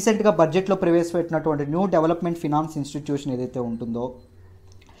 సో రీసెంట్గా బడ్జెట్లో ప్రవేశపెట్టినటువంటి న్యూ డెవలప్మెంట్ ఫినాన్స్ ఇన్స్టిట్యూషన్ ఏదైతే ఉంటుందో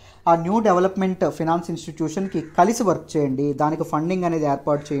ఆ న్యూ డెవలప్మెంట్ ఫినాన్స్ ఇన్స్టిట్యూషన్కి కలిసి వర్క్ చేయండి, దానికి ఫండింగ్ అనేది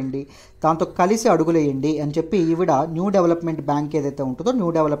ఏర్పాటు చేయండి, దాంతో కలిసి అడుగులేయండి అని చెప్పి ఈవిడ న్యూ డెవలప్మెంట్ బ్యాంక్ ఏదైతే ఉంటుందో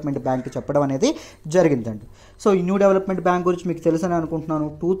న్యూ డెవలప్మెంట్ బ్యాంక్ చెప్పడం అనేది జరిగిందండి. సో ఈ న్యూ డెవలప్మెంట్ బ్యాంక్ గురించి మీకు తెలుసని అనుకుంటున్నాను.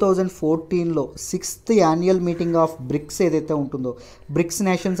 2014లో 6th annual meeting of bricks ఏదైతే ఉంటుందో, బ్రిక్స్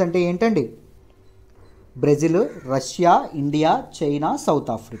నేషన్స్ అంటే ఏంటండి, Brazil, Russia, India, China, south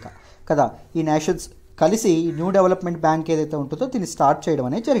Africa కదా, ఈ నేషన్స్ కలిసి ఈ న్యూ డెవలప్మెంట్ బ్యాంక్ ఏదైతే ఉంటుందో దీన్ని స్టార్ట్ చేయడం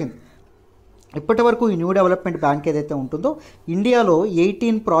అనేది జరిగింది. ఇప్పటి వరకు ఈ న్యూ డెవలప్మెంట్ బ్యాంక్ ఏదైతే ఉంటుందో ఇండియాలో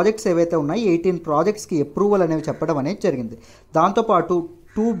 18 ప్రాజెక్ట్స్ ఏవైతే ఉన్నాయో 18 ప్రాజెక్ట్స్కి అప్రూవల్ అనేవి చెప్పడం అనేది జరిగింది. దాంతోపాటు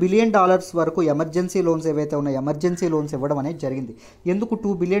 $2 బిలియన్ వరకు ఎమర్జెన్సీ లోన్స్ ఏవైతే ఉన్నాయో ఎమర్జెన్సీ లోన్స్ ఇవ్వడం అనేది జరిగింది. ఎందుకు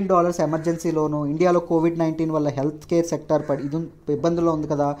 $2 బిలియన్ ఎమర్జెన్సీ లోను? ఇండియాలో కోవిడ్-19 వల్ల హెల్త్ కేర్ సెక్టార్ ఇబ్బందుల్లో ఉంది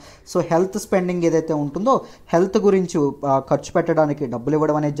కదా. సో హెల్త్ స్పెండింగ్ ఏదైతే ఉంటుందో హెల్త్ గురించి ఖర్చు పెట్టడానికి డబ్బులు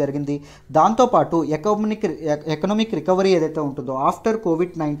ఇవ్వడం అనేది జరిగింది. దాంతోపాటు ఎకనామిక్ రికవరీ ఏదైతే ఉంటుందో ఆఫ్టర్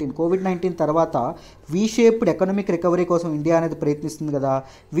కోవిడ్-19 తర్వాత వీ షేప్డ్ ఎకనామిక్ రికవరీ కోసం ఇండియా అనేది ప్రయత్నిస్తుంది కదా.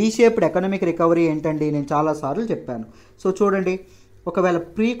 వీ షేప్డ్ ఎకనామిక్ రికవరీ ఏంటండి, నేను చాలాసార్లు చెప్పాను. సో చూడండి, ఒకవేళ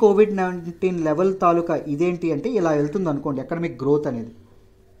ప్రీ కోవిడ్-19 లెవెల్ తాలూకా ఇదేంటి అంటే ఇలా వెళ్తుంది అనుకోండి ఎకనామిక్ గ్రోత్ అనేది.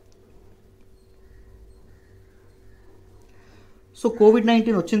 సో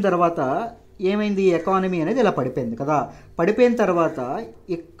కోవిడ్-19 వచ్చిన తర్వాత ఏమైంది, ఎకానమీ అనేది ఇలా పడిపోయింది కదా. పడిపోయిన తర్వాత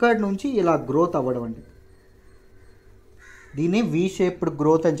ఇక్కడ నుంచి ఇలా గ్రోత్ అవ్వడం అండి, దీన్ని వీ షేప్డ్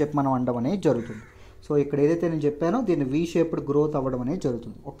గ్రోత్ అని చెప్పి మనం అనడం అనేది జరుగుతుంది. సో ఇక్కడ ఏదైతే నేను చెప్పానో దీన్ని వీ షేప్డ్ గ్రోత్ అవ్వడం అనేది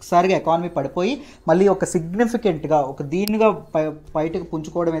జరుగుతుంది. ఒకసారిగా ఎకానమీ పడిపోయి మళ్ళీ ఒక సిగ్నిఫికెంట్గా ఒక దీనిగా బయటకు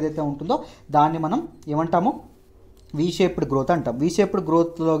పుంజుకోవడం ఏదైతే ఉంటుందో దాన్ని మనం ఏమంటాము, వీ షేప్డ్ గ్రోత్ అంటాం. వీ షేప్డ్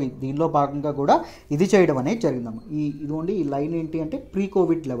గ్రోత్లో దీనిలో భాగంగా కూడా ఇది చేయడం అనేది జరిగిందమ్మా. ఇదిగోండి ఈ లైన్ ఏంటి అంటే pre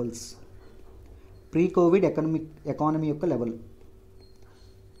Covid levels, pre Covid economy యొక్క లెవెల్.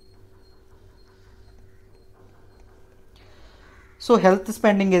 సో హెల్త్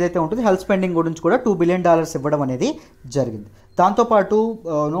స్పెండింగ్ ఏదైతే ఉంటుందో హెల్త్ స్పెండింగ్ గురించి కూడా $2 బిలియన్ ఇవ్వడం అనేది జరిగింది. దాంతోపాటు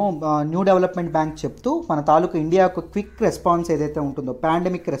న్యూ డెవలప్మెంట్ బ్యాంక్ చెప్తూ మన తాలూకు ఇండియా యొక్క క్విక్ రెస్పాన్స్ ఏదైతే ఉంటుందో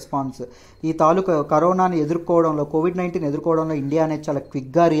పాండమిక్ రెస్పాన్స్, ఈ తాలూకు కరోనాని ఎదుర్కోవడంలో కోవిడ్-19 ఎదుర్కోవడంలో ఇండియా అనేది చాలా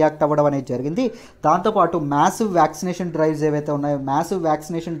క్విక్గా రియాక్ట్ అవ్వడం అనేది జరిగింది. దాంతోపాటు మ్యాసివ్ వ్యాక్సినేషన్ డ్రైవ్స్ ఏవైతే ఉన్నాయో మ్యాసివ్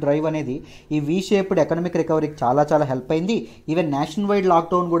వ్యాక్సినేషన్ డ్రైవ్ అనేది ఈ వీ షేప్డ్ ఎకనామిక్ రికవరీకి చాలా హెల్ప్ అయింది. ఈవెన్ నేషనల్ వైడ్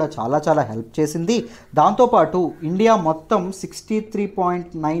లాక్డౌన్ కూడా చాలా హెల్ప్ చేసింది. దాంతోపాటు ఇండియా మొత్తం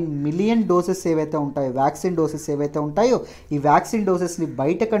 63.9 మిలియన్ డోసెస్ ఏవైతే ఉంటాయో వ్యాక్సిన్ డోసెస్ ఏవైతే ఉంటాయో ఈ వ్యాక్సిన్ డోసెస్ని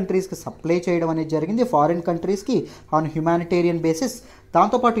బయట కంట్రీస్కి సప్లై చేయడం అనేది జరిగింది, ఫారిన్ కంట్రీస్కి ఆన్ హ్యుమానిటేరియన్ బేసిస్.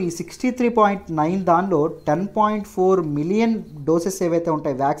 దాంతోపాటు ఈ 63.9 దానిలో 10.4 మిలియన్ డోసెస్ ఏవైతే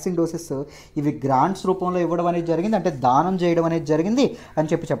ఉంటాయి వ్యాక్సిన్ డోసెస్ ఇవి గ్రాంట్స్ రూపంలో ఇవ్వడం అనేది జరిగింది, అంటే దానం చేయడం అనేది జరిగింది అని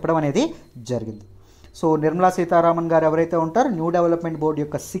చెప్పడం అనేది జరిగింది. సో నిర్మలా సీతారామన్ గారు ఎవరైతే ఉంటారో న్యూ డెవలప్మెంట్ బోర్డు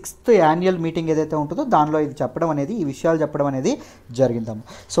యొక్క 6th యాన్యువల్ మీటింగ్ ఏదైతే ఉంటుందో దానిలో ఇది చెప్పడం అనేది ఈ విషయాలు చెప్పడం అనేది జరిగిందమ్మ.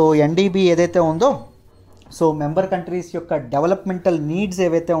 సో ఎన్డీబీ ఏదైతే ఉందో సో మెంబర్ కంట్రీస్ యొక్క డెవలప్మెంటల్ నీడ్స్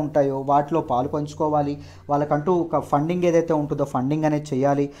ఏవైతే ఉంటాయో వాటిలో పాలు పంచుకోవాలి, వాళ్ళకంటూ ఒక ఫండింగ్ ఏదైతే ఉంటుందో ఫండింగ్ అనేది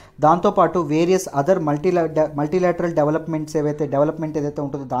చేయాలి. దాంతోపాటు వేరియస్ అదర్ మల్టీలాటరల్ డెవలప్మెంట్ ఏదైతే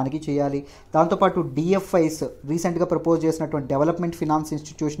ఉంటుందో దానికి చేయాలి. దాంతోపాటు డిఎఫ్ఐస్ రీసెంట్గా ప్రపోజ్ చేసినటువంటి డెవలప్మెంట్ ఫినాన్స్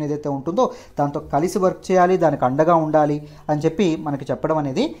ఇన్స్టిట్యూషన్ ఏదైతే ఉంటుందో దాంతో కలిసి వర్క్ చేయాలి, దానికి అండగా ఉండాలి అని చెప్పి మనకి చెప్పడం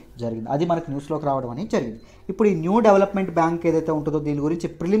అనేది జరిగింది. అది మనకు న్యూస్లోకి రావడం అనేది జరిగింది. ఇప్పుడు ఈ న్యూ డెవలప్మెంట్ బ్యాంక్ ఏదైతే ఉంటుందో దీని గురించి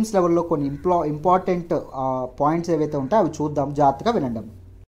ప్రిలిమ్స్ లెవెల్లో కొన్ని ఇంపార్టెంట్ పాయింట్స్ ఏవైతే ఉంటాయో అవి చూద్దాం, జాగ్రత్తగా వినండి.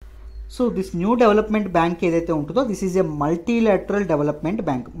 So this new development bank ఏదైతే ఉంటుందో this is a multilateral development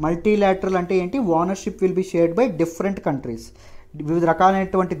bank. Multilateral అంటే ఏంటి, ownership will be shared by different countries. వివిధ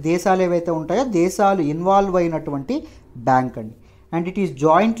రకాలైనటువంటి దేశాలు ఏవైతే ఉంటాయో దేశాలు ఇన్వాల్వ్ అయినటువంటి బ్యాంక్ అండి. And it is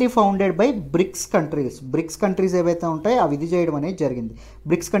jointly founded by bricks countries ఏవైతే ఉంటాయో అవి ఇది చేయడం అనేది జరిగింది.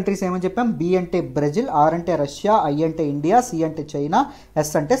 బ్రిక్స్ కంట్రీస్ ఏమని చెప్పాం, బి అంటే బ్రెజిల్, ఆర్ అంటే రష్యా, ఐ అంటే ఇండియా, సి అంటే చైనా,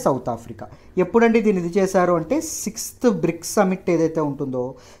 ఎస్ అంటే సౌత్ ఆఫ్రికా. ఎప్పుడండి దీన్ని ఇది చేశారు అంటే 6th బ్రిక్స్ సమిట్ ఏదైతే ఉంటుందో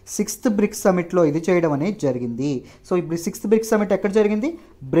 6th బ్రిక్స్ సమిట్లో ఇది చేయడం అనేది జరిగింది. సో ఇప్పుడు 6th బ్రిక్స్ సమిట్ ఎక్కడ జరిగింది,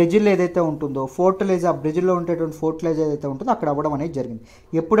 బ్రెజిల్ ఏదైతే ఉంటుందో బ్రెజిల్లో ఉండేటువంటి ఫోర్టిలైజ్ ఏదైతే ఉంటుందో అక్కడ అవ్వడం అనేది జరిగింది.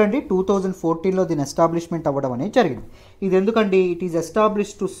 ఎప్పుడండి 2014లో దీని ఎస్టాబ్లిష్మెంట్ అవ్వడం అనేది జరిగింది. ఇది ఎందుకండి, it is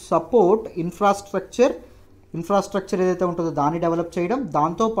establish to support infrastructure ఏదైతే ఉంటుందో దాన్ని డెవలప్ చేయడం,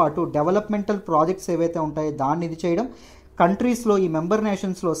 దాంతోపాటు డెవలప్మెంటల్ ప్రాజెక్ట్స్ ఏవైతే ఉంటాయో దాన్ని ఇది చేయడం, కంట్రీస్లో ఈ మెంబర్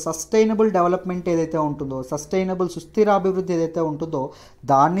నేషన్స్లో సస్టైనబుల్ డెవలప్మెంట్ ఏదైతే ఉంటుందో సుస్థిరాభివృద్ధి ఏదైతే ఉంటుందో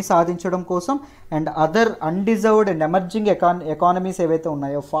దాన్ని సాధించడం కోసం and other undeserved and emerging economies ఏవైతే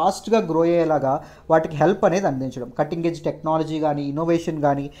ఉన్నాయో ఫాస్ట్గా గ్రో అయ్యేలాగా వాటికి హెల్ప్ అనేది అందించడం, కటింగ్ ఎడ్జ్ టెక్నాలజీ కానీ ఇన్నోవేషన్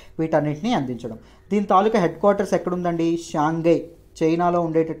కానీ వీటన్నిటిని అందించడం. దీని తాలూకా హెడ్ క్వార్టర్స్ ఎక్కడుందండి, షాంఘై, చైనాలో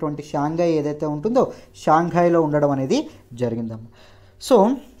ఉండేటటువంటి షాంఘై ఏదైతే ఉంటుందో షాంఘైలో ఉండడం అనేది జరిగిందమ్మ. సో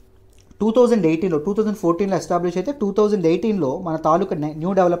 2014లో ఎస్టాబ్లిష్ అయితే 2018లో మన తాలూకా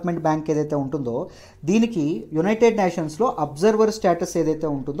న్యూ డెవలప్మెంట్ బ్యాంక్ ఏదైతే ఉంటుందో దీనికి యునైటెడ్ నేషన్స్లో అబ్జర్వర్ స్టేటస్ ఏదైతే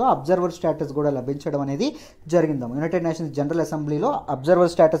ఉంటుందో అబ్జర్వర్ స్టేటస్ కూడా లభించడం అనేది జరిగిందమ్మ. యునైటెడ్ నేషన్స్ జనరల్ అసెంబ్లీలో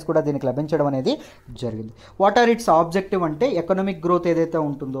అబ్జర్వర్ స్టేటస్ కూడా దీనికి లభించడం అనేది జరిగింది. వాట్ ఆర్ ఇట్స్ ఆబ్జెక్టివ్ అంటే ఎకనామిక్ గ్రోత్ ఏదైతే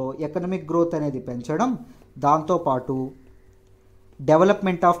ఉంటుందో ఎకనామిక్ గ్రోత్ అనేది పెంచడం, దాంతోపాటు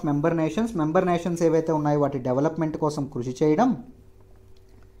డెవలప్మెంట్ ఆఫ్ మెంబర్ నేషన్స్ ఏవైతే ఉన్నాయో వాటి డెవలప్మెంట్ కోసం కృషి చేయడం,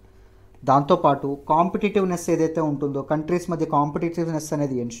 దాంతోపాటు కాంపిటేటివ్నెస్ ఏదైతే ఉంటుందో కంట్రీస్ మధ్య కాంపిటేటివ్నెస్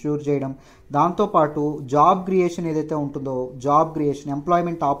అనేది ఎన్ష్యూర్ చేయడం, దాంతోపాటు జాబ్ క్రియేషన్ ఏదైతే ఉంటుందో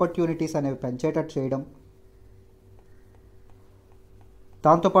ఎంప్లాయ్మెంట్ ఆపర్చునిటీస్ అనేవి పెంచేటట్టు చేయడం,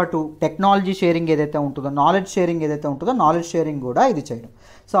 దాంతోపాటు టెక్నాలజీ షేరింగ్ ఏదైతే ఉంటుందో, నాలెడ్జ్ షేరింగ్ ఏదైతే ఉంటుందో, నాలెడ్జ్ షేరింగ్ కూడా ఇది చేయడం.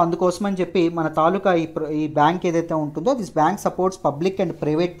 సో అందుకోసమని చెప్పి మన తాలూకా ఈ బ్యాంక్ ఏదైతే ఉంటుందో, this bank supports public and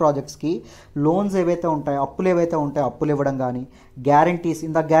private ప్రాజెక్ట్స్కి loans ఏవైతే ఉంటాయో, అప్పులు ఏవైతే ఉంటాయో అప్పులు ఇవ్వడం కానీ, గ్యారంటీస్,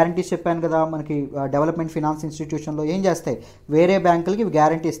 ఇందాక గ్యారంటీస్ చెప్పాను కదా, మనకి డెవలప్మెంట్ ఫినాన్స్ ఇన్స్టిట్యూషన్లో ఏం చేస్తాయి, వేరే బ్యాంకులకి ఇవి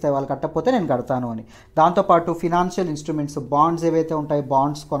గ్యారంటీ ఇస్తాయి, వాళ్ళు కట్టకపోతే నేను కడతాను అని. దాంతోపాటు ఫినాన్షియల్ ఇన్స్ట్రుమెంట్స్, బాండ్స్ ఏవైతే ఉంటాయో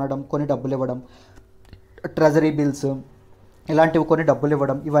బాండ్స్ కొనడం, కొని డబ్బులు ఇవ్వడం, ట్రెజరీ బిల్స్ ఇలాంటివి కొన్ని డబ్బులు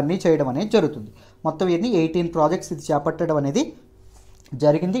ఇవ్వడం, ఇవన్నీ చేయడం అనేది జరుగుతుంది. మొత్తం ఇవన్నీ 18 ప్రాజెక్ట్స్ ఇది చేపట్టడం అనేది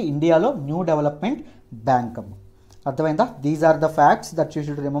జరిగింది ఇండియాలో న్యూ డెవలప్మెంట్ బ్యాంక్. అర్థమైందా? These are the facts that you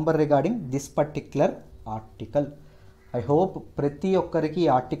should remember regarding this particular article. I hope ప్రతి ఒక్కరికి ఈ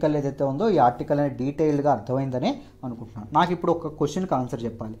ఆర్టికల్ ఏదైతే ఉందో ఈ ఆర్టికల్ అనేది డీటెయిల్డ్గా అర్థమైందనే అనుకుంటున్నాను. నాకు ఇప్పుడు ఒక క్వశ్చన్కి ఆన్సర్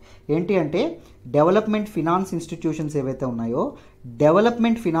చెప్పాలి. ఏంటి అంటే, డెవలప్మెంట్ ఫినాన్స్ ఇన్స్టిట్యూషన్స్ ఏవైతే ఉన్నాయో,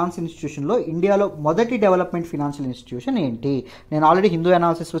 డెవలప్మెంట్ ఫినాన్స్ ఇన్స్టిట్యూషన్లో ఇండియాలో మొదటి డెవలప్మెంట్ ఫినాన్షియల్ ఇన్స్టిట్యూషన్ ఏంటి? నేను ఆల్రెడీ హిందూ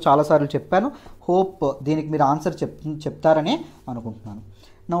అనాలిసిస్లో చాలాసార్లు చెప్పాను. హోప్ దీనికి మీరు ఆన్సర్ చెప్తారనే అనుకుంటున్నాను.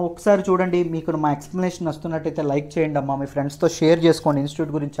 నా ఒకసారి చూడండి, మీకు మా ఎక్స్ప్లెనేషన్ వస్తున్నట్టయితే లైక్ చేయండి అమ్మా, మీ ఫ్రెండ్స్తో షేర్ చేసుకోండి,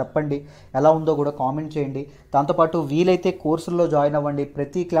 ఇన్స్టిట్యూట్ గురించి చెప్పండి, ఎలా ఉందో కూడా కామెంట్ చేయండి. దాంతోపాటు వీలైతే కోర్సుల్లో జాయిన్ అవ్వండి.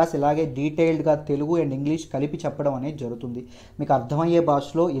 ప్రతి క్లాస్ ఇలాగే డీటెయిల్డ్గా తెలుగు అండ్ ఇంగ్లీష్ కలిపి చెప్పడం అనేది జరుగుతుంది. మీకు అర్థమయ్యే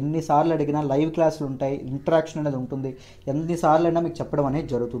భాషలో ఎన్నిసార్లు అడిగినా లైవ్ క్లాసులు ఉంటాయి, ఇంటరాక్షన్ అనేది ఉంటుంది, ఎన్నిసార్లు అయినా మీకు చెప్పడం అనేది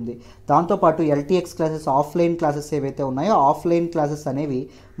జరుగుతుంది. దాంతోపాటు ఎల్టీఎక్స్ క్లాసెస్, ఆఫ్లైన్ క్లాసెస్ ఏవైతే ఉన్నాయో ఆఫ్లైన్ క్లాసెస్ అనేవి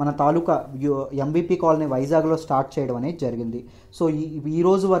మన తాలూకా ఎంబీపీ కాలనీ వైజాగ్లో స్టార్ట్ చేయడం అనేది జరిగింది. సో ఈ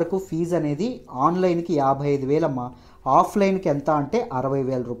రోజు వరకు ఫీజు అనేది ఆన్లైన్కి 55,000 అమ్మ, ఆఫ్లైన్కి ఎంత అంటే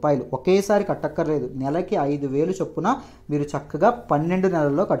 60,000 రూపాయలు. ఒకేసారి కట్టక్కర్లేదు, నెలకి 5,000 చొప్పున మీరు చక్కగా 12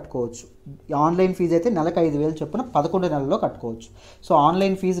 నెలల్లో కట్టుకోవచ్చు. ఆన్లైన్ ఫీజు అయితే నెలకు 5,000 చొప్పున 11 నెలల్లో కట్టుకోవచ్చు. సో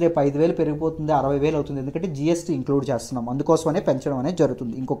ఆన్లైన్ ఫీజు రేపు 5,000 పెరిగిపోతుంది, 60,000 అవుతుంది, ఎందుకంటే జిఎస్టీ ఇంక్లూడ్ చేస్తున్నాం, అందుకోసమనే పెంచడం అనేది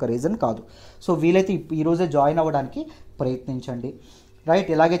జరుగుతుంది, ఇంకొక రీజన్ కాదు. సో వీలైతే ఈరోజే జాయిన్ అవ్వడానికి ప్రయత్నించండి. రైట్,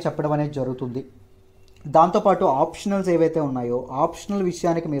 ఇలాగే చెప్పడం అనేది జరుగుతుంది. దాంతోపాటు ఆప్షనల్స్ ఏవైతే ఉన్నాయో, ఆప్షనల్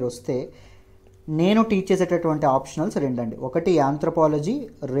విషయానికి మీరు వస్తే నేను టీచ్ చేసేటటువంటి ఆప్షనల్స్ రెండండి. ఒకటి ఆంథ్రోపాలజీ,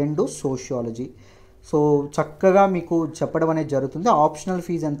 2 సోషియాలజీ. సో చక్కగా మీకు చెప్పడం అనేది జరుగుతుంది. ఆప్షనల్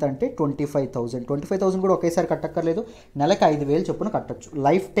ఫీజు ఎంత అంటే 25,000 కూడా ఒకేసారి కట్టక్కర్లేదు, నెలకు 5,000 చొప్పున కట్టచ్చు.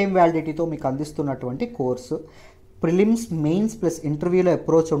 లైఫ్ టైం వ్యాలిడిటీతో మీకు అందిస్తున్నటువంటి కోర్సు. ప్రిలిమ్స్, మెయిన్స్ ప్లస్ ఇంటర్వ్యూలో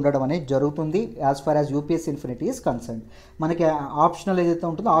అప్రోచ్ ఉండడం అనేది జరుగుతుంది as far as UPSC infinity is concern. మనకి ఆప్షనల్ ఏదైతే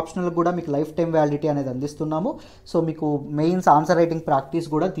ఉంటుందో ఆప్షనల్ కూడా మీకు లైఫ్ టైం వ్యాలిడిటీ అనేది అందిస్తున్నాము. సో మీకు మెయిన్స్ ఆన్సర్ రైటింగ్ ప్రాక్టీస్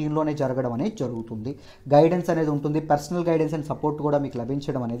కూడా దీనిలోనే జరగడం అనేది జరుగుతుంది. గైడెన్స్ అనేది ఉంటుంది, పర్సనల్ గైడెన్స్ అండ్ సపోర్ట్ కూడా మీకు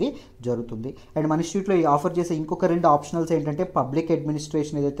లభించడం అనేది జరుగుతుంది. అండ్ మన ఇన్స్టిట్యూట్లో ఆఫర్ చేసే ఇంకొక 2 ఆప్షనల్స్ ఏంటంటే పబ్లిక్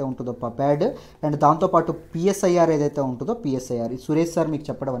అడ్మినిస్ట్రేషన్ ఏదైతే ఉంటుందో పబ్యాడ్, అండ్ దాంతోపాటు పిఎస్ఐఆర్ ఏదైతే ఉంటుందో పిఎస్ఐఆర్, సురేష్ సార్ మీకు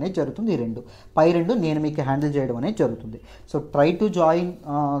చెప్పడం అనేది జరుగుతుంది. ఈ 2 పై 2 నేను మీకు హ్యాండిల్ చేయడం అనేది జరుగుతుంది. So try to join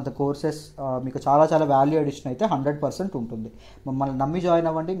the courses. మీకు చాలా చాలా వాల్యూ అడిషన్ అయితే 100% ఉంటుంది. మమ్మల్ని నమ్మి జాయిన్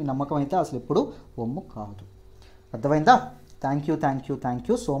అవ్వండి, మీ నమ్మకం అయితే అసలు ఎప్పుడు ఒమ్ము కాదు. అర్థమైందా? Thank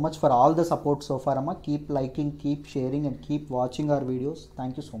you so much for all the support so far అమ్మ. Keep liking, keep sharing and keep watching our videos.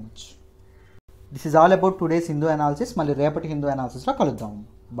 Thank you so much. This is all about today's Hindu analysis. మళ్ళీ రేపటి హిందూ అనాలిసిస్లో కలుద్దాం.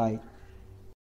 బాయ్.